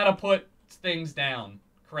I'll learn how to put things down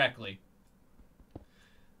correctly.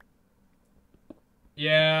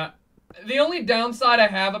 Yeah. The only downside I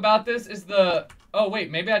have about this is the... Oh,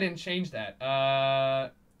 wait, maybe I didn't change that. I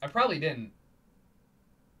probably didn't.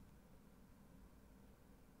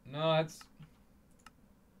 No, that's...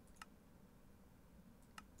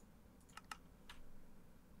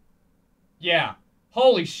 Yeah.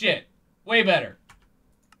 Holy shit. Way better.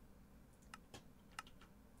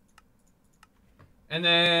 And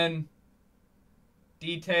then...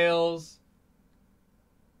 Details.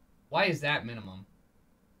 Why is that minimum?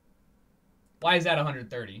 Why is that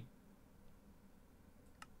 130?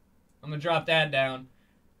 I'm gonna drop that down.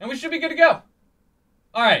 And we should be good to go.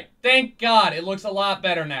 Alright, thank God. It looks a lot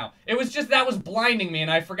better now. It was just, that was blinding me, and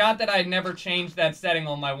I forgot that I never changed that setting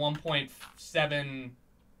on my 1.72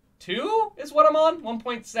 is what I'm on?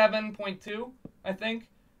 1.7.2, I think.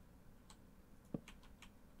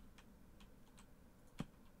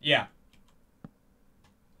 Yeah.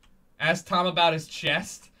 Ask Tom about his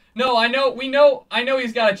chest. No, I know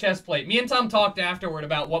he's got a chest plate. Me and Tom talked afterward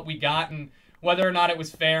about what we got and whether or not it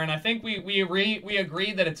was fair, and I think we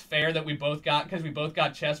agreed that it's fair that we both got, because we both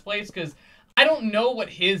got chest plates, because I don't know what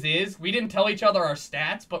his is. We didn't tell each other our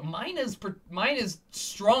stats, but mine is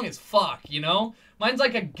strong as fuck, you know? Mine's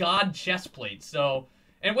like a god chest plate, so...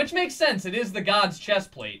 And which makes sense, it is the god's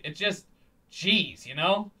chest plate. It just... Jeez, you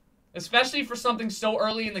know? Especially for something so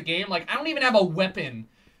early in the game. Like, I don't even have a weapon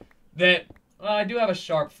that... Well, I do have a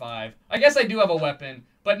sharp 5. I guess I do have a weapon.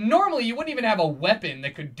 But normally, you wouldn't even have a weapon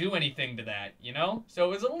that could do anything to that, you know? So it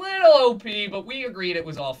was a little OP, but we agreed it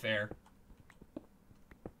was all fair.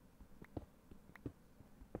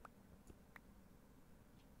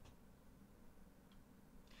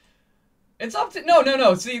 It's up to...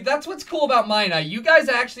 No. See, that's what's cool about Mianite. You guys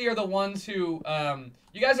actually are the ones who...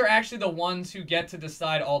 You guys are actually the ones who get to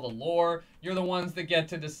decide all the lore. You're the ones that get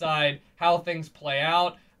to decide how things play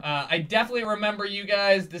out. I definitely remember you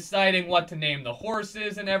guys deciding what to name the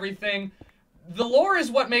horses and everything. The lore is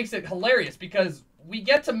what makes it hilarious, because we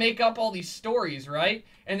get to make up all these stories, right?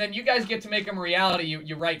 And then you guys get to make them reality.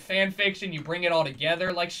 You write fan fiction, you bring it all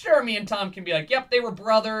together. Like, sure, me and Tom can be like, yep, they were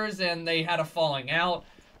brothers and they had a falling out.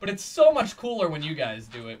 But it's so much cooler when you guys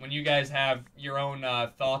do it, when you guys have your own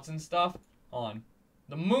thoughts and stuff. Hold on.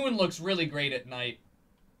 The moon looks really great at night.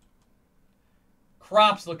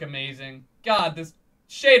 crops look amazing. God, this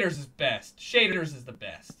shaders is best. Shaders is the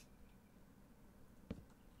best.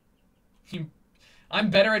 I'm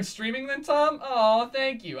better at streaming than Tom? Oh,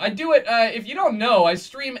 thank you. I do it, if you don't know, I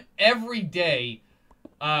stream every day,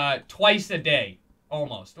 twice a day,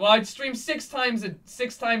 almost. Well, I'd stream six times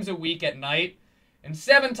a week at night, and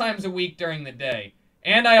 7 times a week during the day.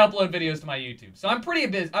 And I upload videos to my YouTube. So I'm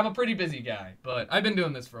a pretty busy guy, but I've been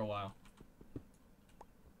doing this for a while.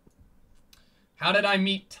 How did I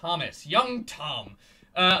meet Thomas? Young Tom.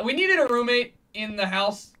 We needed a roommate in the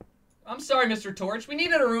house. I'm sorry, Mr. Torch. We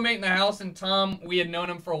needed a roommate in the house, and Tom, we had known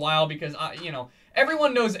him for a while because, you know,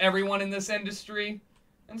 everyone knows everyone in this industry.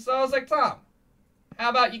 And so I was like, Tom, how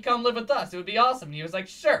about you come live with us? It would be awesome. And he was like,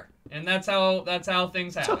 sure. And that's how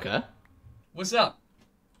things happen. Tucker, What's up?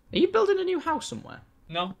 are you building a new house somewhere?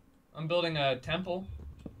 No, I'm building a temple.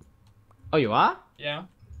 Oh, you are? Yeah.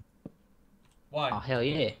 Why? Oh, hell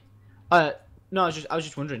yeah. No, I was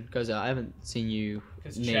just wondering because I haven't seen you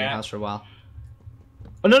near your house for a while.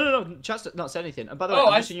 Oh no! Chat's not said anything. And by the way,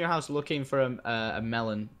 I'm just in your house looking for a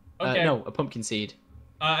melon. Okay. No, a pumpkin seed.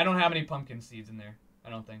 I don't have any pumpkin seeds in there. I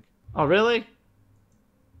don't think. Oh really?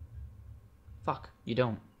 Fuck, you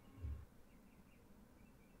don't.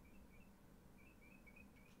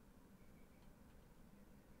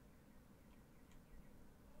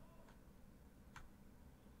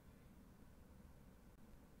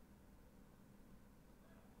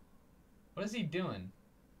 What is he doing?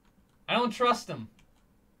 I don't trust him.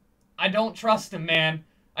 I don't trust him, man.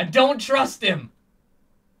 I don't trust him.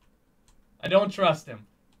 I don't trust him.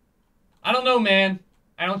 I don't know, man.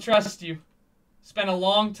 I don't trust you. Spent a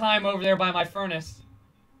long time over there by my furnace.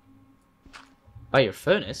 By your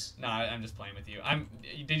furnace? Nah, I'm just playing with you.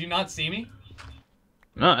 Did you not see me?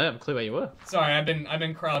 No, I don't have a clue where you were. Sorry, I've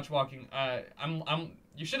been crouch walking.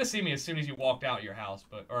 You should have seen me as soon as you walked out your house,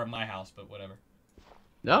 or my house, but whatever.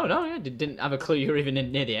 No, yeah, didn't have a clue you were even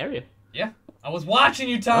near the area. Yeah, I was watching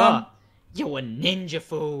you, Tom. Oh, you're a ninja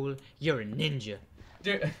fool. You're a ninja.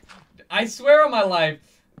 Dude, I swear on my life,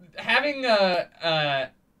 having the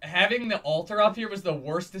altar up here was the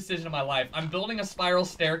worst decision of my life. I'm building a spiral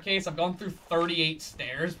staircase. I've gone through 38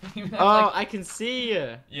 stairs. I can see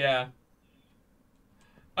you. Yeah.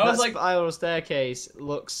 That spiral staircase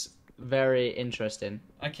looks very interesting.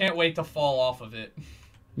 I can't wait to fall off of it.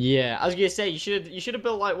 Yeah, I was gonna say you should have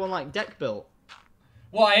built like one like deck built.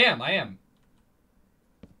 Well, I am.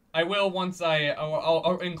 I will once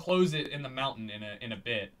I'll enclose it in the mountain in a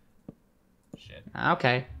bit. Shit.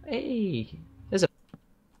 Okay. Hey, there's a.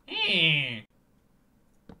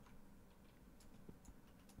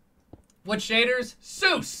 What shaders?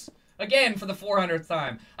 Seuss! Again for the 400th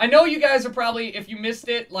time. I know you guys are probably, if you missed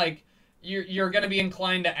it, like, you're gonna be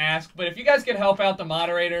inclined to ask, but if you guys could help out the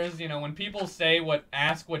moderators, you know, when people say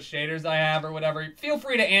ask what shaders I have or whatever, feel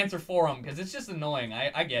free to answer for them, because it's just annoying.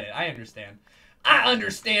 I get it. I understand. I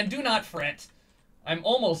understand. Do not fret. I'm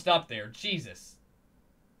almost up there. Jesus.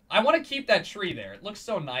 I want to keep that tree there. It looks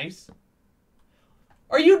so nice.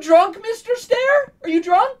 Are you drunk, Mr. Stare? Are you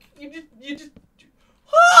drunk? You just...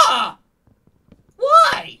 Ah!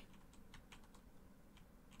 Why?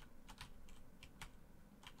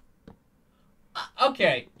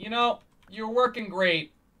 Okay, you know, you're working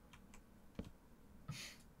great.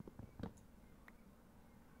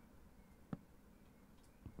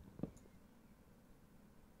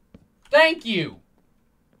 Thank you!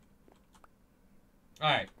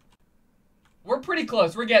 Alright. We're pretty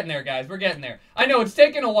close. We're getting there, guys. We're getting there. I know, it's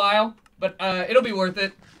taken a while, but it'll be worth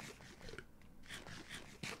it.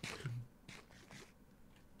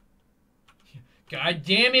 God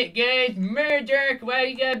damn it, guys. Murder! Why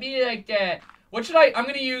you gotta be like that? What should I'm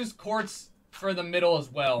gonna use quartz for the middle as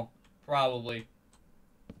well. Probably.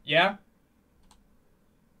 Yeah?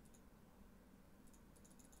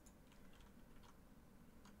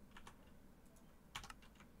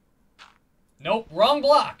 Nope, wrong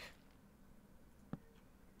block.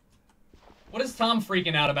 What is Tom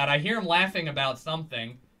freaking out about? I hear him laughing about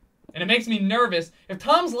something. And it makes me nervous. If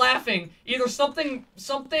Tom's laughing, either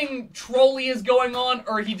something trolly is going on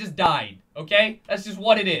or he just died. Okay? That's just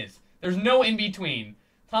what it is. There's no in between.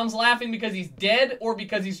 Tom's laughing because he's dead or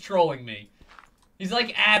because he's trolling me. He's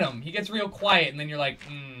like Adam. He gets real quiet and then you're like,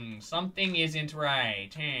 something isn't right.